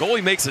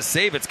goalie makes a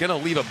save, it's going to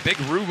leave a big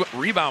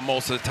rebound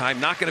most of the time.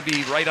 Not going to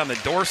be right on the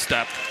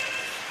doorstep.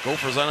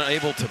 Gophers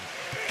unable to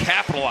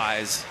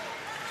capitalize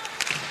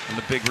on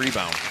the big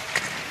rebound.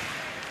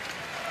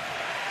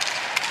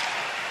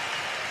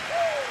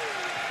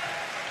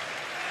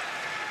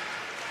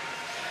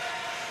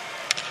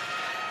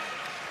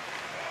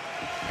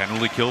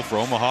 Penalty kill for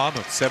Omaha,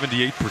 about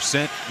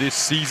 78% this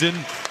season.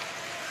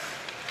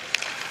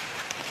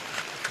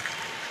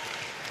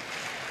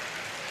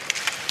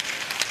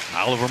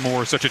 Oliver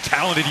Moore, such a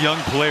talented young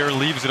player,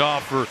 leaves it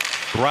off for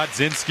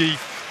Brodzinski.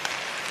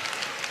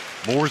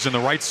 Moore's in the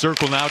right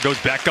circle now, goes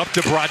back up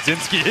to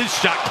Brodzinski. His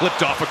shot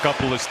clipped off a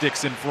couple of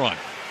sticks in front.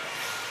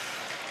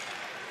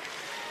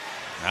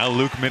 Now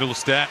Luke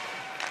Mittelstadt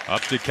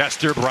up to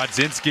Kester.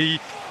 Brodzinski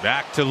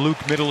back to Luke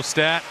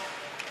Mittelstadt.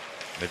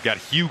 They've got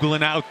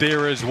Huglin out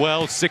there as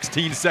well.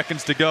 16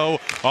 seconds to go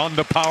on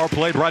the power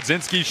play.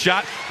 Brodzinski's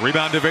shot,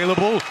 rebound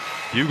available.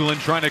 Huglin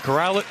trying to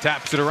corral it,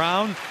 taps it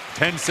around.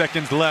 10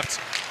 seconds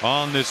left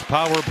on this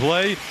power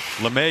play.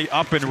 LeMay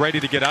up and ready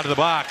to get out of the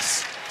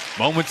box.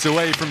 Moments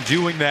away from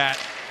doing that.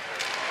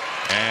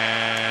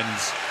 And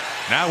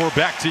now we're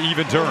back to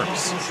even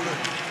terms.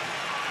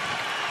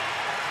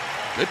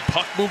 Good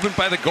puck movement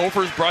by the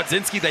Gophers.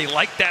 Brodzinski, they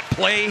like that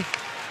play.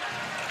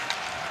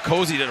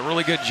 Cozy did a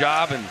really good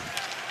job in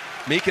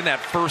making that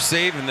first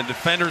save, and the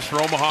defenders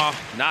for Omaha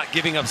not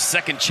giving up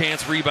second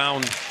chance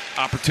rebound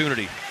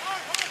opportunity.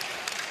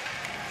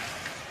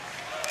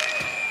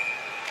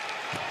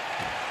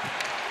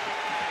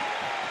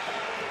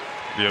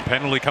 The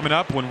penalty coming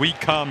up when we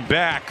come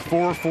back.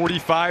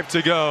 4:45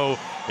 to go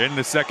in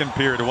the second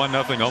period.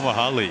 1-0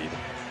 Omaha lead.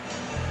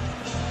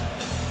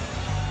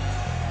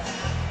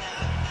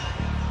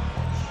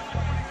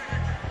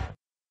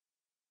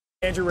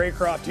 Andrew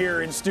Raycroft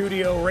here in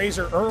studio.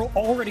 Razor Earl,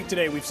 already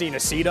today we've seen a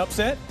seed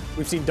upset,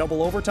 we've seen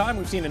double overtime,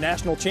 we've seen a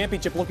national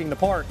championship looking the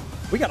part.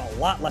 We got a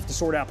lot left to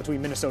sort out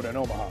between Minnesota and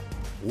Omaha.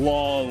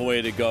 Long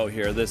way to go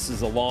here. This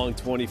is a long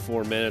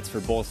 24 minutes for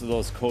both of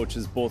those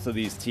coaches, both of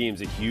these teams.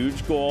 A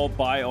huge goal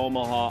by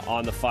Omaha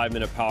on the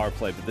 5-minute power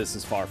play, but this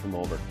is far from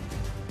over.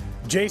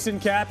 Jason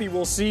Cappy,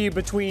 we'll see you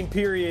between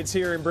periods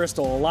here in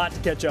Bristol. A lot to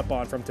catch up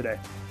on from today.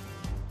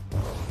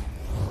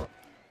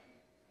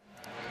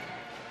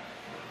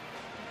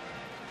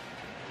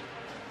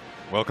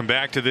 Welcome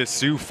back to this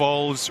Sioux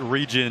Falls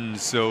region.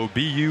 So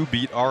BU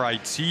beat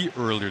RIT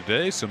earlier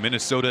today. So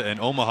Minnesota and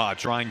Omaha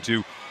trying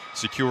to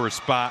secure a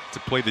spot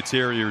to play the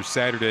Terriers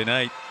Saturday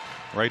night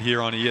right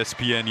here on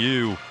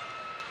ESPNU.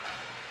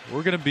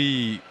 We're going to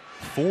be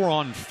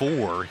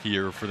 4-on-4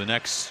 here for the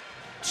next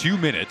 2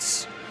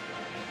 minutes.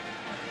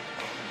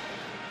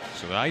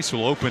 So the ice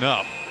will open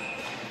up.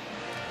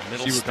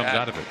 See what comes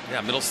out of it.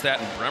 Yeah, Mittelstadt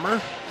and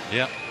Bremer.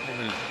 Yeah.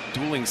 And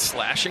dueling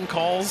slashing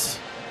calls.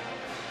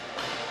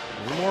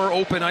 A little more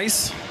open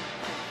ice.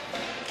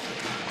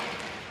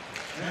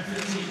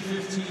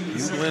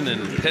 Huglin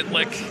and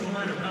Pitlick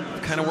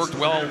kind of worked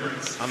well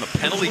on the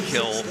penalty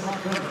kill.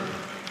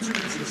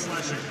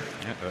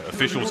 Yeah,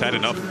 officials had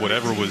enough of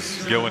whatever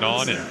was going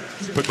on and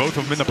put both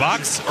of them in the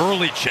box.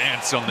 Early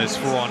chance on this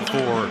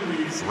 4-on-4.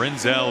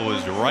 Rinzel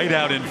was right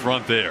out in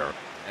front there.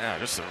 Yeah,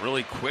 just a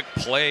really quick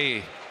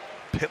play.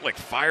 Pitlick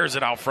fires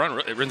it out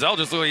front. Rinzel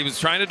just looked like he was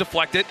trying to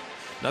deflect it.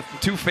 Nothing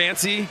too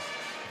fancy.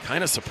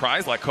 Kind of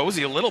surprised like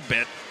Cozy a little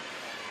bit,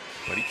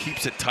 but he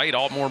keeps it tight.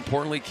 All more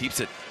importantly,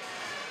 keeps it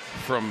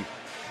from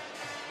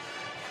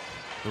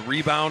the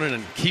rebound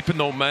and keeping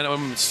the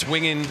momentum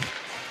swinging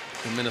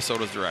in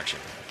Minnesota's direction.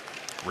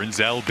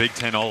 Rinzel, Big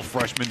Ten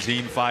all-freshman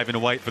team, 5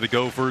 in white for the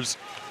Gophers.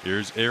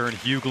 Here's Aaron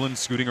Hughlin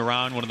scooting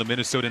around, one of the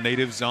Minnesota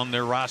natives on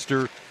their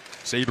roster.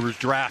 Sabres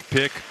draft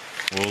pick.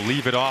 We'll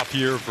leave it off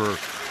here for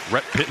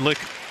Rhett Pitlick.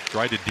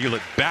 Tried to deal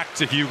it back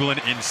to Hughlin.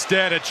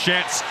 Instead, a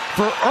chance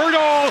for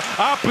Erdahl.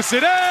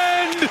 Opposite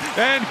end.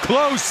 And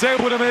close,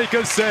 able to make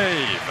a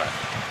save.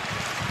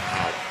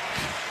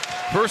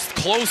 First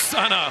close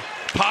on a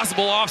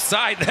possible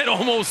offside. That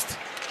almost...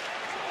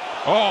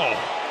 Oh,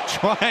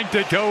 trying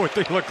to go with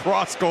the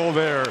lacrosse goal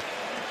there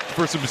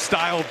for some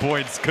style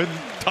points. Couldn't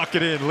tuck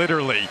it in,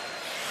 literally.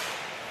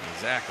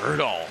 Zach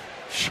Erdahl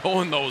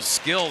showing those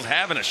skills,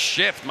 having a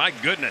shift. My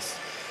goodness.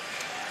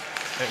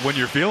 When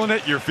you're feeling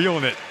it, you're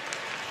feeling it.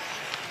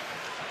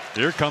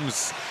 Here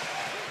comes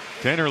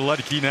Tanner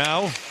Ludke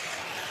now.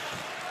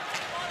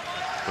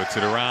 Puts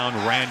it around.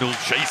 Randall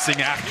chasing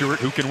after it.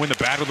 Who can win the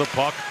battle of the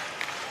puck?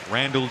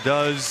 Randall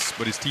does,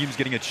 but his team's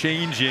getting a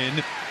change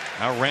in.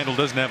 Now Randall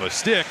doesn't have a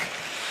stick.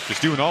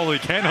 Just doing all he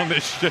can on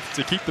this shift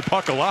to keep the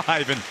puck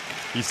alive, and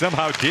he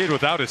somehow did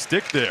without a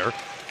stick there.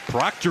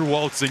 Proctor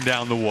waltzing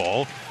down the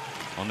wall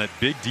on that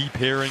big D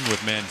pairing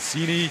with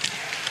Mancini.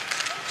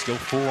 Still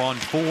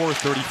 4-on-4,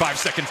 35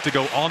 seconds to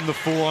go on the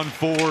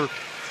 4-on-4.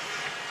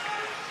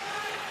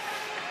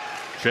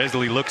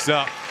 Chesley looks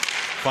up,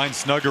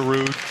 finds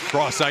Snuggerud,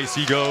 cross ice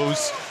he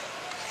goes.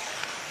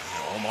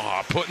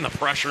 Omaha putting the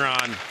pressure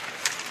on.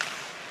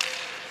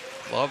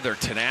 Love their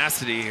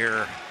tenacity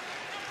here.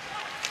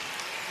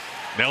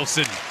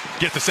 Nelson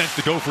gets the sense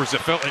the Gophers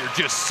have felt they're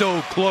just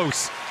so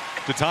close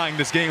to tying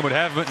this game, but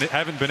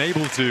haven't been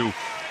able to.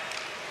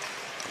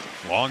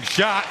 Long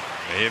shot,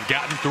 they have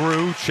gotten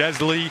through.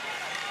 Chesley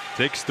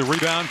takes the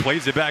rebound,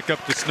 plays it back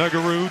up to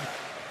Snuggerud,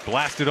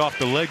 blasted off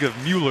the leg of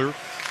Mueller.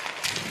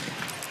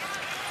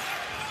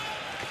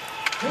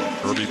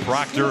 Kirby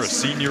Proctor, a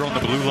senior on the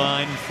blue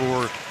line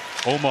for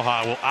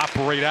Omaha, will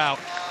operate out.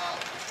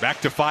 Back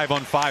to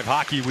 5-on-5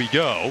 hockey we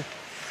go.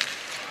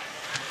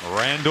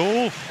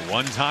 Randall,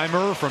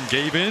 one-timer from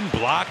Gavin,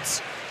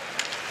 blocked.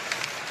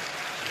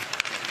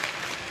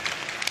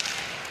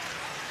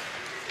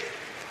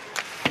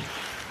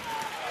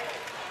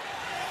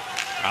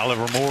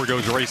 Oliver Moore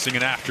goes racing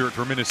and after it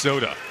for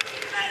Minnesota.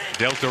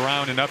 Dealt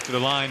around and up to the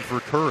line for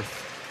Kurth.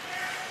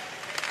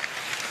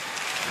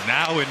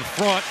 Now in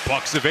front,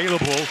 puck's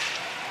available.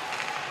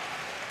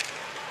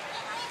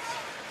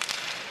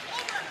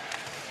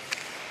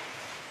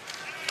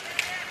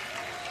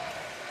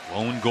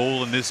 Lone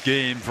goal in this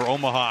game for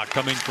Omaha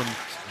coming from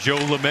Joe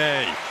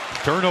LeMay.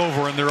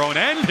 Turnover in their own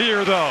end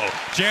here, though.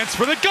 Chance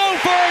for the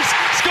Gophers.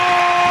 Score!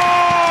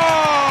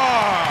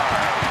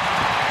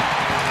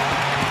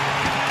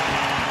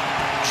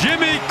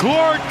 Jimmy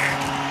Clark,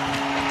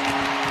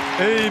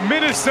 a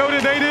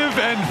Minnesota native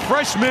and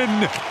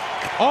freshman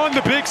on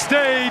the big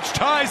stage,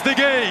 ties the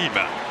game.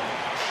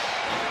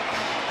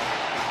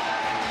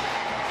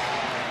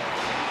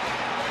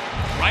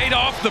 Right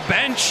off the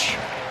bench.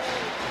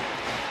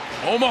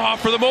 Omaha,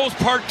 for the most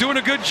part, doing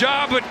a good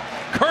job, but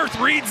Kurth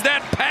reads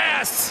that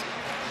pass,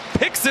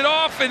 picks it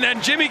off, and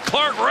then Jimmy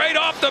Clark right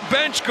off the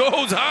bench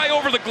goes high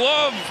over the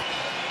glove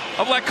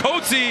of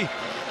Lakotsi.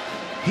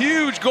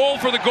 Huge goal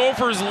for the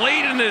Gophers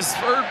late in this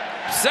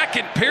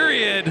second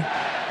period.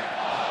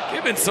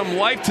 Giving some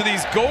life to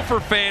these Gopher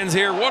fans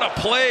here. What a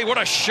play,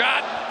 what a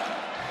shot.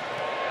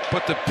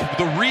 But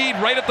the read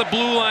right at the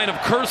blue line of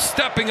Kurth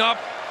stepping up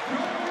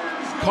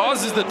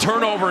causes the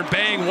turnover, and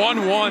bang,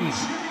 1-1.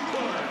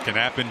 Can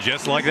happen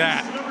just like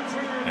that,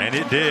 and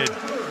it did.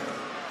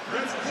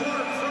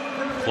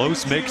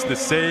 Close makes the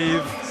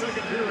save.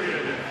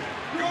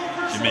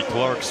 Jimmy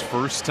Clark's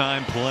first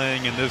time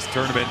playing in this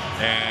tournament,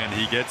 and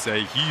he gets a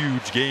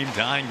huge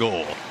game-tying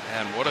goal.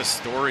 And what a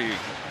story.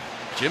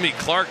 Jimmy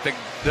Clark,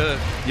 the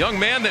young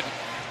man that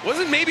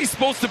wasn't maybe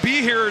supposed to be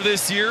here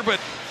this year,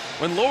 but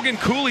when Logan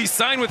Cooley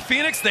signed with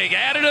Phoenix, they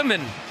added him,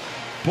 and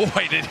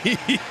boy, did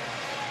he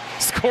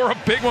score a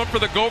big one for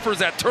the Gophers.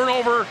 That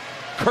turnover,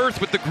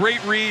 Kurth with the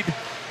great read,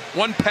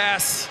 one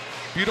pass,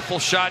 beautiful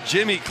shot.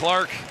 Jimmy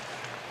Clark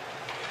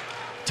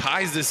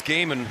ties this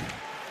game, and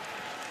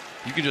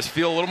you can just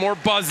feel a little more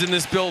buzz in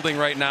this building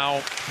right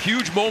now.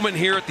 Huge moment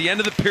here at the end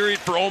of the period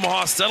for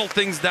Omaha, settle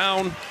things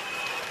down.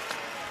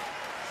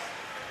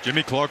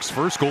 Jimmy Clark's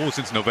first goal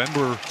since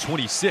November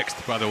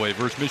 26th, by the way,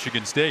 versus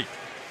Michigan State.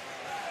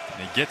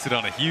 And he gets it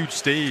on a huge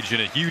stage in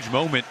a huge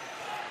moment,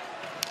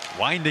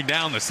 winding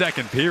down the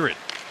second period.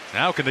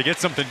 Now can they get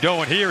something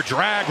going here?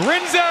 Drag,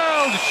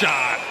 Rinzel's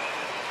shot,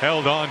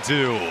 held on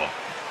to.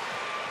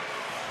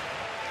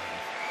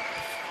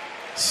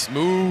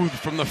 Smooth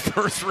from the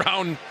first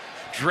round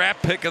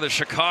draft pick of the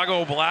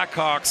Chicago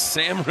Blackhawks,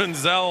 Sam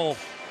Rinzel.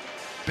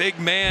 Big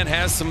man,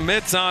 has some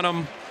mitts on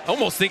him.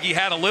 Almost think he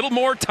had a little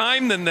more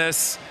time than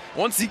this.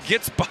 Once he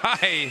gets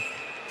by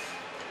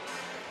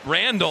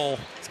Randall,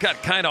 he's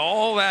got kind of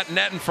all that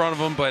net in front of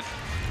him, but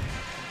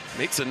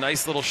makes a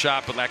nice little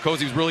shot. But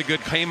Lakotsi was really good,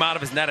 came out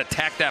of his net,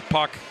 attacked that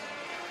puck,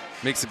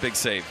 makes a big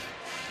save.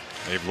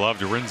 They've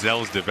loved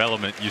Rinzel's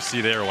development. You see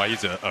there why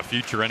he's a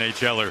future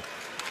NHLer.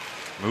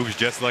 Moves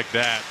just like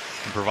that,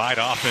 can provide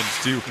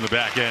offense too from the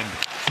back end.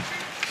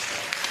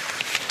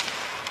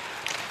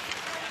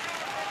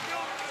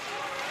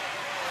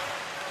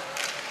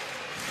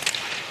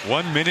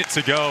 1 minute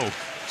to go.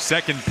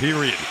 Second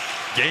period.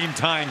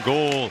 Game-tying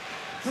goal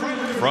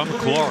from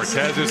Clark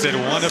has us at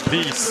 1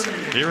 apiece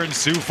here in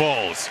Sioux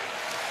Falls.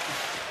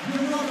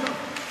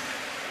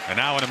 And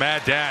now in a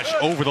mad dash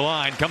over the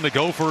line come the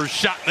Gophers.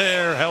 Shot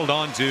there, held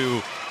on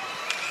to.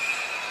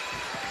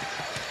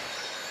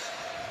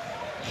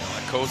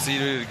 Cosi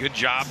did a good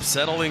job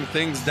settling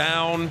things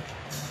down.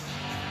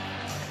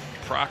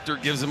 Proctor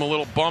gives him a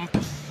little bump.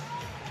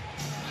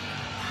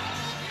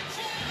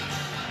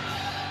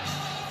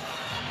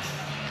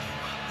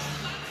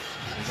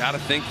 You got to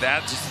think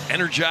that just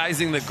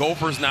energizing the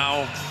Gophers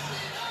now.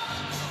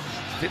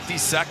 50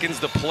 seconds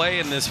to play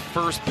in this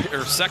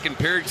second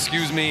period,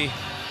 excuse me.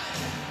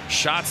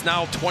 Shots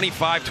now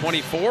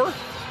 25-24.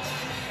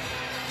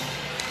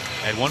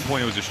 At one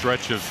point it was a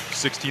stretch of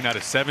 16 out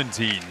of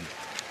 17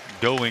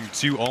 going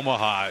to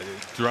Omaha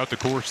throughout the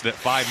course of that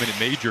 5-minute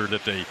major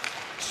that they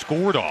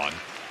scored on.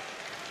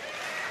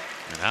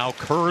 And now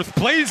Kurth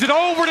plays it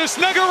over to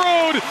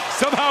Snuggerud.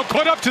 Somehow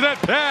caught up to that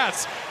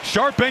pass.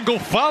 Sharp angle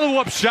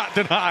follow-up shot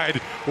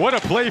denied. What a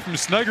play from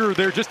Snuggerud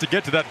there just to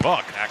get to that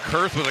puck.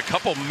 Kurth with a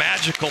couple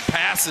magical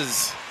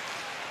passes.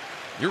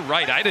 You're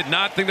right. I did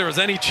not think there was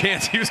any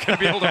chance he was going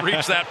to be able to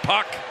reach that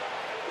puck.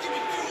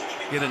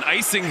 Get an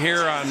icing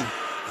here on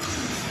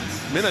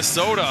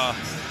Minnesota.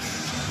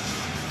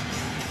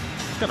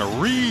 Kind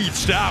of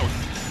reached out.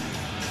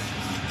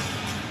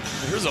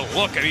 Here's a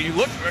look. I mean, you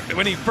look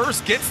when he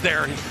first gets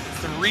there, he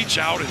gets to reach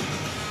out and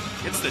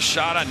gets the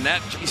shot on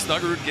net. Jimmy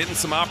Snuggerud getting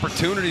some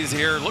opportunities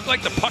here. Looked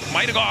like the puck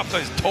might have gone off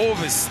his toe of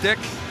his stick.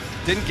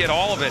 Didn't get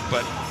all of it,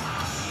 but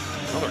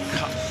another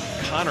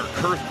Connor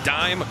Kurth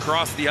dime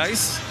across the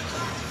ice.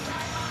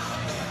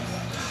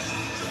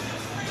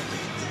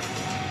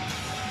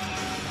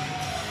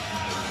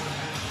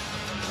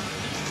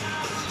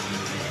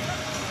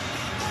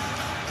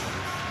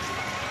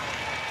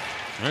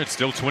 All right,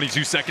 still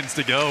 22 seconds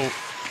to go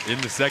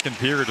in the second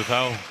period with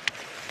how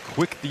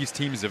quick these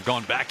teams have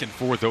gone back and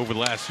forth over the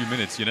last few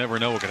minutes. You never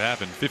know what could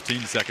happen.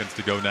 15 seconds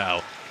to go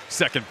now.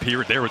 Second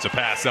period, there was a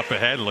pass up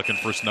ahead, looking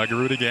for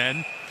Snuggerud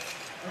again.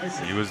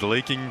 He was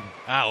leaking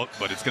out,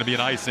 but it's going to be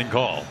an icing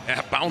call.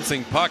 Yeah,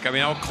 bouncing puck. I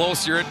mean, how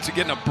close you're to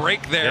getting a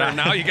break there. Yeah.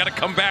 Now you got to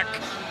come back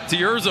to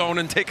your zone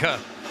and take a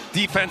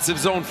defensive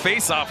zone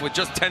face-off with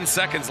just 10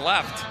 seconds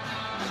left.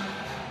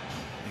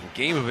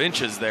 Game of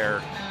inches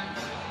there.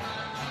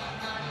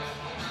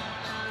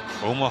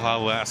 Omaha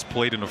last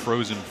played in a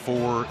Frozen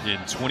Four in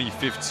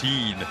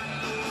 2015.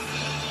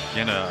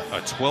 Again, a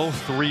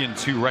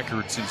 12-3-2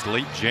 record since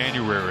late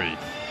January.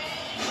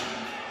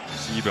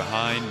 See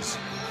behind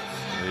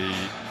the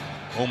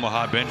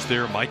Omaha bench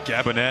there, Mike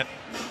Gabinet.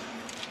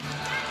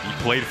 He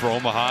played for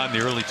Omaha in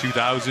the early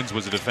 2000s,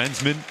 was a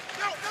defenseman.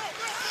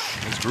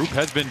 His group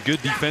has been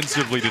good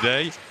defensively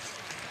today.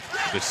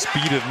 The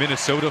speed of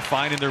Minnesota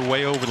finding their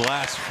way over the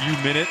last few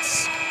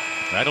minutes.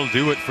 That'll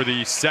do it for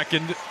the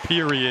second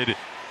period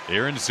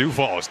here in Sioux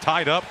Falls.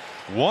 Tied up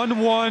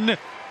 1-1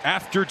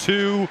 after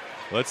 2.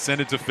 Let's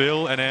send it to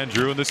Phil and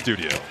Andrew in the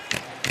studio.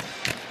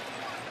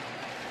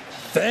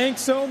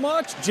 Thanks so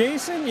much,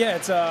 Jason. Yeah,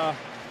 it's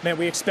man,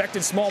 we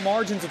expected small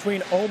margins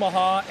between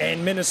Omaha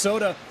and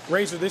Minnesota.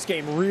 Razor, this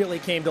game really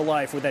came to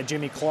life with that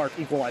Jimmy Clark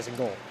equalizing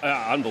goal.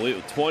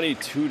 Unbelievable.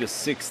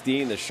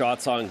 22-16. The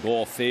shots on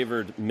goal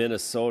favored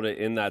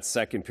Minnesota in that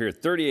second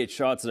period. 38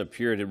 shots in a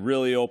period. It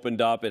really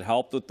opened up. It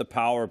helped with the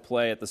power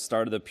play at the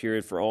start of the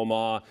period for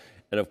Omaha.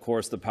 And, of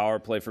course, the power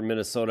play for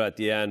Minnesota at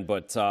the end.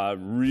 But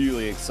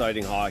really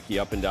exciting hockey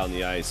up and down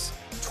the ice.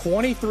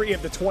 23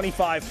 of the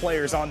 25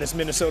 players on this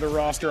Minnesota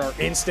roster are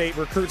in-state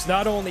recruits.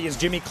 Not only is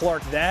Jimmy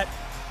Clark that,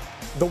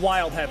 the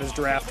Wild have his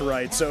draft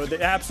right. So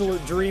the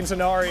absolute dream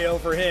scenario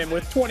for him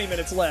with 20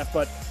 minutes left.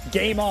 But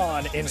game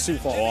on in Sioux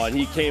Falls. Oh, and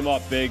he came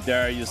up big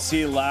there. You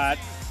see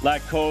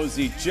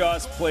Cosi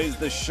just plays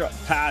the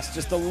pass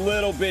just a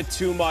little bit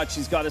too much.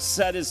 He's got to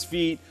set his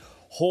feet,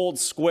 hold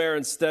square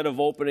instead of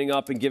opening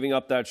up and giving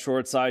up that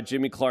short side.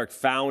 Jimmy Clark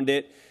found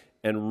it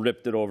and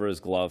ripped it over his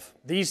glove.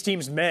 These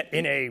teams met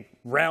in a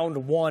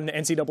round 1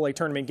 NCAA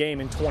tournament game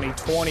in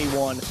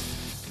 2021.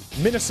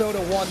 Minnesota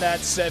won that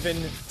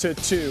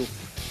 7-2.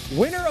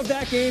 Winner of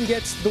that game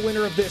gets the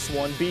winner of this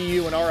one.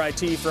 BU and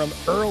RIT from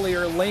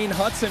earlier. Lane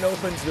Hudson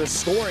opens the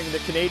scoring, the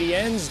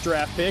Canadiens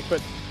draft pick.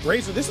 But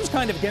Razor, this was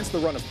kind of against the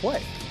run of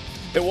play.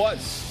 It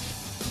was.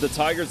 The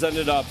Tigers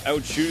ended up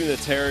outshooting the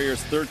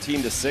Terriers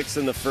 13-6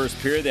 in the first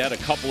period. They had a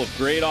couple of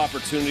great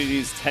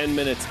opportunities 10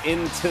 minutes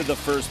into the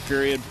first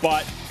period,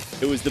 but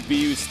it was the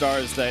BU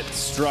Stars that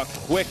struck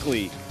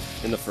quickly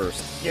in the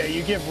first. Yeah,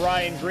 you give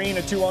Ryan Green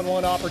a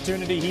 2-on-1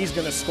 opportunity, he's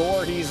going to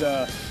score.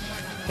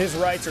 His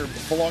rights are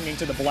belonging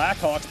to the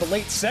Blackhawks. But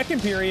late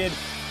second period,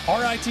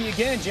 RIT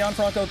again,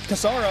 Gianfranco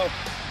Casaro,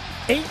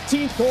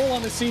 18th goal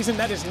on the season.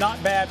 That is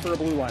not bad for a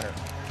blue liner.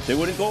 They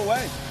wouldn't go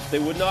away. They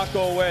would not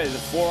go away. The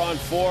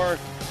 4-on-4,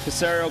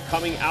 Casario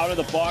coming out of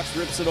the box,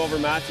 rips it over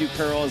Matthew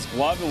Carroll's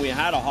glove, and we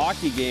had a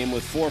hockey game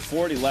with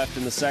 4:40 left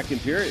in the second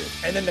period.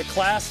 And then the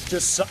class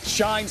just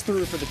shines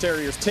through for the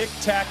Terriers.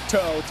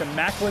 Tic-tac-toe to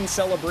Macklin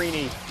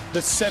Celebrini the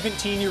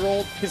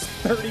 17-year-old, his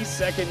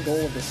 32nd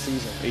goal of the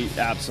season. An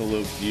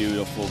absolute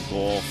beautiful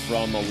goal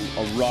from a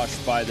rush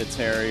by the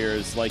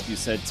Terriers. Like you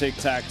said,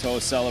 tic-tac-toe,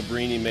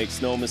 Celebrini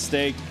makes no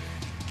mistake.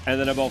 And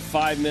then about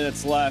 5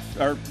 minutes left,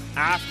 or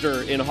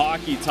after in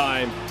hockey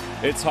time,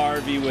 it's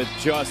Harvey with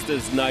just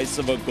as nice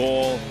of a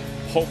goal,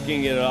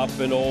 poking it up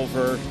and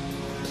over.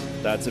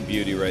 That's a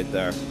beauty right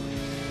there.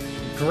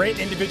 Great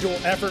individual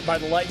effort by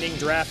the Lightning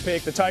draft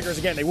pick. The Tigers,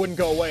 again, they wouldn't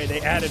go away.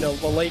 They added a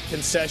late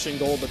concession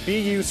goal, but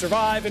BU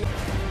survive.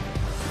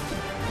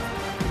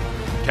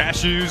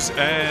 Cashews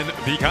and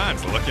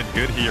pecans looking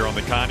good here on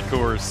the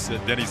concourse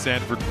at Denny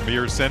Sanford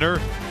Premier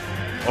Center.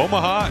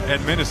 Omaha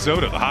and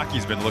Minnesota, the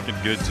hockey's been looking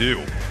good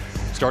too.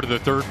 Start of the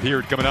third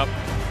period coming up.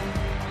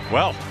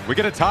 Well, we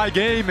get a tie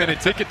game and a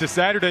ticket to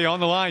Saturday on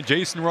the line.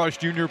 Jason Rush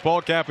Jr.,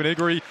 Paul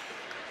Caponigri.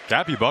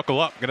 Cappy, buckle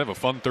up. Gonna have a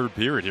fun third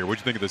period here. What'd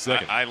you think of the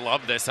second? I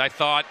love this. I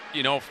thought,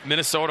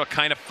 Minnesota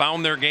kind of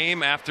found their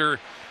game after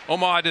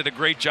Omaha did a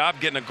great job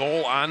getting a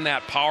goal on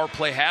that power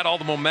play, had all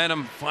the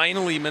momentum.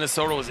 Finally,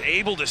 Minnesota was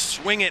able to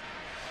swing it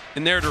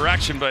in their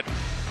direction. But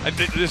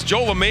this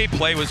Joel LeMay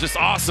play was just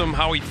awesome,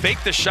 how he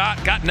faked the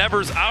shot, got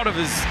Nevers out of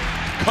his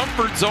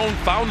comfort zone,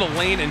 found the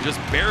lane, and just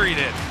buried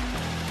it.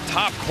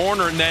 Top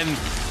corner, and then,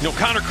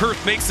 Connor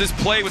Kurth makes this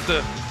play with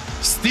the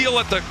steal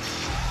at the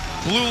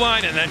blue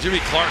line, and then Jimmy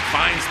Clark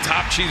finds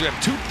top cheese. We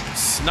have two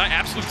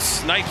absolute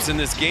snipes in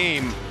this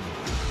game,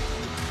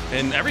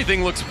 and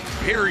everything looks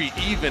very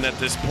even at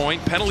this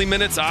point. Penalty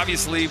minutes,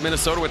 obviously,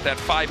 Minnesota with that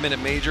 5-minute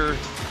major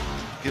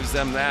gives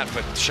them that,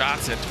 but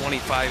shots at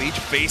 25 each.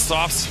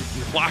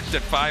 Face-offs blocked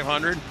at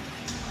 500.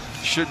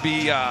 Should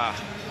be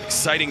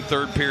exciting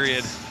third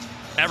period.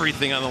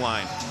 Everything on the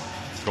line.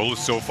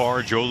 Goals so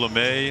far, Joe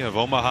LeMay of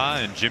Omaha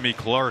and Jimmy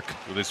Clark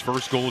with his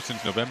first goal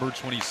since November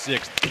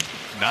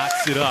 26th.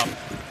 Knocks it up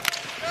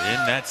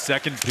in that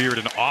second period,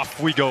 and off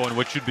we go in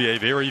what should be a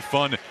very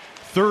fun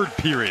third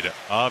period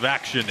of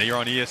action here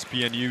on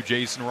ESPNU.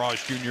 Jason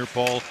Ross Jr.,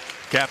 Paul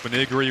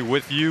Caponigri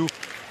with you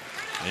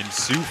in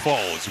Sioux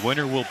Falls.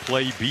 Winner will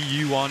play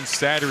BU on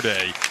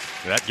Saturday.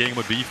 That game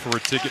would be for a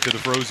ticket to the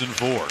Frozen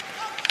Four.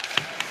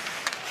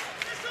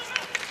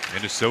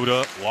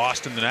 Minnesota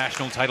lost in the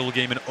national title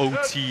game in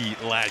OT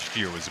last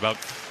year. It was about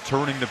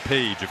turning the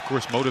page. Of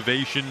course,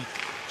 motivation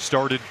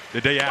started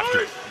the day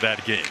after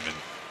that game. And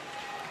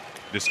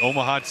this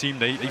Omaha team,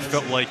 they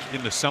felt like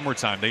in the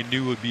summertime they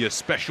knew it would be a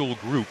special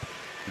group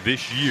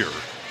this year.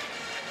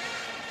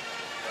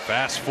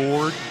 Fast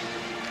forward,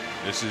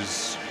 this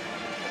is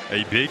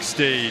a big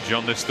stage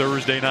on this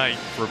Thursday night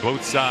for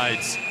both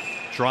sides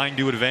trying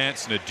to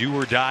advance in a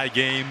do-or-die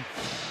game.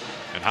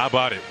 And how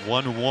about it,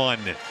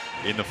 1-1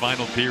 in the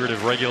final period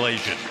of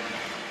regulation.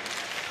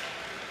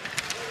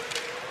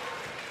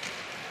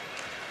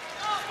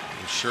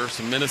 I'm sure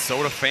some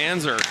Minnesota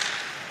fans are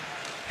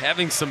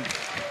having some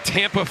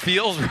Tampa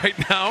feels right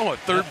now. A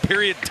third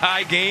period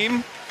tie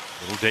game.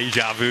 Little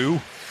deja vu.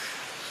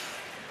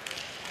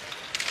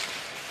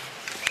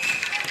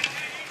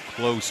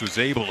 Close was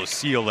able to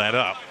seal that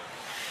up.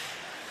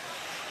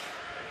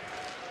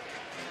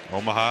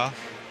 Omaha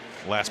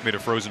last made a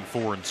Frozen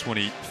Four in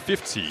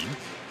 2015.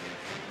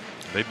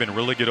 They've been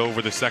really good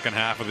over the second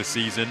half of the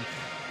season.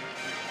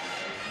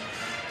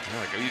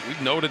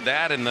 We've noted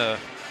that in the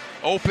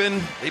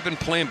Open. They've been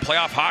playing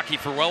playoff hockey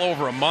for well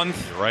over a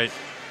month. You're right.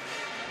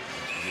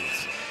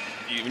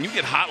 When you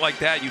get hot like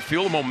that, you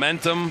feel the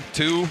momentum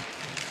too.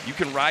 You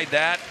can ride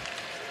that.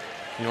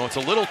 It's a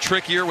little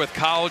trickier with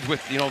college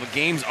with, the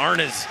games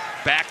aren't as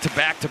back to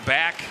back to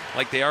back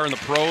like they are in the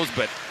pros,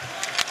 but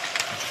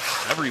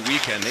every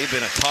weekend they've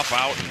been a tough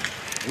out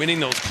and winning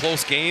those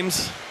close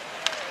games.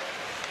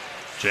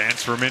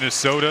 Chance for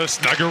Minnesota.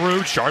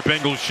 Snuggerud, sharp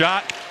angle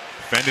shot.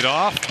 Fended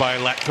off by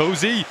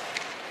Latkozy.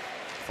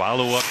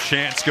 Follow-up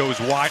chance goes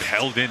wide.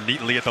 Held in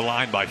neatly at the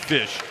line by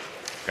Fish.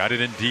 Got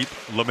it in deep.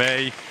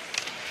 LeMay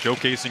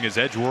showcasing his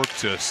edge work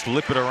to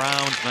slip it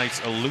around.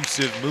 Nice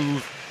elusive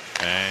move.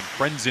 And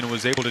Krenzen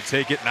was able to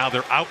take it. Now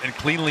they're out and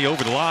cleanly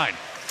over the line.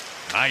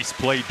 Nice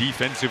play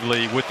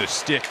defensively with the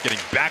stick. Getting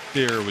back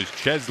there was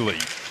Chesley.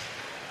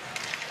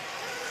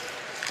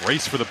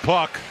 Race for the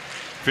puck.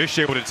 Fish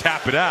able to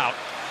tap it out.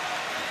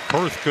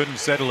 Perth couldn't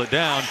settle it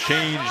down.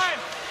 Change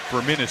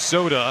for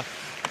Minnesota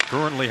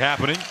currently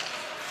happening.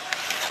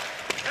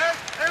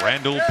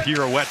 Randall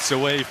pirouettes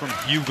away from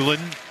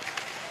Huglin.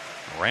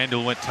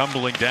 Randall went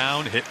tumbling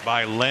down, hit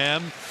by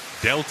Lamb.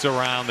 Dealt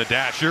around the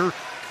dasher.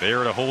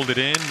 There to hold it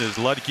in is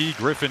Ludke,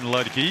 Griffin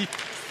Ludke.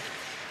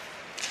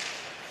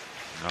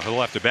 Now he'll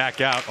have to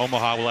back out.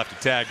 Omaha will have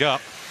to tag up.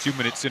 2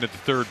 minutes into the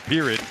third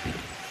period.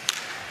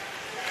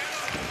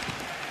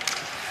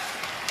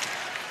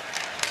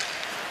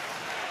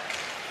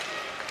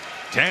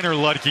 Tanner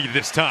Ludke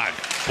this time.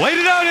 Played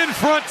it out in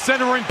front,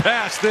 centering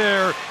pass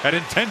there. Had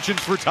intentions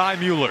for Ty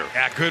Mueller.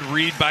 Yeah, good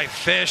read by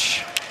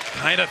Fish.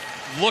 Kind of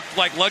looked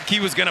like Ludke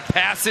was going to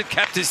pass it,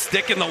 kept his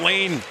stick in the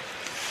lane.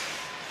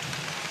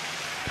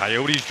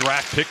 Coyotes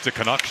draft pick to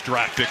Canucks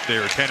draft pick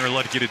there. Tanner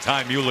Ludke to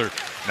Ty Mueller.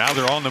 Now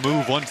they're on the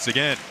move once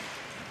again.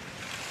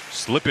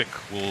 Slipik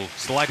will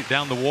slide it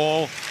down the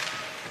wall.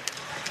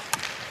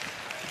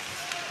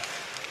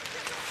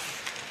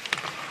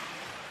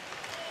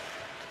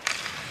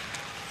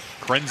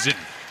 Krenzen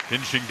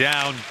pinching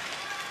down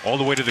all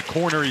the way to the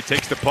corner. He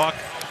takes the puck.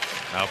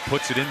 Now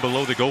puts it in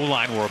below the goal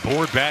line where a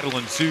board battle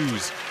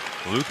ensues.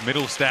 Luke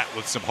Mittelstadt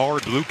with some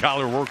hard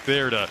blue-collar work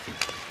there to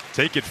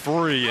take it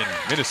free, and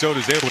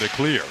Minnesota's able to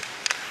clear.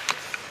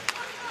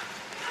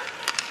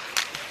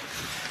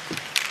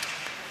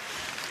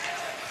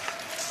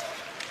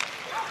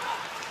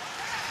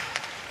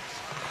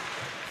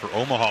 For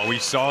Omaha, we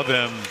saw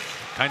them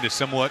kind of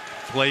somewhat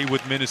play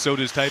with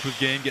Minnesota's type of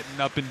game,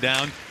 getting up and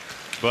down,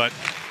 but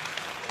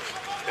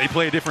they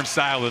play a different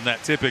style than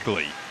that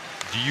typically.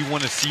 Do you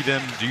want to see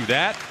them do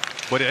that?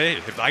 But hey,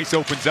 if the ice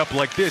opens up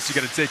like this, you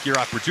got to take your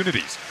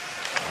opportunities.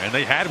 And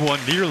they had one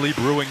nearly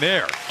brewing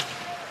there.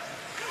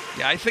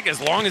 Yeah, I think as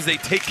long as they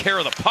take care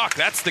of the puck,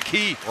 that's the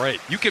key.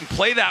 Right. You can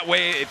play that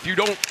way if you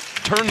don't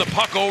turn the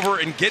puck over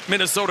and get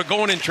Minnesota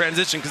going in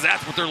transition, because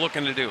that's what they're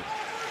looking to do.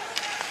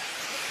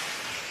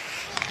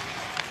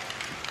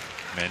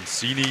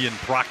 Mancini and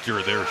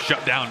Proctor, their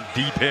shutdown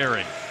D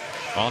pairing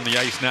on the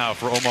ice now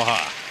for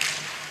Omaha.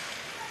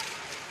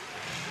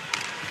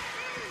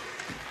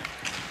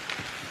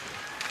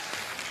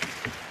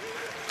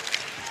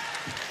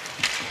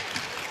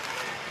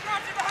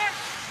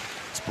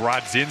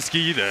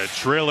 Brodzinski, the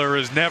trailer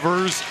is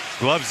Nevers,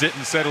 gloves it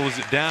and settles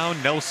it down.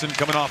 Nelson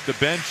coming off the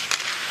bench,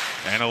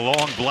 and a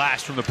long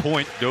blast from the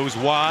point goes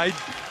wide.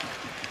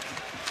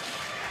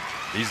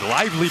 These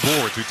lively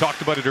boards, we talked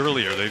about it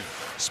earlier, they've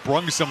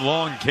sprung some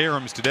long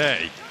caroms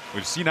today.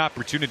 We've seen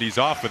opportunities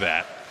off of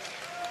that.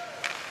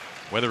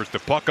 Whether it's the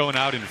puck going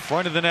out in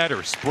front of the net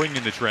or spring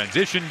in the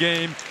transition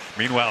game.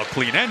 Meanwhile,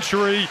 clean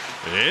entry.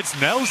 It's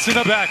Nelson,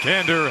 a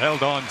backhander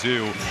held on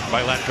to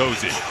by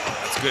Latkozy.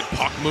 That's good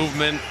puck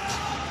movement.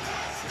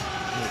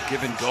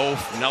 Give and go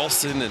for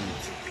Nelson and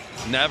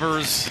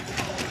Nevers.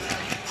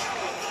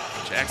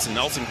 Jackson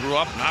Nelson grew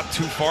up not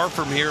too far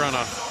from here on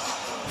a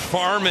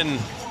farm in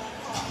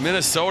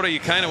Minnesota. You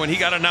kind of, when he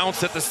got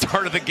announced at the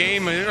start of the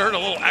game, you heard a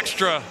little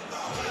extra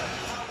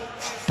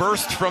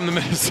burst from the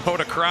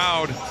Minnesota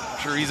crowd. I'm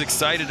sure he's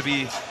excited to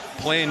be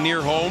playing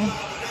near home.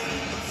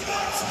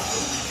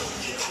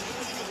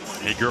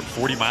 He grew up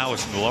 40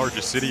 miles from the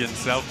largest city in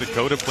South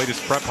Dakota, played his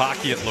prep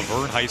hockey at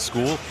Laverne High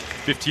School,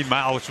 15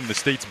 miles from the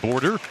state's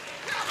border.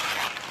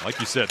 Like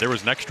you said, there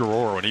was an extra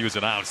roar when he was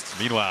announced.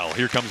 Meanwhile,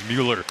 here comes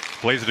Mueller,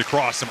 plays it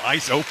across, some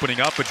ice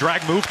opening up, a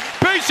drag move,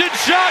 patient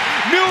shot,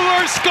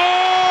 Mueller scores!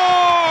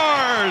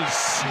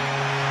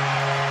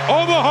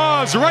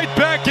 Omaha's right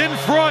back in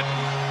front.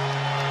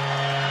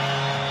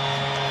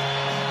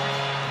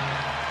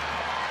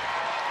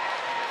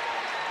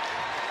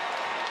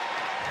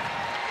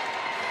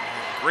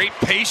 Great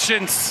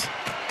patience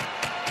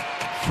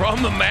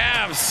from the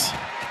Mavs.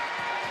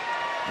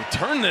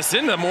 Turn this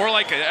into more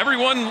like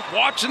everyone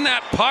watching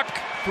that puck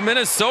from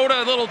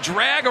Minnesota. A little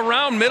drag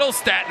around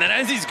Mittelstadt, and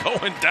as he's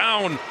going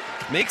down,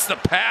 makes the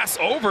pass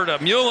over to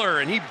Mueller,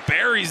 and he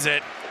buries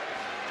it.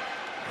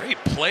 Great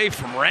play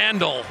from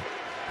Randall,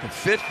 a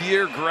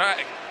fifth-year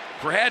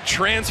grad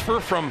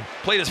transfer from,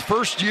 played his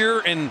first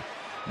year in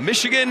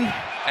Michigan,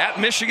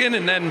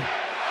 and then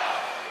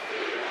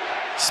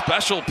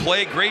special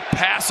play, great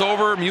pass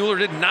over. Mueller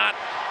did not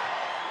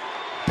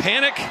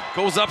panic,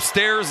 goes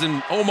upstairs,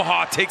 and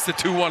Omaha takes the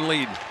 2-1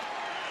 lead.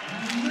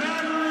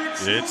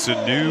 It's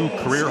a new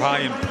career high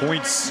in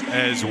points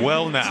as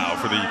well now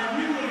for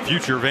the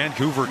future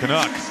Vancouver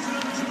Canucks.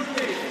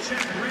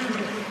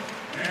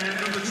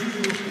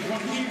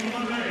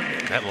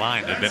 That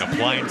line had been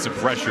applying some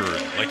pressure.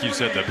 Like you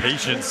said, the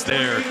patience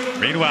there.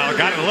 Meanwhile,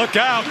 got to look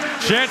out.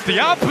 Chance the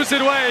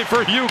opposite way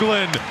for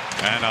Hugland.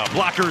 And a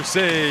blocker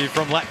save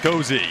from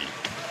Latkozy.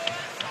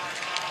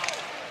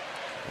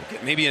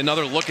 Maybe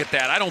another look at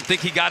that. I don't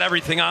think he got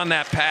everything on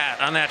that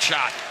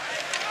shot.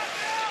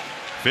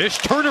 Fish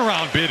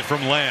turnaround bid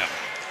from Lamb.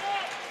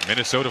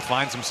 Minnesota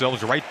finds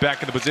themselves right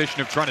back in the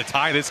position of trying to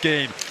tie this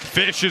game.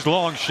 Fish's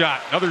long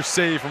shot. Another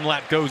save from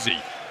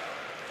Latkozy.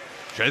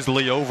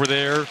 Chesley over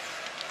there.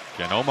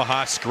 Can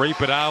Omaha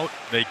scrape it out?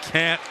 They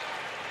can't.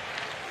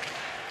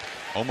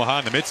 Omaha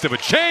in the midst of a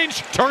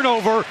change.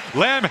 Turnover.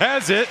 Lamb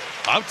has it.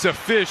 Out to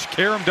Fish.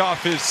 Caromed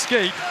off his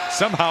skate.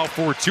 Somehow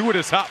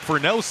fortuitous hop for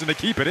Nelson to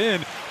keep it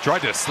in.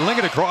 Tried to sling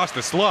it across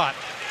the slot.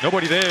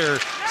 Nobody there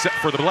except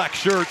for the black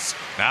shirts.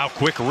 Now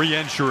quick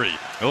re-entry.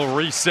 Little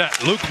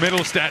reset. Luke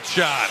Mittelstadt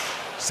shot.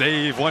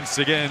 Save once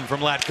again from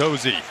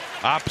Latkozy.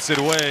 Opposite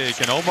way.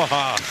 Can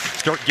Omaha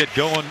get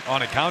going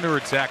on a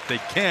counterattack? They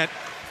can't.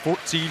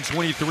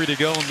 14:23 to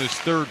go in this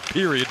third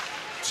period.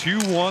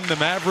 2-1. The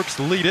Mavericks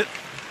lead it.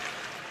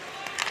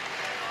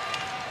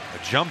 A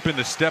jump in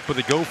the step of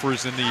the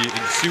Gophers in the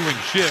ensuing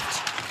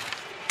shift.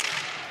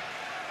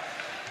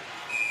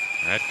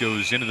 That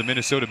goes into the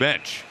Minnesota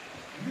bench.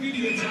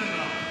 The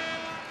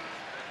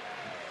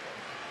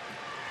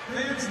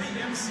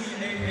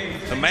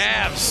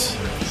Mavs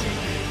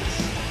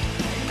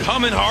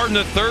coming hard in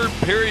the third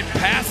period,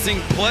 passing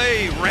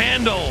play.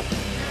 Randall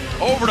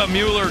over to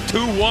Mueller,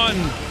 2-1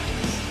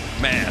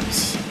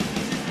 Mavs.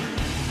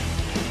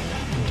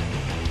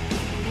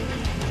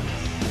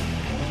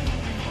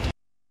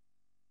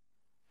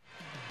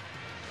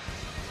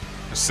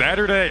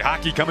 Saturday,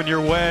 hockey coming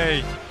your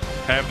way.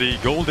 Have the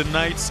Golden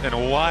Knights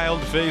and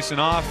Wild facing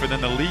off, and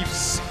then the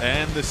Leafs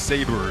and the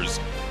Sabres.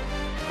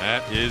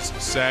 That is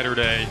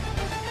Saturday.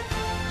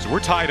 So we're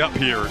tied up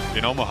here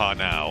in Omaha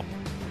now,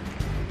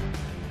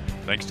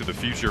 thanks to the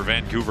future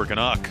Vancouver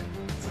Canuck.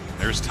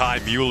 There's Ty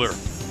Mueller.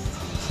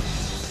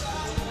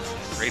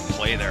 Great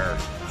play there.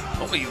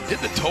 Oh, he did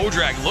the toe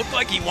drag. Looked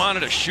like he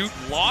wanted to shoot.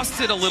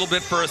 Lost it a little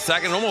bit for a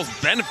second.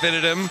 Almost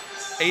benefited him.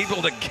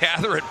 Able to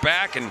gather it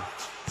back and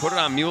put it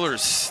on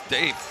Mueller's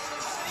stave.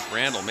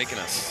 Randall making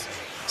a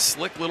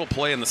slick little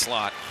play in the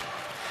slot.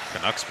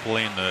 Canucks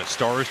playing the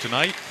Stars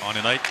tonight on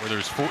a night where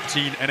there's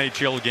 14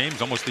 NHL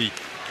games, almost the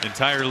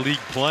entire league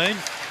playing.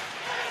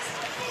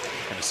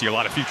 Going to see a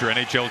lot of future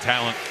NHL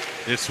talent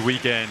this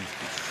weekend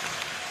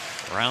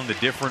around the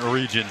different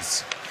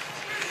regions.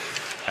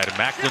 Had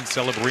Macklin,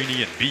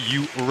 Celebrini, and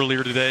BU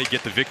earlier today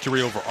get the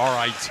victory over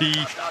RIT.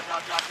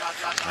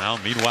 Now,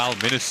 meanwhile,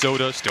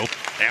 Minnesota still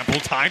ample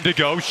time to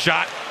go.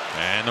 Shot,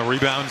 and the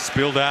rebound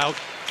spilled out.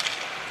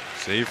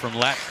 Save from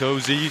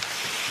Latkozy.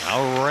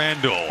 Now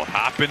Randall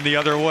hopping the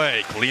other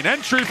way. Clean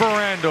entry for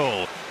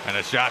Randall, and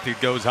a shot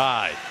that goes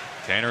high.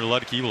 Tanner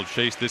Ludke will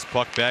chase this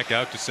puck back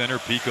out to center.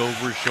 Peek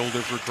over his shoulder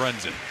for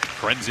Krenzen.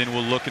 Krenzen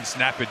will look and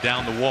snap it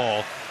down the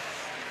wall.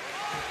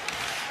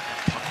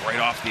 Puck right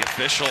off the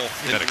official.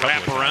 And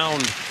wrap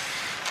around.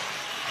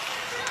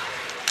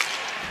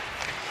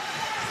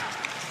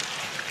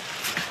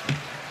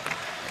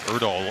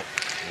 Erdahl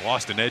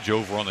lost an edge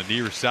over on the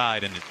near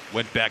side, and it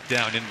went back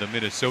down into the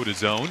Minnesota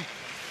zone.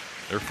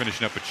 They're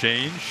finishing up a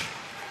change.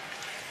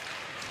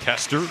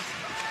 Kester,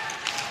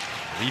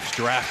 Leafs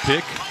draft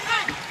pick.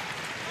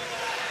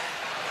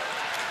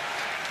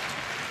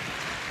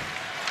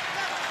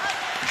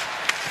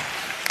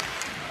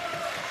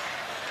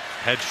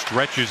 Had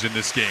stretches in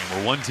this game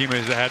where one team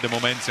has had the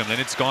momentum, then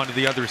it's gone to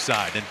the other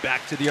side, and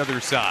back to the other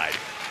side.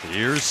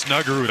 Here's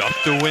Snuggerud up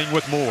the wing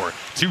with more.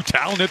 Two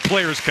talented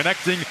players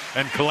connecting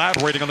and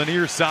collaborating on the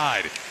near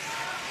side.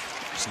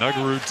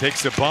 Snuggerud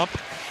takes a bump.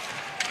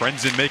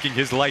 Krenzen making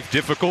his life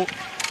difficult.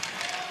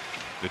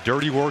 The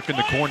dirty work in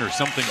the corner,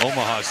 something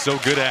Omaha is so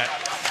good at.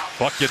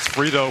 Puck gets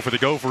free though for the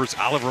Gophers.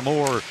 Oliver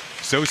Moore,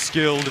 so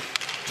skilled,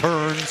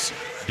 turns,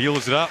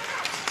 deals it up.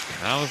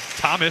 Now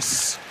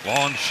Thomas,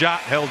 long shot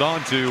held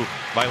on to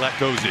by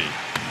Latkozy.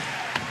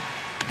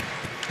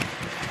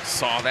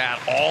 Saw that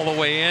all the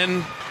way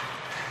in.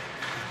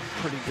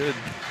 Pretty good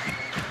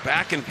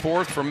back and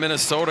forth from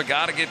Minnesota.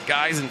 Got to get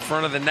guys in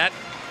front of the net.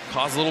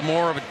 Cause a little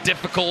more of a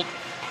difficult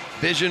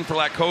vision for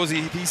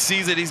Latkozy. If he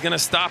sees it, he's going to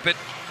stop it.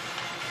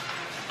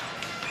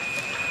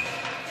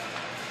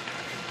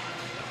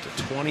 Up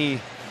to 20.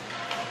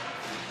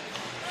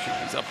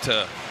 He's up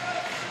to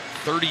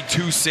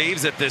 32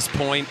 saves at this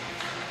point.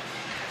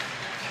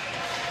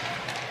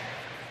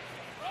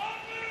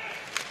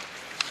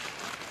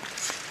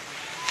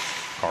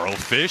 Carl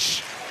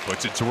Fish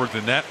puts it toward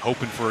the net,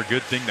 hoping for a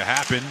good thing to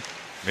happen.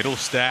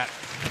 Middlestat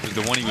was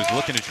the one he was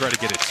looking to try to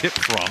get a tip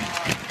from.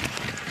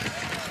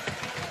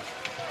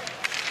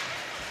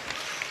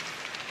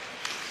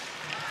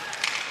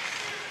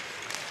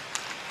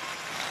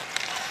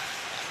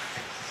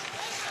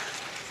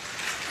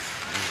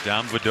 Here's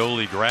Dom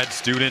Vidoli, grad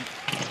student,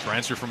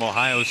 transfer from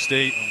Ohio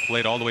State,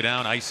 played all the way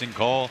down, icing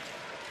call.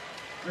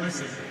 And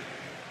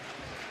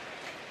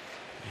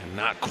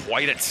not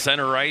quite at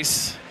center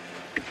ice.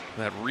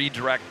 That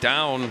redirect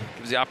down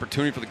gives the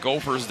opportunity for the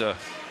Gophers to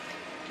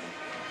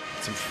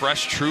get some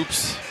fresh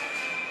troops.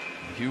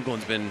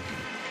 Hugland's been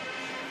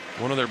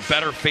one of their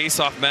better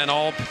face-off men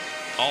all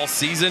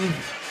season.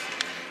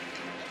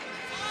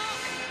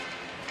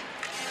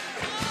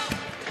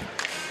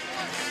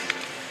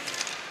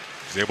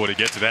 He's able to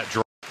get to that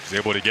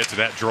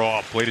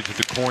draw. Played it to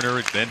the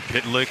corner. Then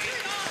Pitlick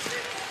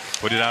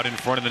put it out in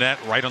front of the net,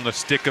 right on the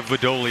stick of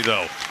Vidoli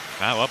though.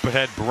 Now up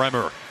ahead,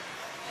 Bremer.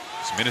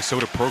 This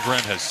Minnesota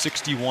program has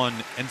 61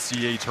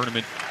 NCAA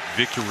tournament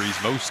victories,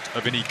 most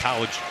of any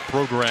college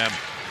program.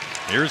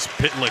 Here's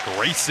Pitlick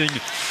racing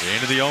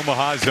into the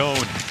Omaha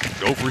zone.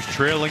 Gophers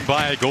trailing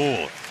by a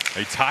goal.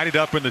 They tied it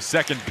up in the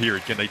second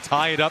period. Can they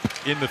tie it up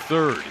in the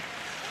third?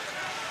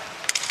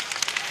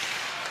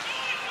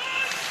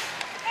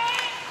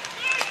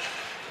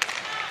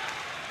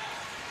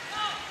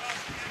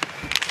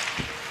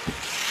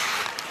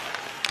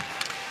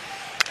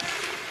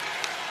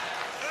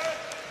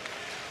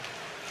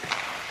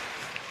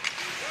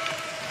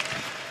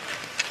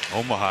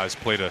 Omaha has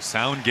played a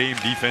sound game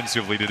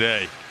defensively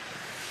today.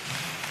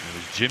 It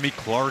was Jimmy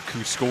Clark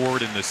who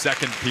scored in the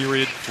second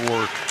period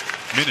for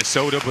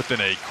Minnesota, but then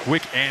a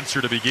quick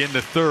answer to begin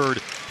the third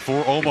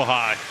for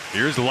Omaha.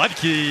 Here's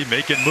Ludke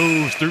making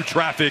moves through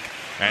traffic,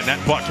 and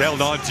that puck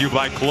held on to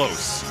by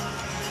Close.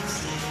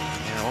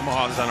 Yeah,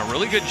 Omaha's done a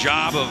really good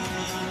job of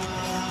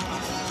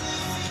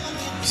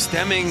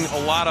stemming a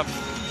lot of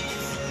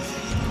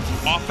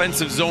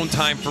offensive zone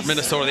time for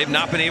Minnesota. They've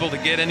not been able to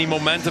get any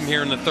momentum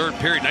here in the third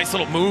period. Nice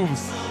little move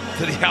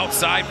to the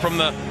outside from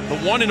the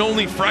one and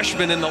only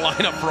freshman in the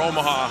lineup for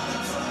Omaha.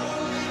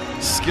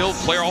 skilled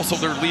player, also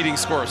their leading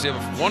scorer. So you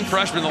have one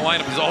freshman in the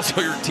lineup who's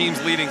also your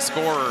team's leading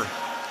scorer.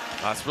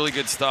 That's really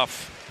good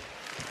stuff.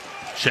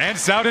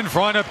 Chance out in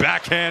front, a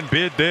backhand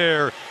bid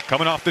there,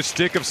 coming off the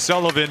stick of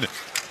Sullivan.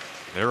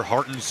 Their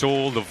heart and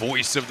soul, the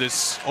voice of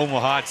this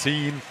Omaha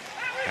team,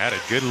 had a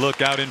good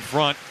look out in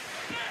front.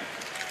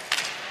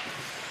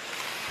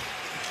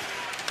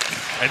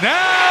 And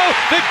now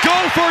the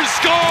Gophers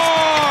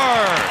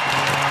score!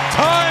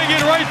 Tying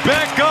it right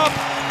back up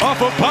off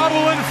a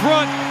bobble in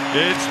front.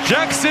 It's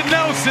Jackson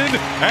Nelson,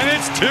 and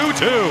it's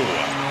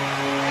 2-2.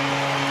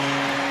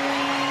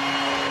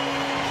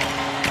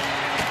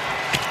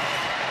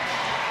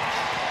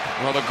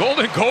 Well, the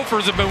Golden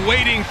Gophers have been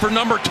waiting for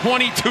number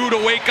 22 to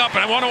wake up,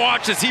 and I want to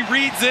watch this. He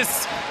reads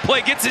this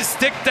play, gets his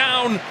stick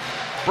down.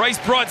 Bryce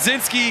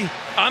Brodzinski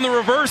on the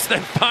reverse,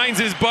 then finds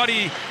his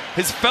buddy,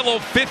 his fellow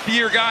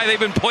fifth-year guy. They've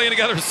been playing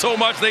together so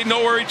much, they know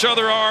where each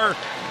other are.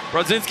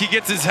 Brodzinski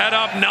gets his head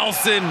up.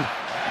 Nelson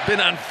been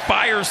on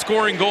fire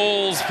scoring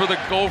goals for the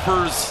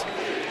Gophers.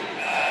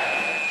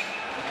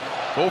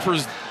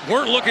 Gophers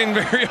weren't looking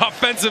very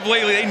offensive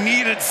lately. They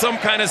needed some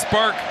kind of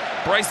spark.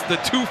 Bryce, the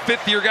two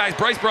fifth-year guys,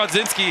 Bryce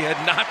Brodzinski had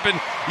not been,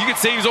 you could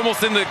say he was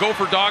almost in the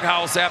Gopher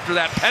doghouse after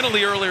that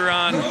penalty earlier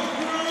on.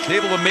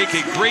 Able to make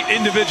a great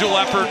individual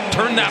effort,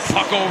 turn that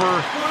puck over,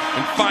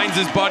 and finds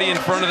his buddy in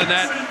front of the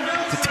net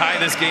to tie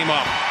this game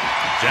up.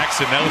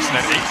 Jackson Nelson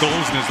had 8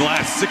 goals in his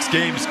last 6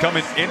 games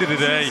coming into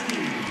today.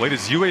 Played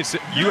his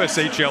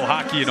USHL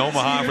hockey in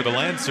Omaha for the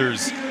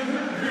Lancers.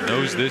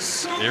 Knows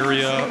this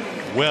area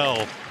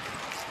well.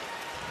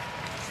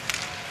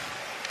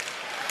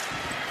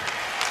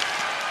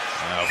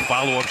 A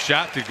follow-up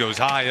shot that goes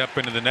high up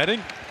into the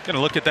netting. Going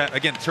to look at that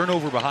again.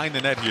 Turnover behind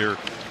the net here.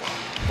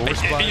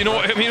 You know,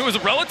 I mean, it was a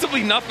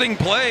relatively nothing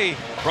play.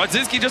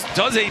 Brodzinski just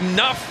does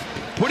enough,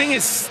 putting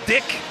his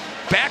stick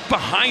back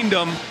behind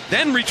him,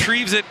 then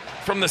retrieves it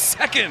from the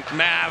second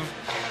Mav,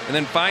 and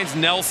then finds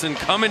Nelson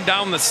coming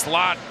down the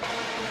slot.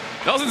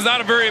 Nelson's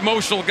not a very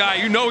emotional guy.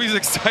 You know he's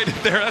excited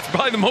there. That's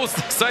probably the most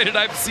excited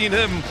I've seen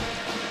him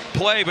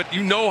play, but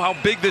you know how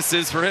big this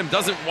is for him.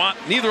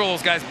 Neither of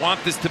those guys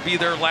want this to be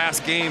their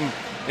last game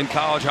in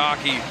college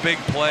hockey. Big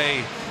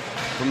play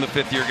from the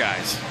fifth-year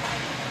guys.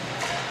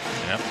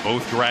 Yep,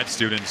 both grad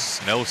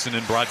students, Nelson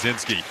and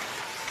Brodzinski.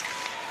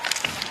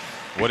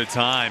 What a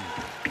time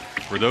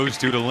for those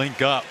two to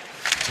link up.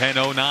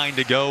 10:09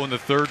 to go in the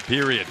third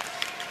period.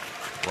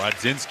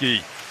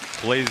 Brodzinski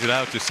plays it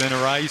out to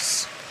center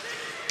ice.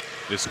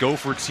 This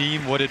Gopher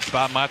team, what did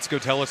Bob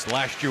Motzko tell us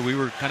last year? We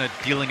were kind of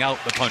dealing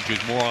out the punches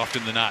more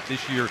often than not.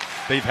 This year,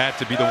 they've had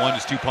to be the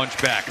ones to punch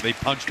back. They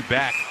punched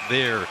back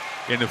there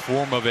in the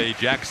form of a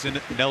Jackson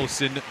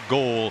Nelson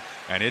goal,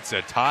 and it's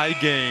a tie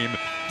game,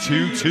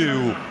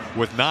 2-2,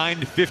 with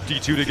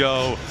 9:52 to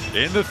go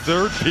in the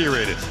third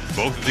period.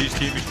 Both of these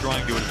teams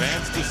trying to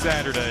advance to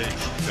Saturday.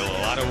 Still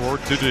a lot of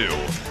work to do.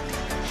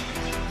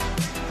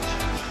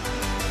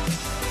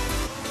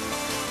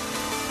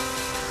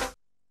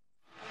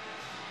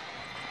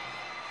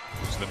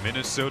 The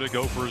Minnesota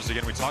Gophers,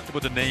 again, we talked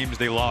about the names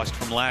they lost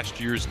from last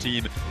year's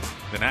team.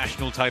 The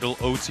national title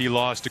OT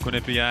loss to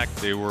Quinnipiac.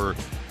 They were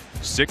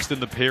 6th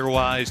in the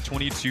pairwise,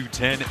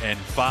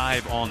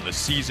 22-10-5 on the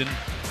season.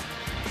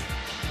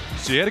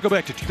 So you had to go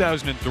back to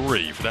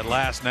 2003 for that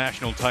last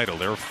national title.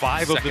 There are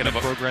 5 of them in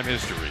program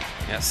history.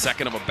 Yeah,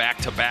 second of a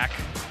back-to-back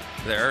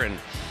there, and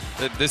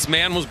this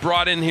man was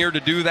brought in here to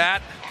do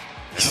that.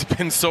 It's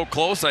been so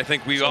close. I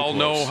think we all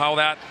know how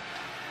that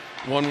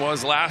one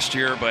was last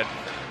year, but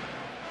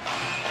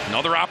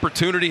another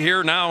opportunity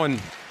here now in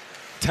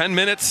 10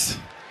 minutes.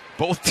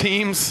 Both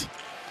teams.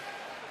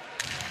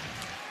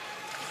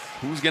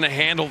 Who's going to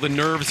handle the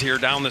nerves here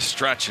down the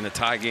stretch in a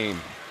tie game?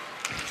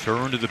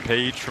 Turn to the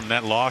page from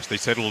that loss. They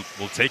said we'll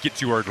take it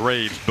to our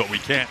graves, but we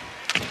can't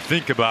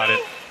think about it.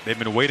 They've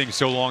been waiting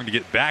so long to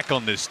get back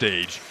on this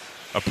stage.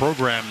 A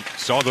program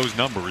saw those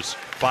numbers.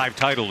 5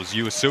 titles.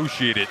 You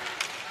associate it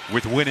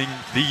with winning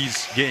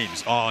these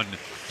games on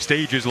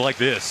stages like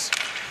this.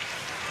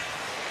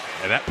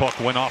 And that puck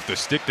went off the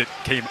stick that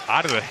came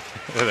out of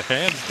the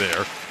hands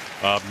there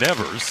of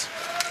Nevers.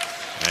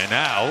 And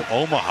now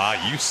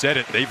Omaha, you said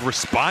it, they've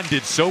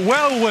responded so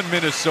well when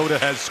Minnesota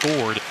has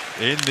scored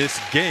in this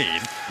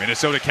game.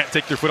 Minnesota can't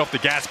take their foot off the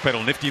gas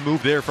pedal. Nifty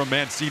move there from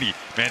Mancini.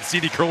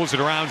 Mancini curls it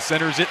around,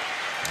 centers it.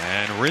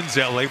 And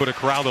Rinzel able to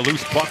corral the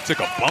loose puck. Took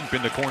a bump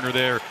in the corner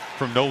there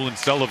from Nolan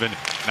Sullivan.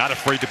 Not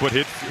afraid to put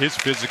his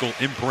physical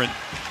imprint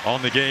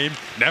on the game.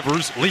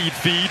 Nevers, lead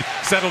feed,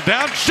 settled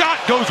down, shot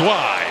goes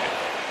wide.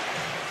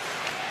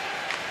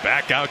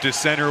 Back out to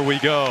center we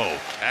go.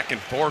 Back and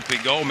forth we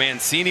go.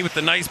 Mancini with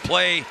the nice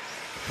play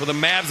for the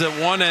Mavs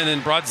at one end,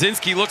 and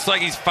Brodzinski looks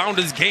like he's found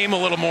his game a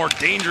little more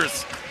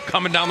dangerous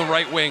coming down the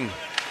right wing.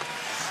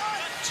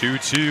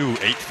 2-2,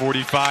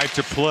 8:45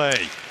 to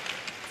play.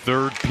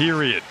 Third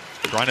period.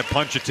 Trying to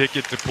punch a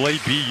ticket to play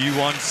BU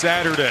on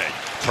Saturday.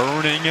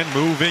 Turning and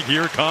moving.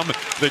 Here come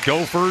the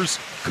Gophers.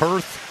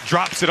 Kurth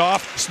drops it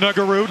off.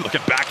 Snuggerud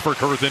looking back for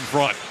Kurth in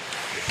front.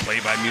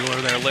 Play by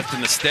Mueller there, lifting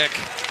the stick.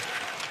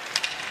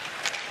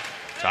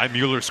 Ty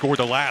Mueller scored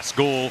the last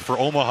goal for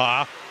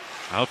Omaha.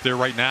 out there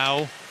right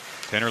now.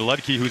 Tanner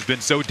Ludke, who's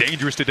been so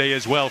dangerous today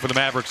as well for the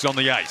Mavericks on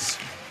the ice.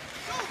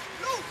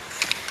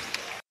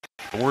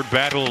 Board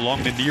battle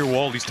along the near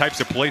wall. These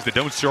types of plays that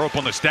don't show up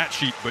on the stat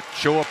sheet but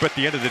show up at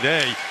the end of the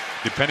day,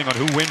 depending on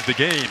who wins the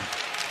game.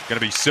 Going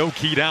to be so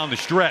key down the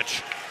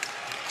stretch.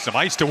 Some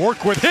ice to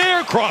work with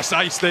here. Cross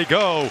ice they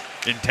go.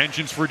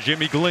 Intentions for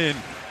Jimmy Glynn,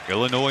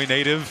 Illinois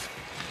native.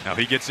 Now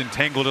he gets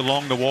entangled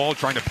along the wall.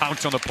 Trying to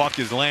pounce on the puck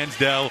is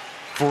Lansdale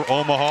for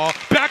Omaha.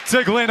 Back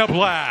to Glynn, a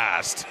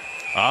blast.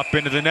 Up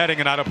into the netting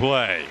and out of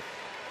play.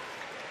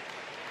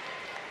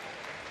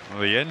 Well,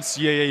 the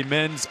NCAA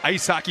Men's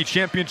Ice Hockey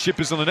Championship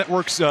is on the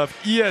networks of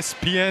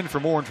ESPN. For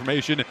more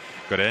information,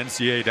 go to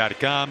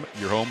ncaa.com,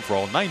 your home for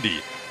all 90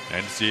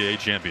 NCAA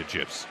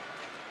championships.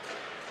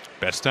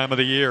 Best time of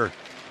the year.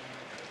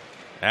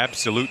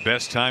 Absolute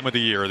best time of the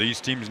year. These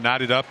teams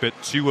knotted up at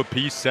 2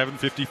 apiece,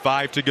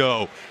 7:55 to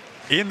go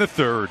in the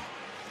third.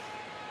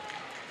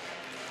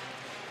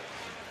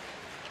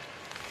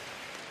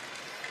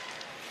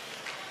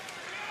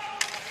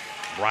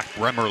 Brock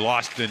Bremer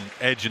lost an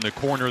edge in the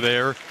corner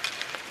there.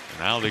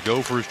 Now the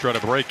Gophers try to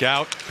break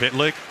out.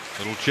 Pitlick,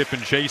 little chip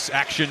and chase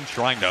action,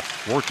 trying to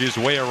work his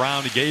way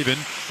around Gavin.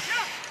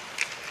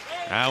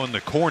 Now in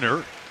the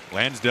corner,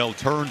 Lansdale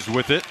turns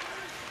with it.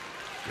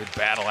 Good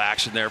battle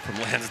action there from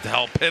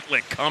Lansdale.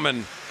 Pitlick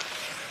coming,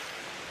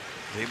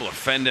 able to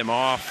fend him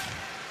off.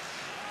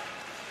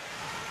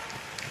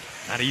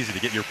 Not easy to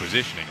get your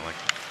positioning.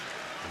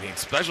 I mean,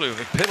 especially with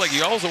Pitlick,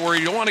 you also worry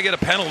you don't want to get a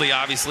penalty.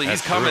 Obviously,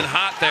 he's coming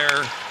hot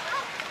there.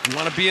 You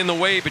want to be in the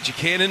way, but you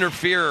can't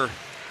interfere.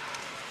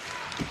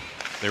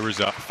 There was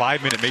a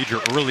 5-minute major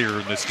earlier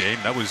in this game.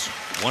 That was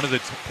one of the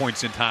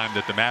points in time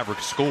that the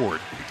Mavericks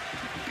scored.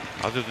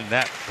 Other than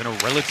that, been a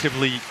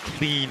relatively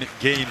clean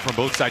game from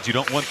both sides. You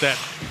don't want that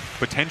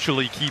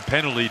potentially key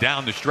penalty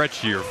down the stretch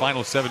here.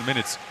 Final 7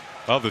 minutes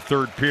of the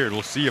third period.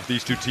 We'll see if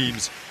these two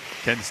teams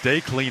can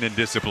stay clean and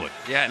disciplined.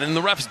 Yeah, and then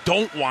the refs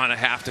don't want to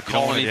have to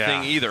call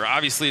anything either.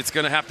 Obviously, it's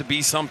going to have to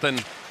be something,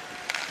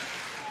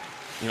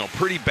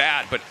 pretty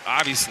bad. But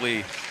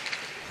obviously,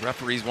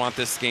 referees want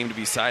this game to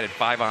be decided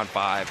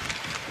 5-on-5.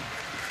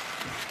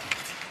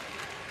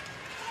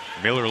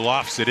 Miller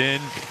lofts it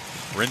in.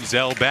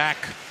 Renzel back.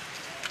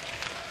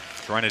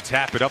 Trying to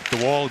tap it up the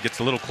wall. Gets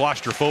a little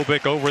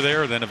claustrophobic over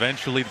there. Then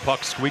eventually the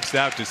puck squeaks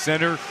out to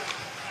center.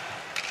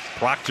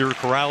 Proctor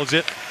corrals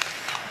it.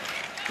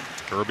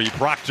 Kirby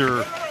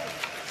Proctor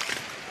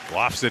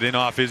lofts it in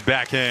off his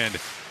backhand.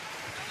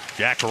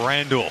 Jack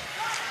Randall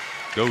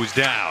goes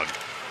down.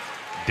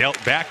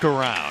 Dealt back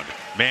around.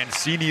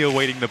 Mancini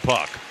awaiting the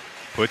puck.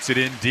 Puts it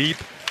in deep.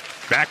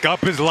 Back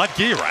up is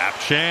Ludke. Wrap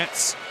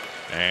chance.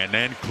 And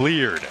then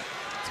cleared.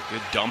 It's a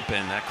good dump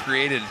in. That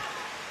created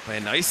by a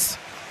nice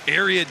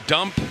area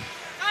dump.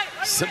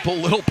 Simple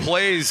little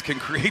plays can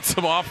create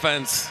some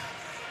offense.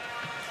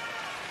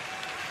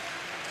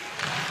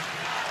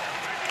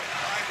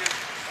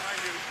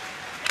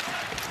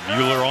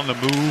 Mueller on the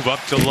move up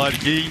to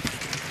Ludke.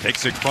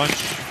 Takes a crunch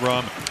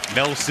from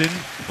Nelson.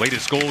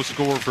 Latest goal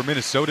scorer for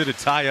Minnesota to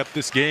tie up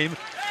this game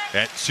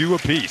at 2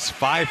 apiece.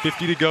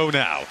 5:50 to go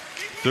now.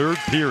 Third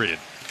period.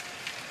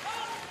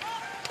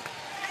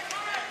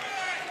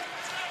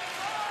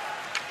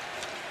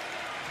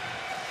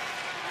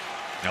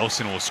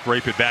 Nelson will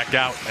scrape it back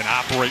out and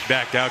operate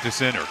back out to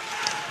center.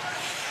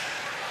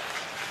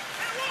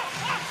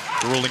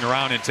 Rolling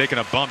around and taking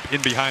a bump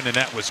in behind the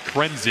net was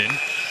Krenzen.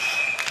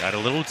 Got a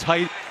little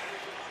tight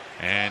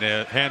and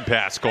a hand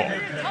pass call.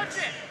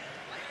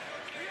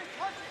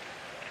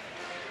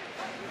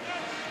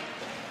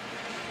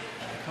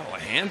 Oh, a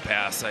hand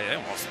pass. I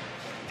almost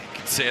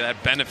could say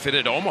that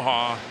benefited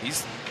Omaha.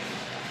 He's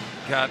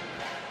got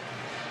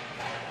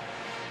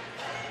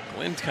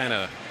Glynn kind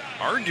of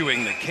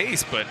arguing the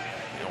case, but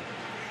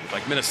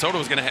like Minnesota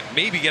was going to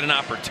maybe get an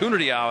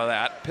opportunity out of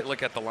that.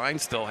 Pitlick at the line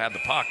still had the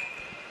puck.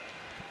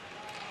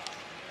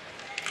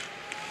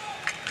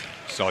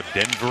 Saw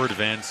Denver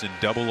advance in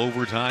double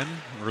overtime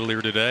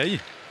earlier today.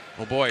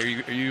 Oh boy,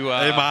 are you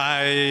am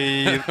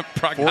I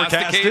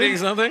prognosticating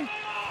something?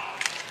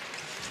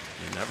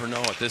 You never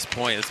know at this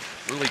point. It's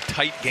a really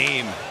tight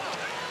game.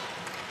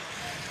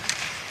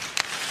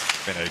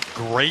 Been a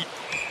great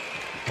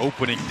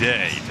opening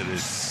day to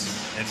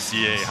this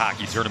NCAA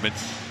hockey tournament.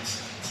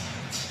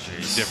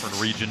 Different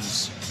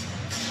regions.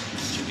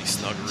 Jimmy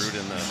Snuggerud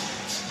in the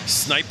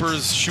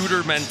sniper's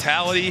shooter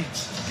mentality.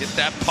 Get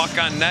that puck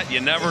on net.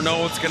 You never know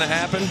what's going to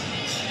happen.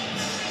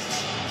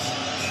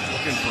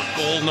 Looking for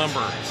goal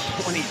number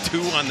 22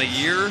 on the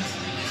year.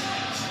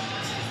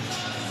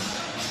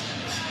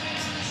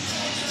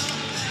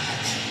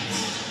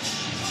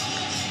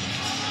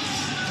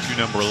 Two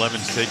number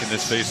 11s taking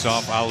this face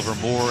off. Oliver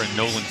Moore and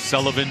Nolan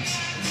Sullivan.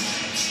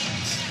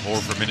 Moore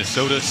for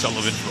Minnesota,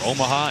 Sullivan for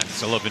Omaha, and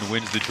Sullivan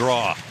wins the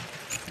draw.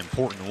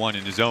 Important one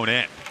in his own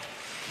end.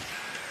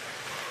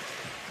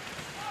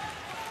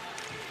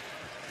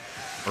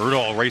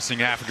 Erdahl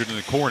racing after it in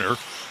the corner.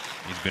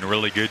 He's been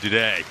really good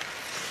today.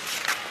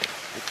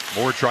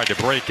 Moore tried to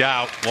break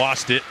out,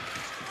 lost it.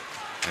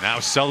 And now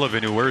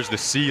Sullivan, who wears the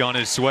C on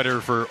his sweater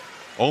for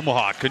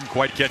Omaha couldn't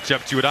quite catch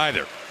up to it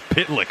either.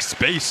 Pitlick,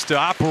 space to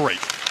operate.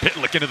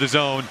 Pitlick into the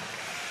zone.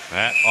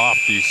 That off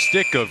the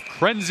stick of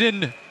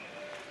Krenzen.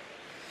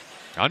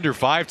 Under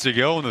 5 to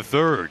go in the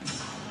third.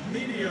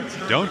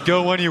 Don't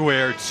go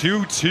anywhere.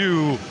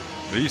 2-2.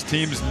 These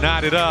teams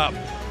knotted up.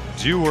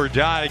 Do or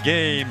die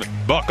game.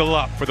 Buckle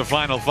up for the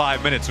final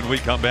 5 minutes when we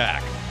come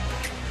back.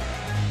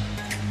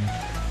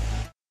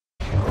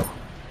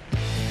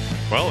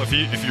 Well, if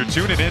you're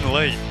tuning in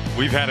late,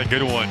 we've had a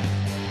good one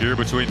here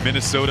between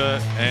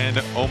Minnesota and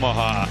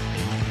Omaha.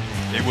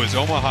 It was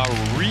Omaha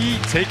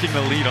retaking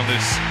the lead on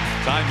this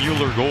Ty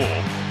Mueller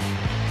goal.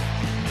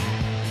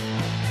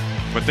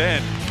 But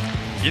then,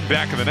 in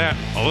back of the net,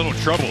 a little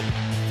trouble.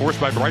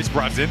 Forced by Bryce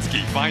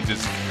Brodzinski. Finds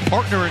his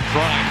partner in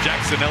crime,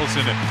 Jackson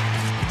Nelson.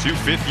 2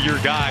 fifth-year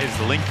guys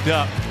linked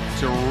up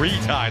to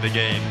retie the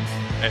game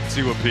at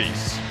 2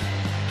 apiece.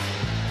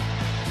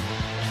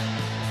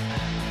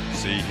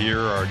 See here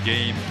our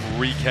game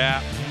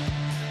recap.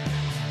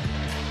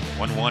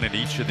 1-1 in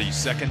each of the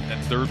second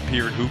and third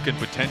period. Who can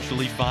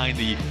potentially find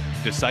the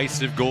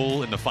decisive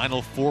goal in the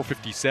final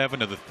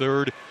 4:57 of the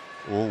third?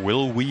 Or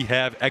will we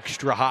have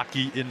extra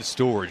hockey in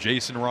store?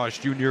 Jason Ross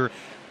Jr.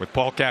 with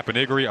Paul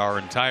Caponigri, our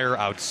entire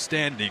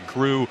outstanding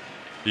crew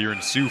here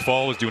in Sioux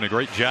Falls, doing a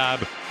great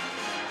job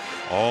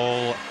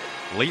all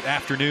late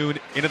afternoon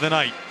into the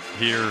night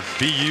here.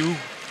 BU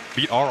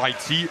beat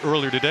RIT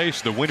earlier today,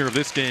 so the winner of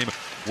this game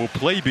will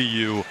play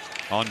BU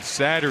on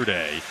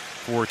Saturday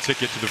for a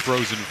ticket to the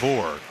Frozen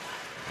Four.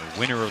 The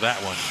winner of that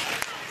one.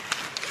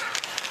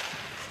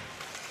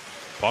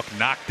 Puck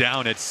knocked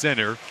down at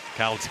center.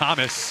 Kyle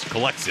Thomas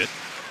collects it.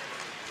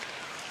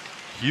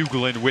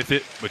 Hughlin with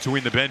it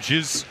between the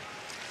benches.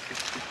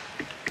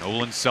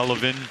 Nolan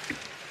Sullivan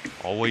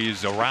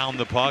always around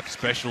the puck,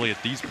 especially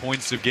at these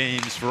points of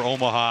games for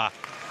Omaha.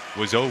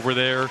 Was over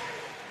there.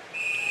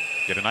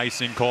 Get an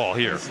icing call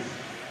here.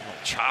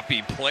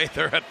 Choppy play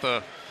there at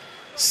the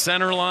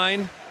center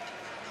line.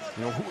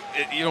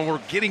 We're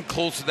getting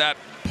close to that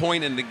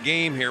point in the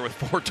game here with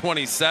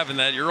 4:27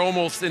 that you're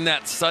almost in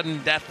that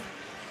sudden death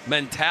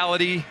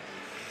mentality.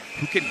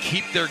 Who can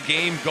keep their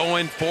game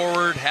going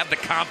forward, have the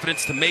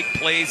confidence to make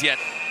plays, yet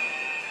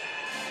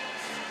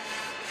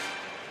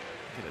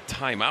get a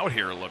timeout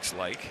here, it looks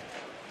like.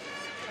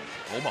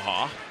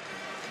 Omaha.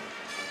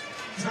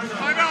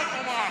 Timeout,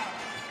 Omaha.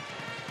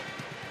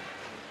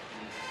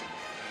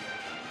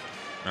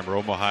 Remember,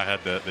 Omaha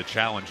had the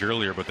challenge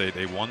earlier, but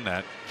they won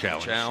that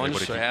challenge.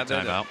 So had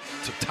that.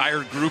 It's a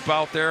tired group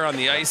out there on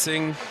the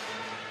icing.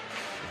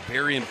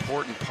 Very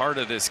important part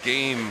of this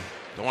game.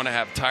 Don't want to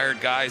have tired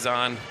guys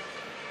on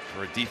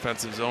for a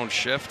defensive zone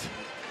shift.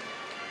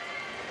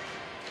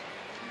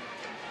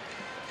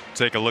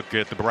 Take a look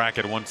at the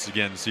bracket once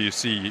again. So you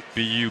see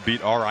BU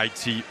beat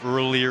RIT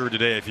earlier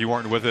today. If you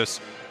weren't with us,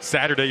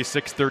 Saturday,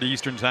 6:30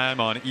 Eastern Time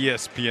on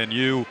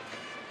ESPNU.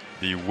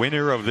 The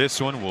winner of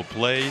this one will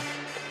play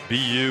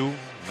BU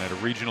at a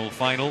regional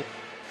final.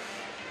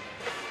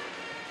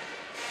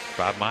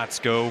 Bob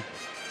Motzko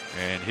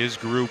and his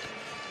group.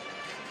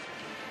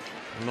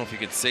 I don't know if you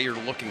could say you're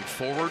looking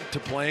forward to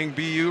playing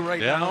BU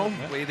right now,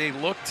 the way they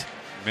looked.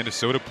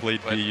 Minnesota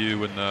played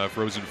BU in the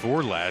Frozen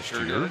Four last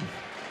year. Did.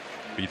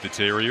 Beat the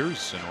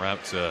Terriers en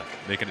route to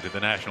making it to the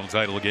national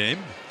title game.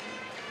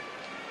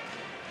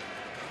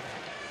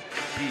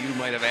 BU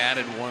might have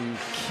added one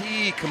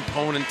key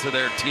component to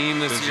their team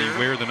this year. Does he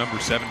wear the number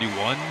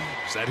 71?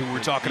 Is that who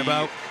we're talking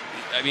about?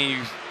 I mean,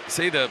 you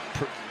say the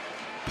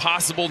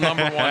possible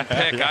number 1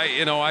 pick.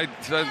 Yeah.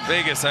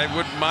 Vegas, I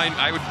wouldn't mind.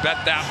 I would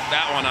bet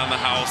that one on the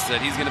house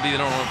that he's going to be the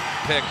number 1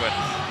 pick. But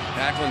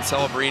Jacqueline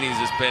Celebrini's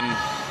just been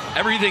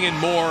everything and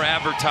more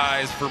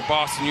advertised for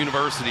Boston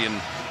University,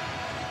 and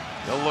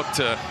they'll look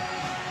to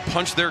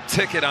punch their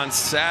ticket on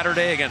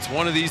Saturday against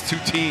one of these two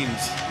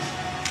teams.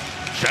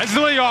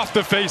 Chesley off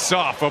the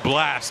face-off, a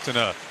blast and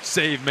a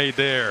save made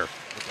there.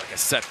 Looked like a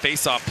set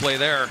face-off play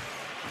there.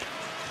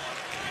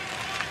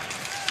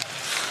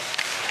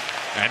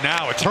 And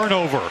now a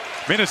turnover.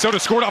 Minnesota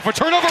scored off a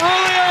turnover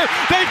earlier.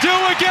 They do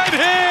again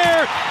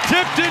here.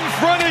 Tipped in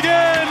front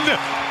again.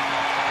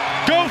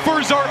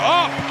 Gophers are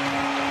up.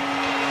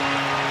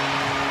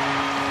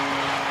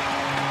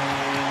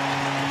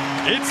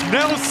 It's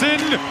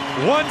Nelson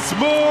once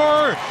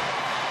more.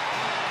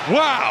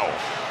 Wow.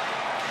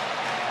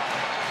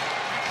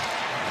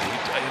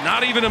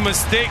 Not even a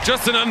mistake,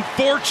 just an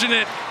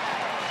unfortunate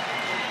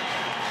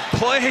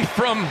play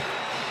from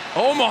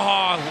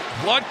Omaha.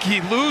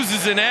 Ludke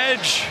loses an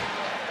edge.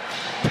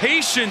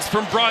 Patience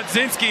from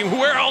Brodzinski.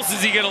 Where else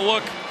is he going to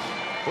look?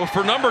 Well,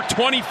 for number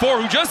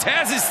 24, who just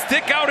has his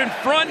stick out in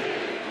front,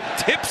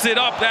 tips it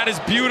up. That is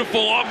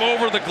beautiful, up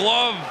over the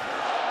glove.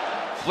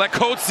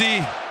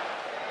 Lekotsi,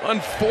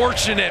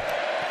 unfortunate.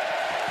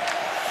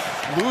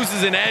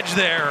 Loses an edge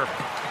there.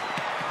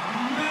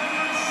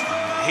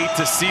 Hate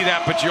to see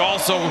that, but you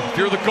also, if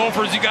you're the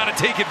Gophers, you got to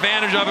take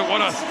advantage of it.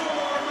 What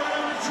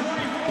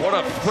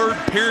a third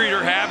period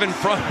you're having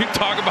from. You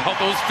talk about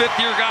those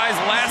fifth-year guys,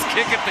 last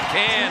kick at the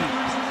can,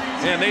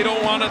 and they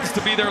don't want us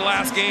to be their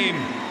last game.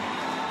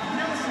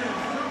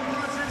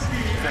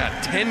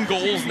 that? 10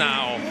 goals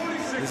now.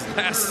 His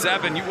last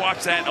 7. You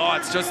watch that. Oh,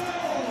 it's just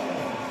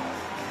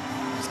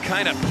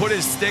kind of put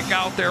his stick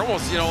out there,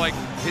 almost, you know, like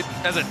hit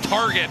as a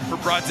target for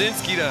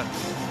Brodzinski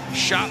to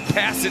shot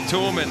pass it to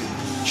him and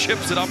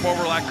chips it up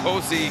over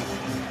Latkoczy.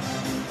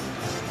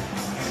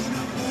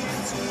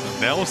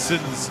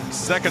 Nelson's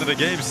second of the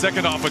game,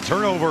 second off a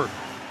turnover.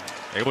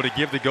 Able to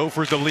give the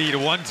Gophers the lead. A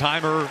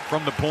one-timer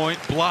from the point,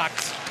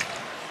 blocked.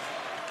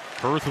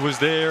 Kurth was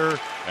there,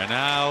 and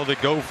now the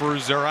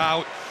Gophers are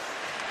out.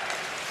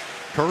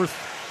 Kurth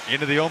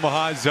into the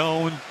Omaha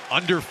zone,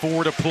 under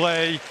 4 to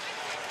play.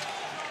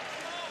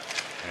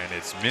 And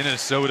it's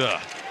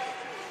Minnesota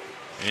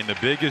in the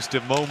biggest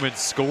of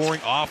moments,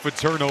 scoring off a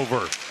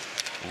turnover.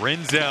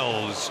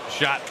 Renzel's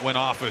shot went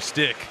off a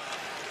stick.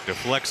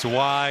 Deflects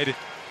wide.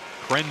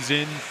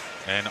 Krenzen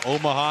and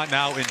Omaha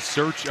now in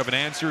search of an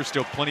answer.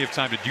 Still plenty of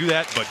time to do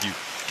that, but you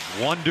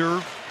wonder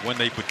when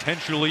they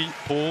potentially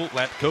pull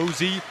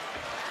Latkoczy.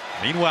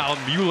 Meanwhile,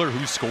 Mueller,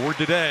 who scored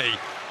today,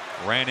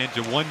 ran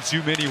into one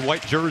too many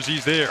white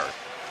jerseys there.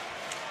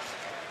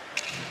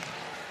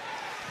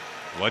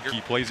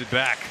 Ludke plays it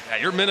back. Yeah,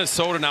 you're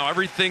Minnesota now.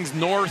 Everything's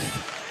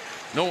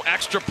north. No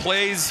extra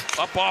plays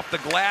up off the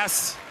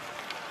glass.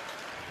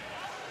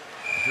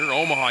 If you're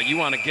Omaha, you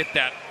want to get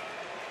that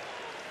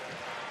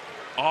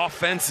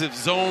offensive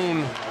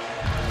zone.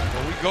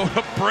 When we go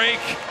to break.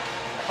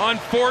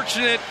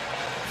 Unfortunate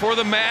for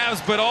the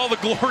Mavs, but all the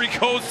glory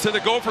goes to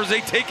the Gophers.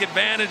 They take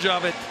advantage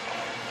of it.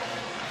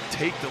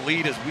 Take the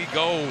lead as we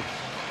go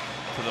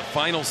to the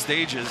final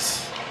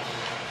stages.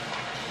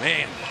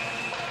 Man,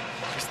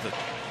 just the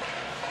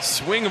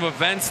swing of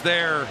events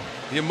there,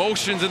 the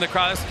emotions in the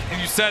crowd.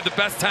 You said the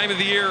best time of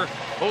the year,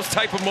 those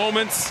type of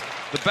moments,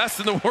 the best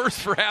and the worst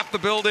for half the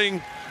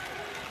building.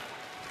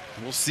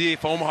 We'll see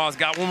if Omaha's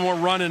got one more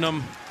run in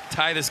them,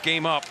 tie this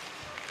game up.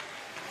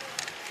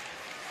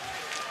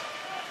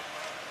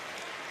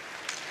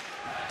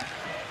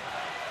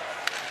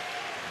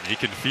 You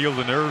can feel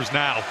the nerves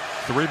now.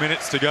 3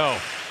 minutes to go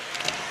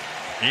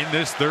in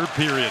this third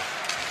period.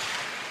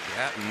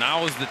 Yeah,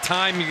 now is the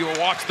time you go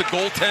watch the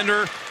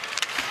goaltender.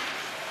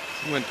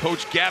 When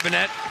Coach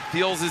Gabinet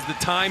feels is the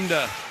time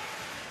to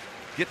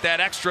get that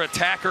extra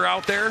attacker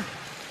out there.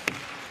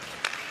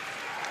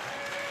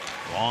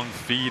 Long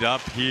feed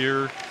up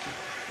here.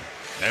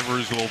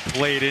 Evers will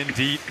play it in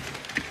deep.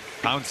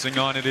 Pouncing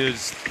on it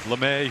is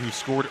LeMay, who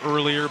scored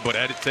earlier, but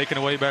had it taken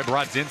away by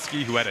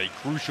Brodzinski, who had a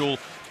crucial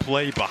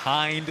play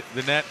behind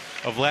the net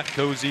of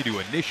Latkoczy to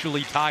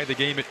initially tie the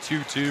game at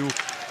 2-2.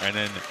 And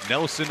then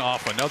Nelson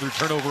off another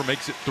turnover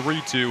makes it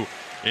 3-2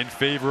 in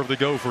favor of the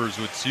Gophers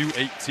with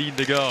 2:18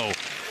 to go.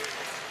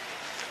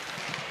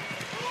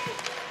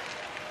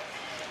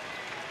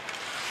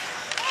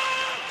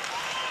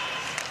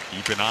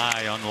 Keep an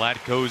eye on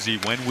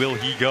Latkoczy. When will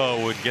he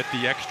go and get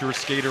the extra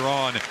skater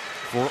on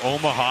for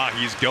Omaha?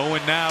 He's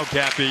going now,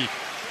 Cappy.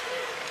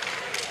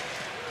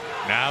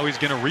 Now he's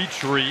going to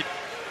retreat.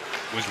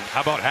 Was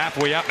how about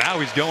halfway out? Now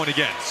he's going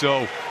again.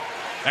 So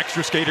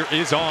extra skater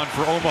is on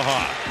for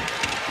Omaha.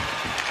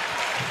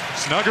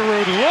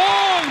 Snuggerud,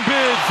 long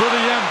bid for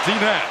the empty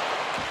net.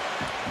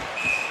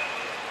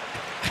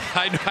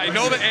 I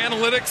know the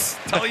analytics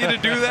tell you to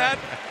do that.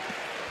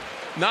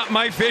 Not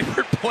my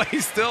favorite play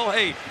still.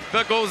 Hey, if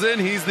that goes in,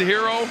 he's the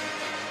hero.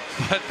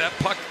 But that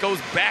puck goes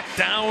back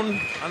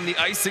down on the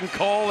icing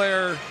call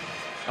there.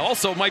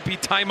 Also might be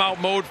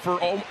timeout mode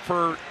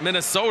for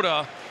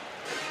Minnesota.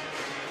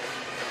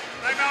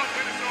 Timeout,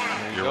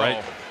 Minnesota. You're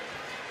right.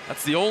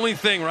 That's the only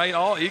thing,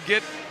 right? You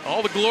get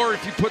all the glory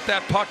if you put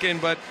that puck in,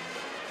 but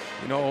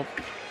you know,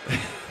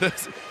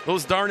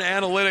 those darn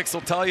analytics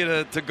will tell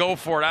you to go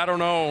for it. I don't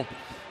know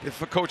if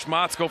Coach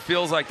Motzko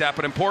feels like that,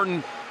 but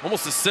important,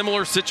 almost a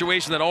similar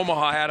situation that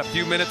Omaha had a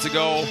few minutes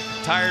ago.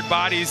 Tired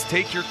bodies,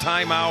 take your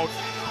time out,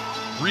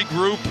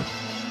 regroup.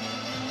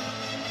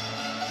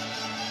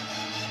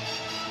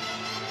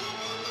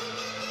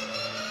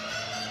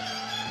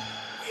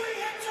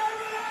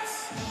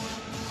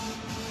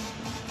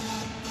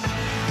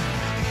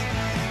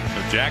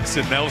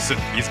 Jackson Nelson,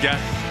 he's got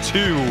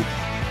 2,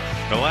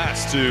 the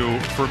last 2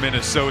 for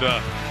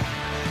Minnesota.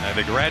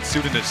 The grad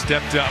student has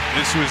stepped up.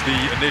 This was the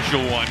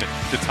initial one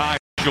to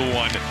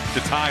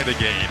tie the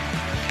game.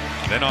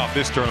 Then off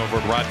this turnover,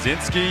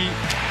 Brodzinski,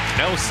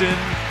 Nelson.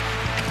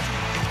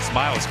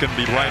 Smiles couldn't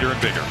be brighter and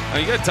bigger.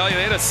 You got to tell you,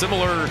 they had a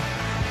similar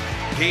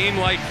game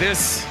like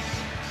this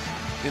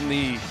in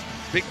the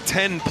Big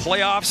Ten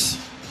playoffs.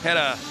 Had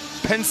a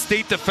Penn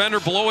State defender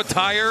blow a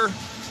tire.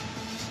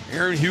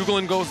 Aaron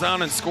Hugelin goes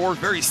down and scores.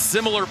 Very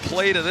similar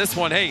play to this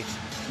one. Hey,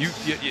 you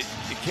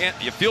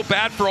feel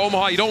bad for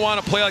Omaha. You don't want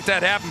to play like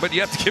that happen, but you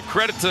have to give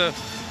credit to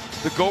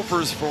the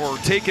Gophers for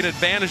taking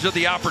advantage of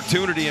the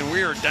opportunity, and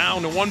we are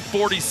down to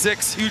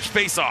 146. Huge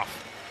face-off.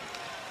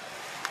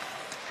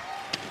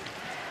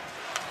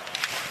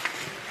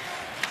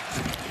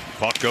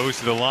 Puck goes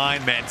to the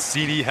line.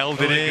 Mancini held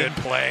it in.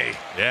 Good play.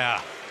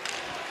 Yeah.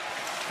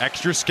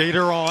 Extra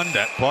skater on.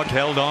 That puck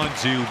held on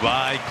to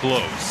by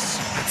Close.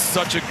 That's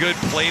such a good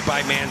play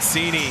by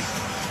Mancini.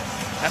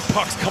 That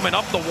puck's coming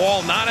up the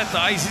wall, not at the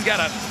ice. He's got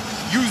to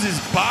use his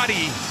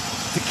body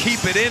to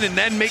keep it in and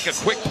then make a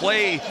quick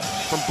play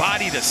from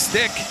body to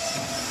stick.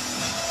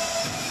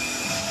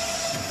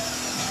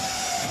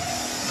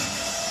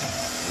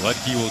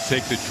 Ludke will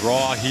take the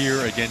draw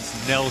here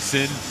against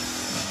Nelson.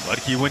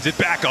 Ludke wins it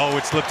back. Oh,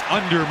 it slipped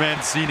under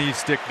Mancini's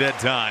stick that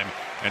time,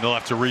 and they'll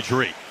have to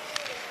retreat.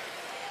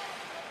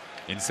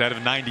 Instead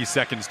of 90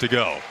 seconds to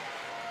go.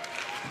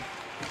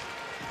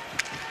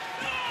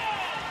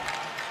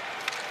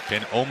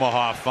 Can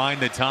Omaha find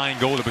the tying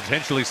goal to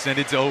potentially send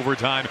it to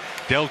overtime?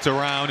 Dealt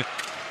around.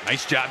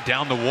 Nice job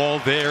down the wall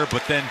there,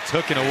 but then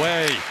took it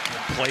away.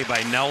 Play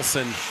by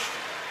Nelson.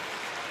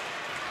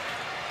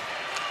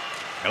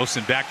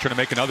 Nelson back trying to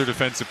make another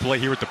defensive play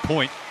here at the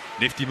point.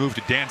 Nifty move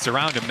to dance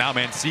around him. Now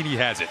Mancini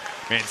has it.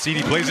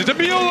 Mancini plays it to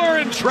Mueller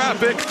in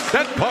traffic.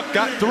 That puck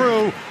got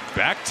through.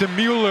 Back to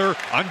Mueller.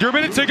 Under a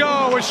minute to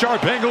go. A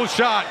sharp angle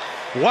shot.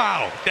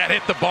 Wow. That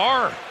hit the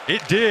bar.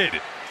 It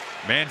did.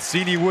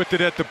 Mancini with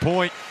it at the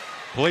point.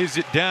 Plays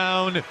it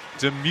down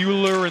to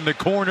Mueller in the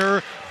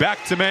corner.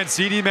 Back to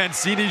Mancini.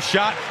 Mancini's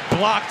shot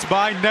blocked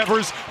by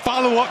Nevers.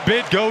 Follow-up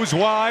bid goes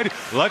wide.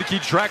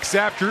 Ludke tracks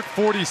after it.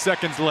 40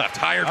 seconds left.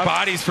 Tired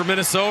bodies for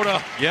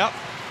Minnesota. Yep.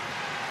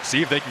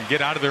 See if they can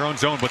get out of their own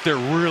zone, but they're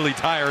really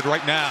tired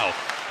right now.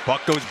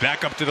 Puck goes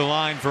back up to the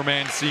line for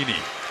Mancini.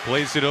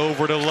 Plays it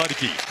over to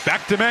Ludke.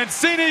 Back to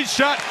Mancini's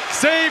shot.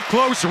 Save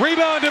close.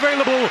 Rebound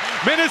available.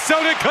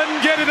 Minnesota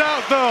couldn't get it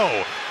out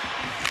though.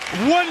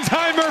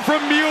 One-timer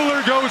from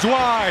Mueller goes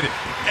wide.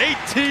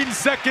 18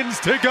 seconds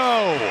to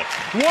go.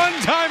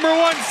 One-timer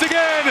once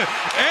again.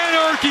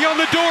 Anarchy on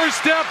the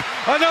doorstep.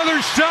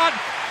 Another shot.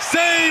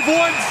 Save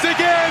once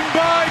again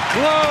by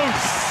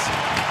Close.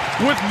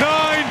 With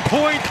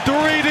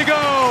 9.3 to go.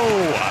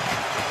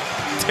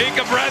 Take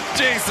a breath,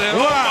 Jason.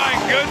 Wow. Oh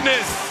my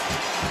goodness.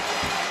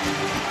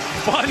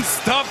 Fun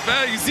stuff.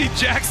 You see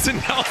Jackson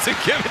Nelson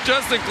give it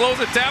Justin Close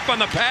a tap on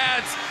the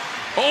pads.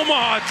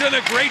 Omaha did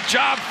a great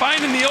job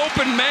finding the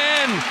open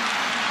man.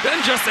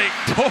 Then just a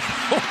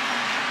total.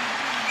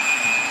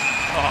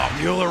 Oh,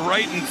 Mueller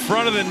right in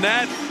front of the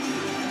net.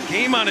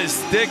 Game on his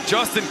stick.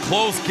 Justin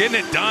Close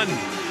getting it done.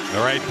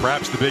 All right,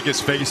 perhaps the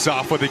biggest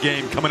face-off of the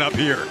game coming up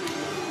here.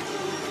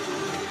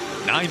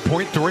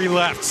 9.3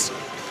 left.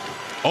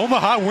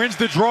 Omaha wins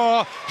the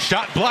draw.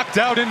 Shot blocked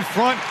out in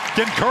front.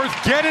 Can Kurth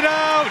get it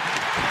out?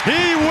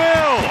 He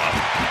will.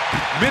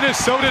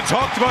 Minnesota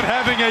talked about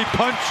having a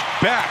punch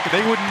back.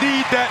 They would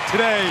need that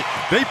today.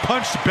 They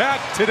punched back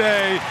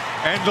today,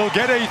 and they'll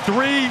get a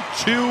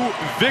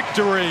 3-2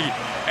 victory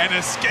and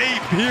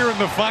escape here in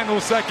the final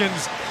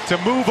seconds to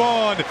move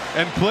on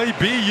and play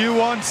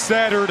BU on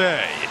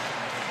Saturday.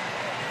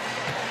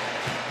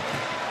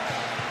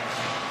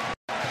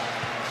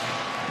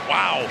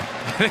 Wow.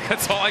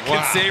 That's all I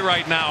can say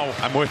right now.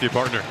 I'm with you,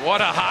 partner.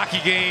 What a hockey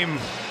game.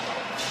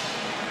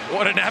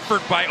 What an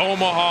effort by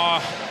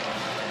Omaha.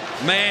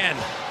 Man,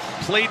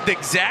 played the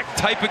exact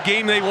type of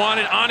game they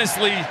wanted.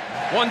 Honestly,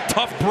 one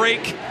tough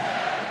break.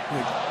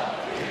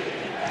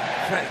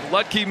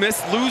 Ludke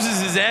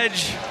loses his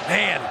edge.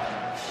 Man,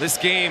 this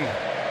game.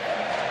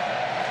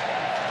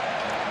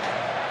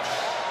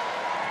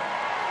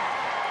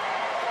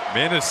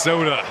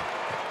 Minnesota.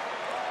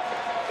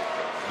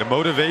 The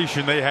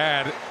motivation they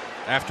had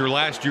after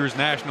last year's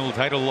national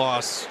title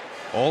loss,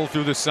 all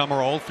through the summer,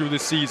 all through the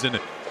season,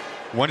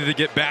 wanted to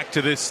get back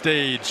to this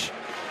stage,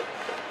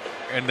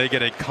 and they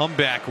get a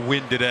comeback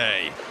win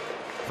today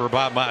for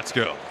Bob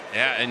Motzko.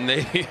 Yeah,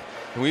 and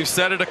we've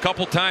said it a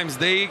couple times,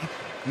 they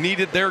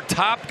needed their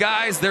top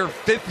guys, their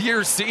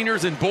fifth-year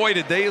seniors, and boy,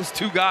 did those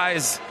two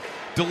guys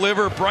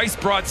deliver. Bryce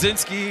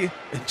Brodzinski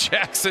and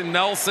Jackson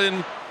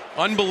Nelson,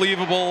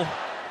 unbelievable.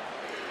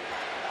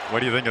 What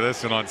do you think of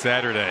this one on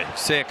Saturday?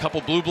 Say a couple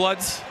blue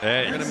bloods.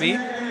 Hey. We're gonna meet.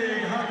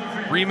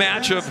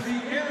 Rematch of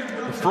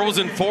the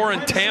Frozen Four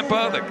in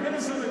Tampa, the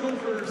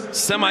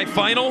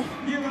semifinal.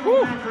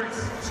 Woo.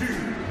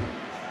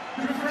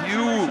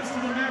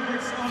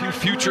 Few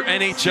future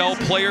NHL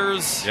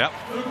players. Yep.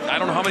 I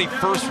don't know how many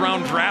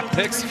first-round draft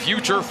picks,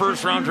 future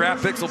first-round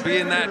draft picks will be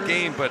in that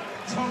game, but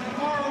it's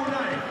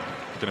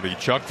gonna be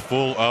chock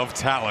full of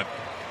talent.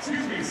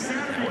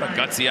 What a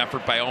gutsy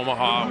effort by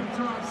Omaha.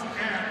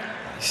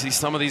 You see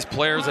some of these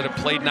players that have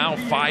played now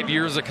 5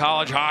 years of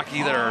college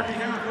hockey that are,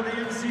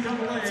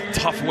 it's a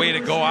tough way to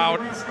go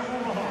out.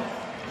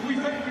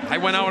 I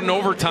went out in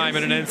overtime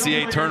in an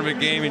NCAA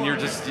tournament game, and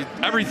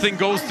everything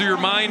goes through your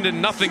mind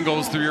and nothing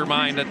goes through your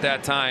mind at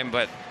that time.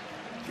 But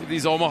give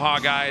these Omaha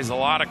guys a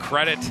lot of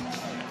credit.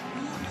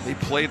 They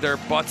played their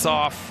butts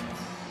off.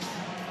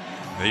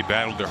 They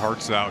battled their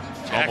hearts out.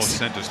 Almost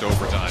sent us to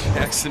overtime.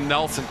 Jackson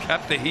Nelson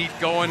kept the heat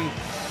going.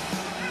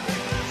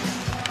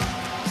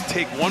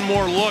 Take one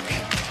more look.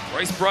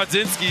 Bryce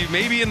Brodzinski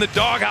maybe in the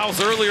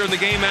doghouse earlier in the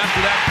game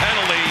after that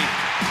penalty.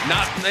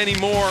 Not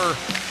anymore.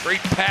 Great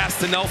pass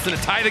to Nelson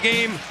to tie the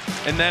game,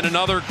 and then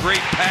another great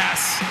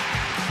pass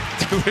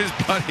to his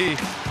buddy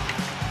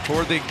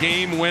for the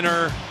game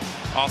winner.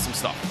 Awesome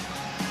stuff.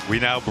 We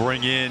now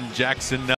bring in Jackson Nelson.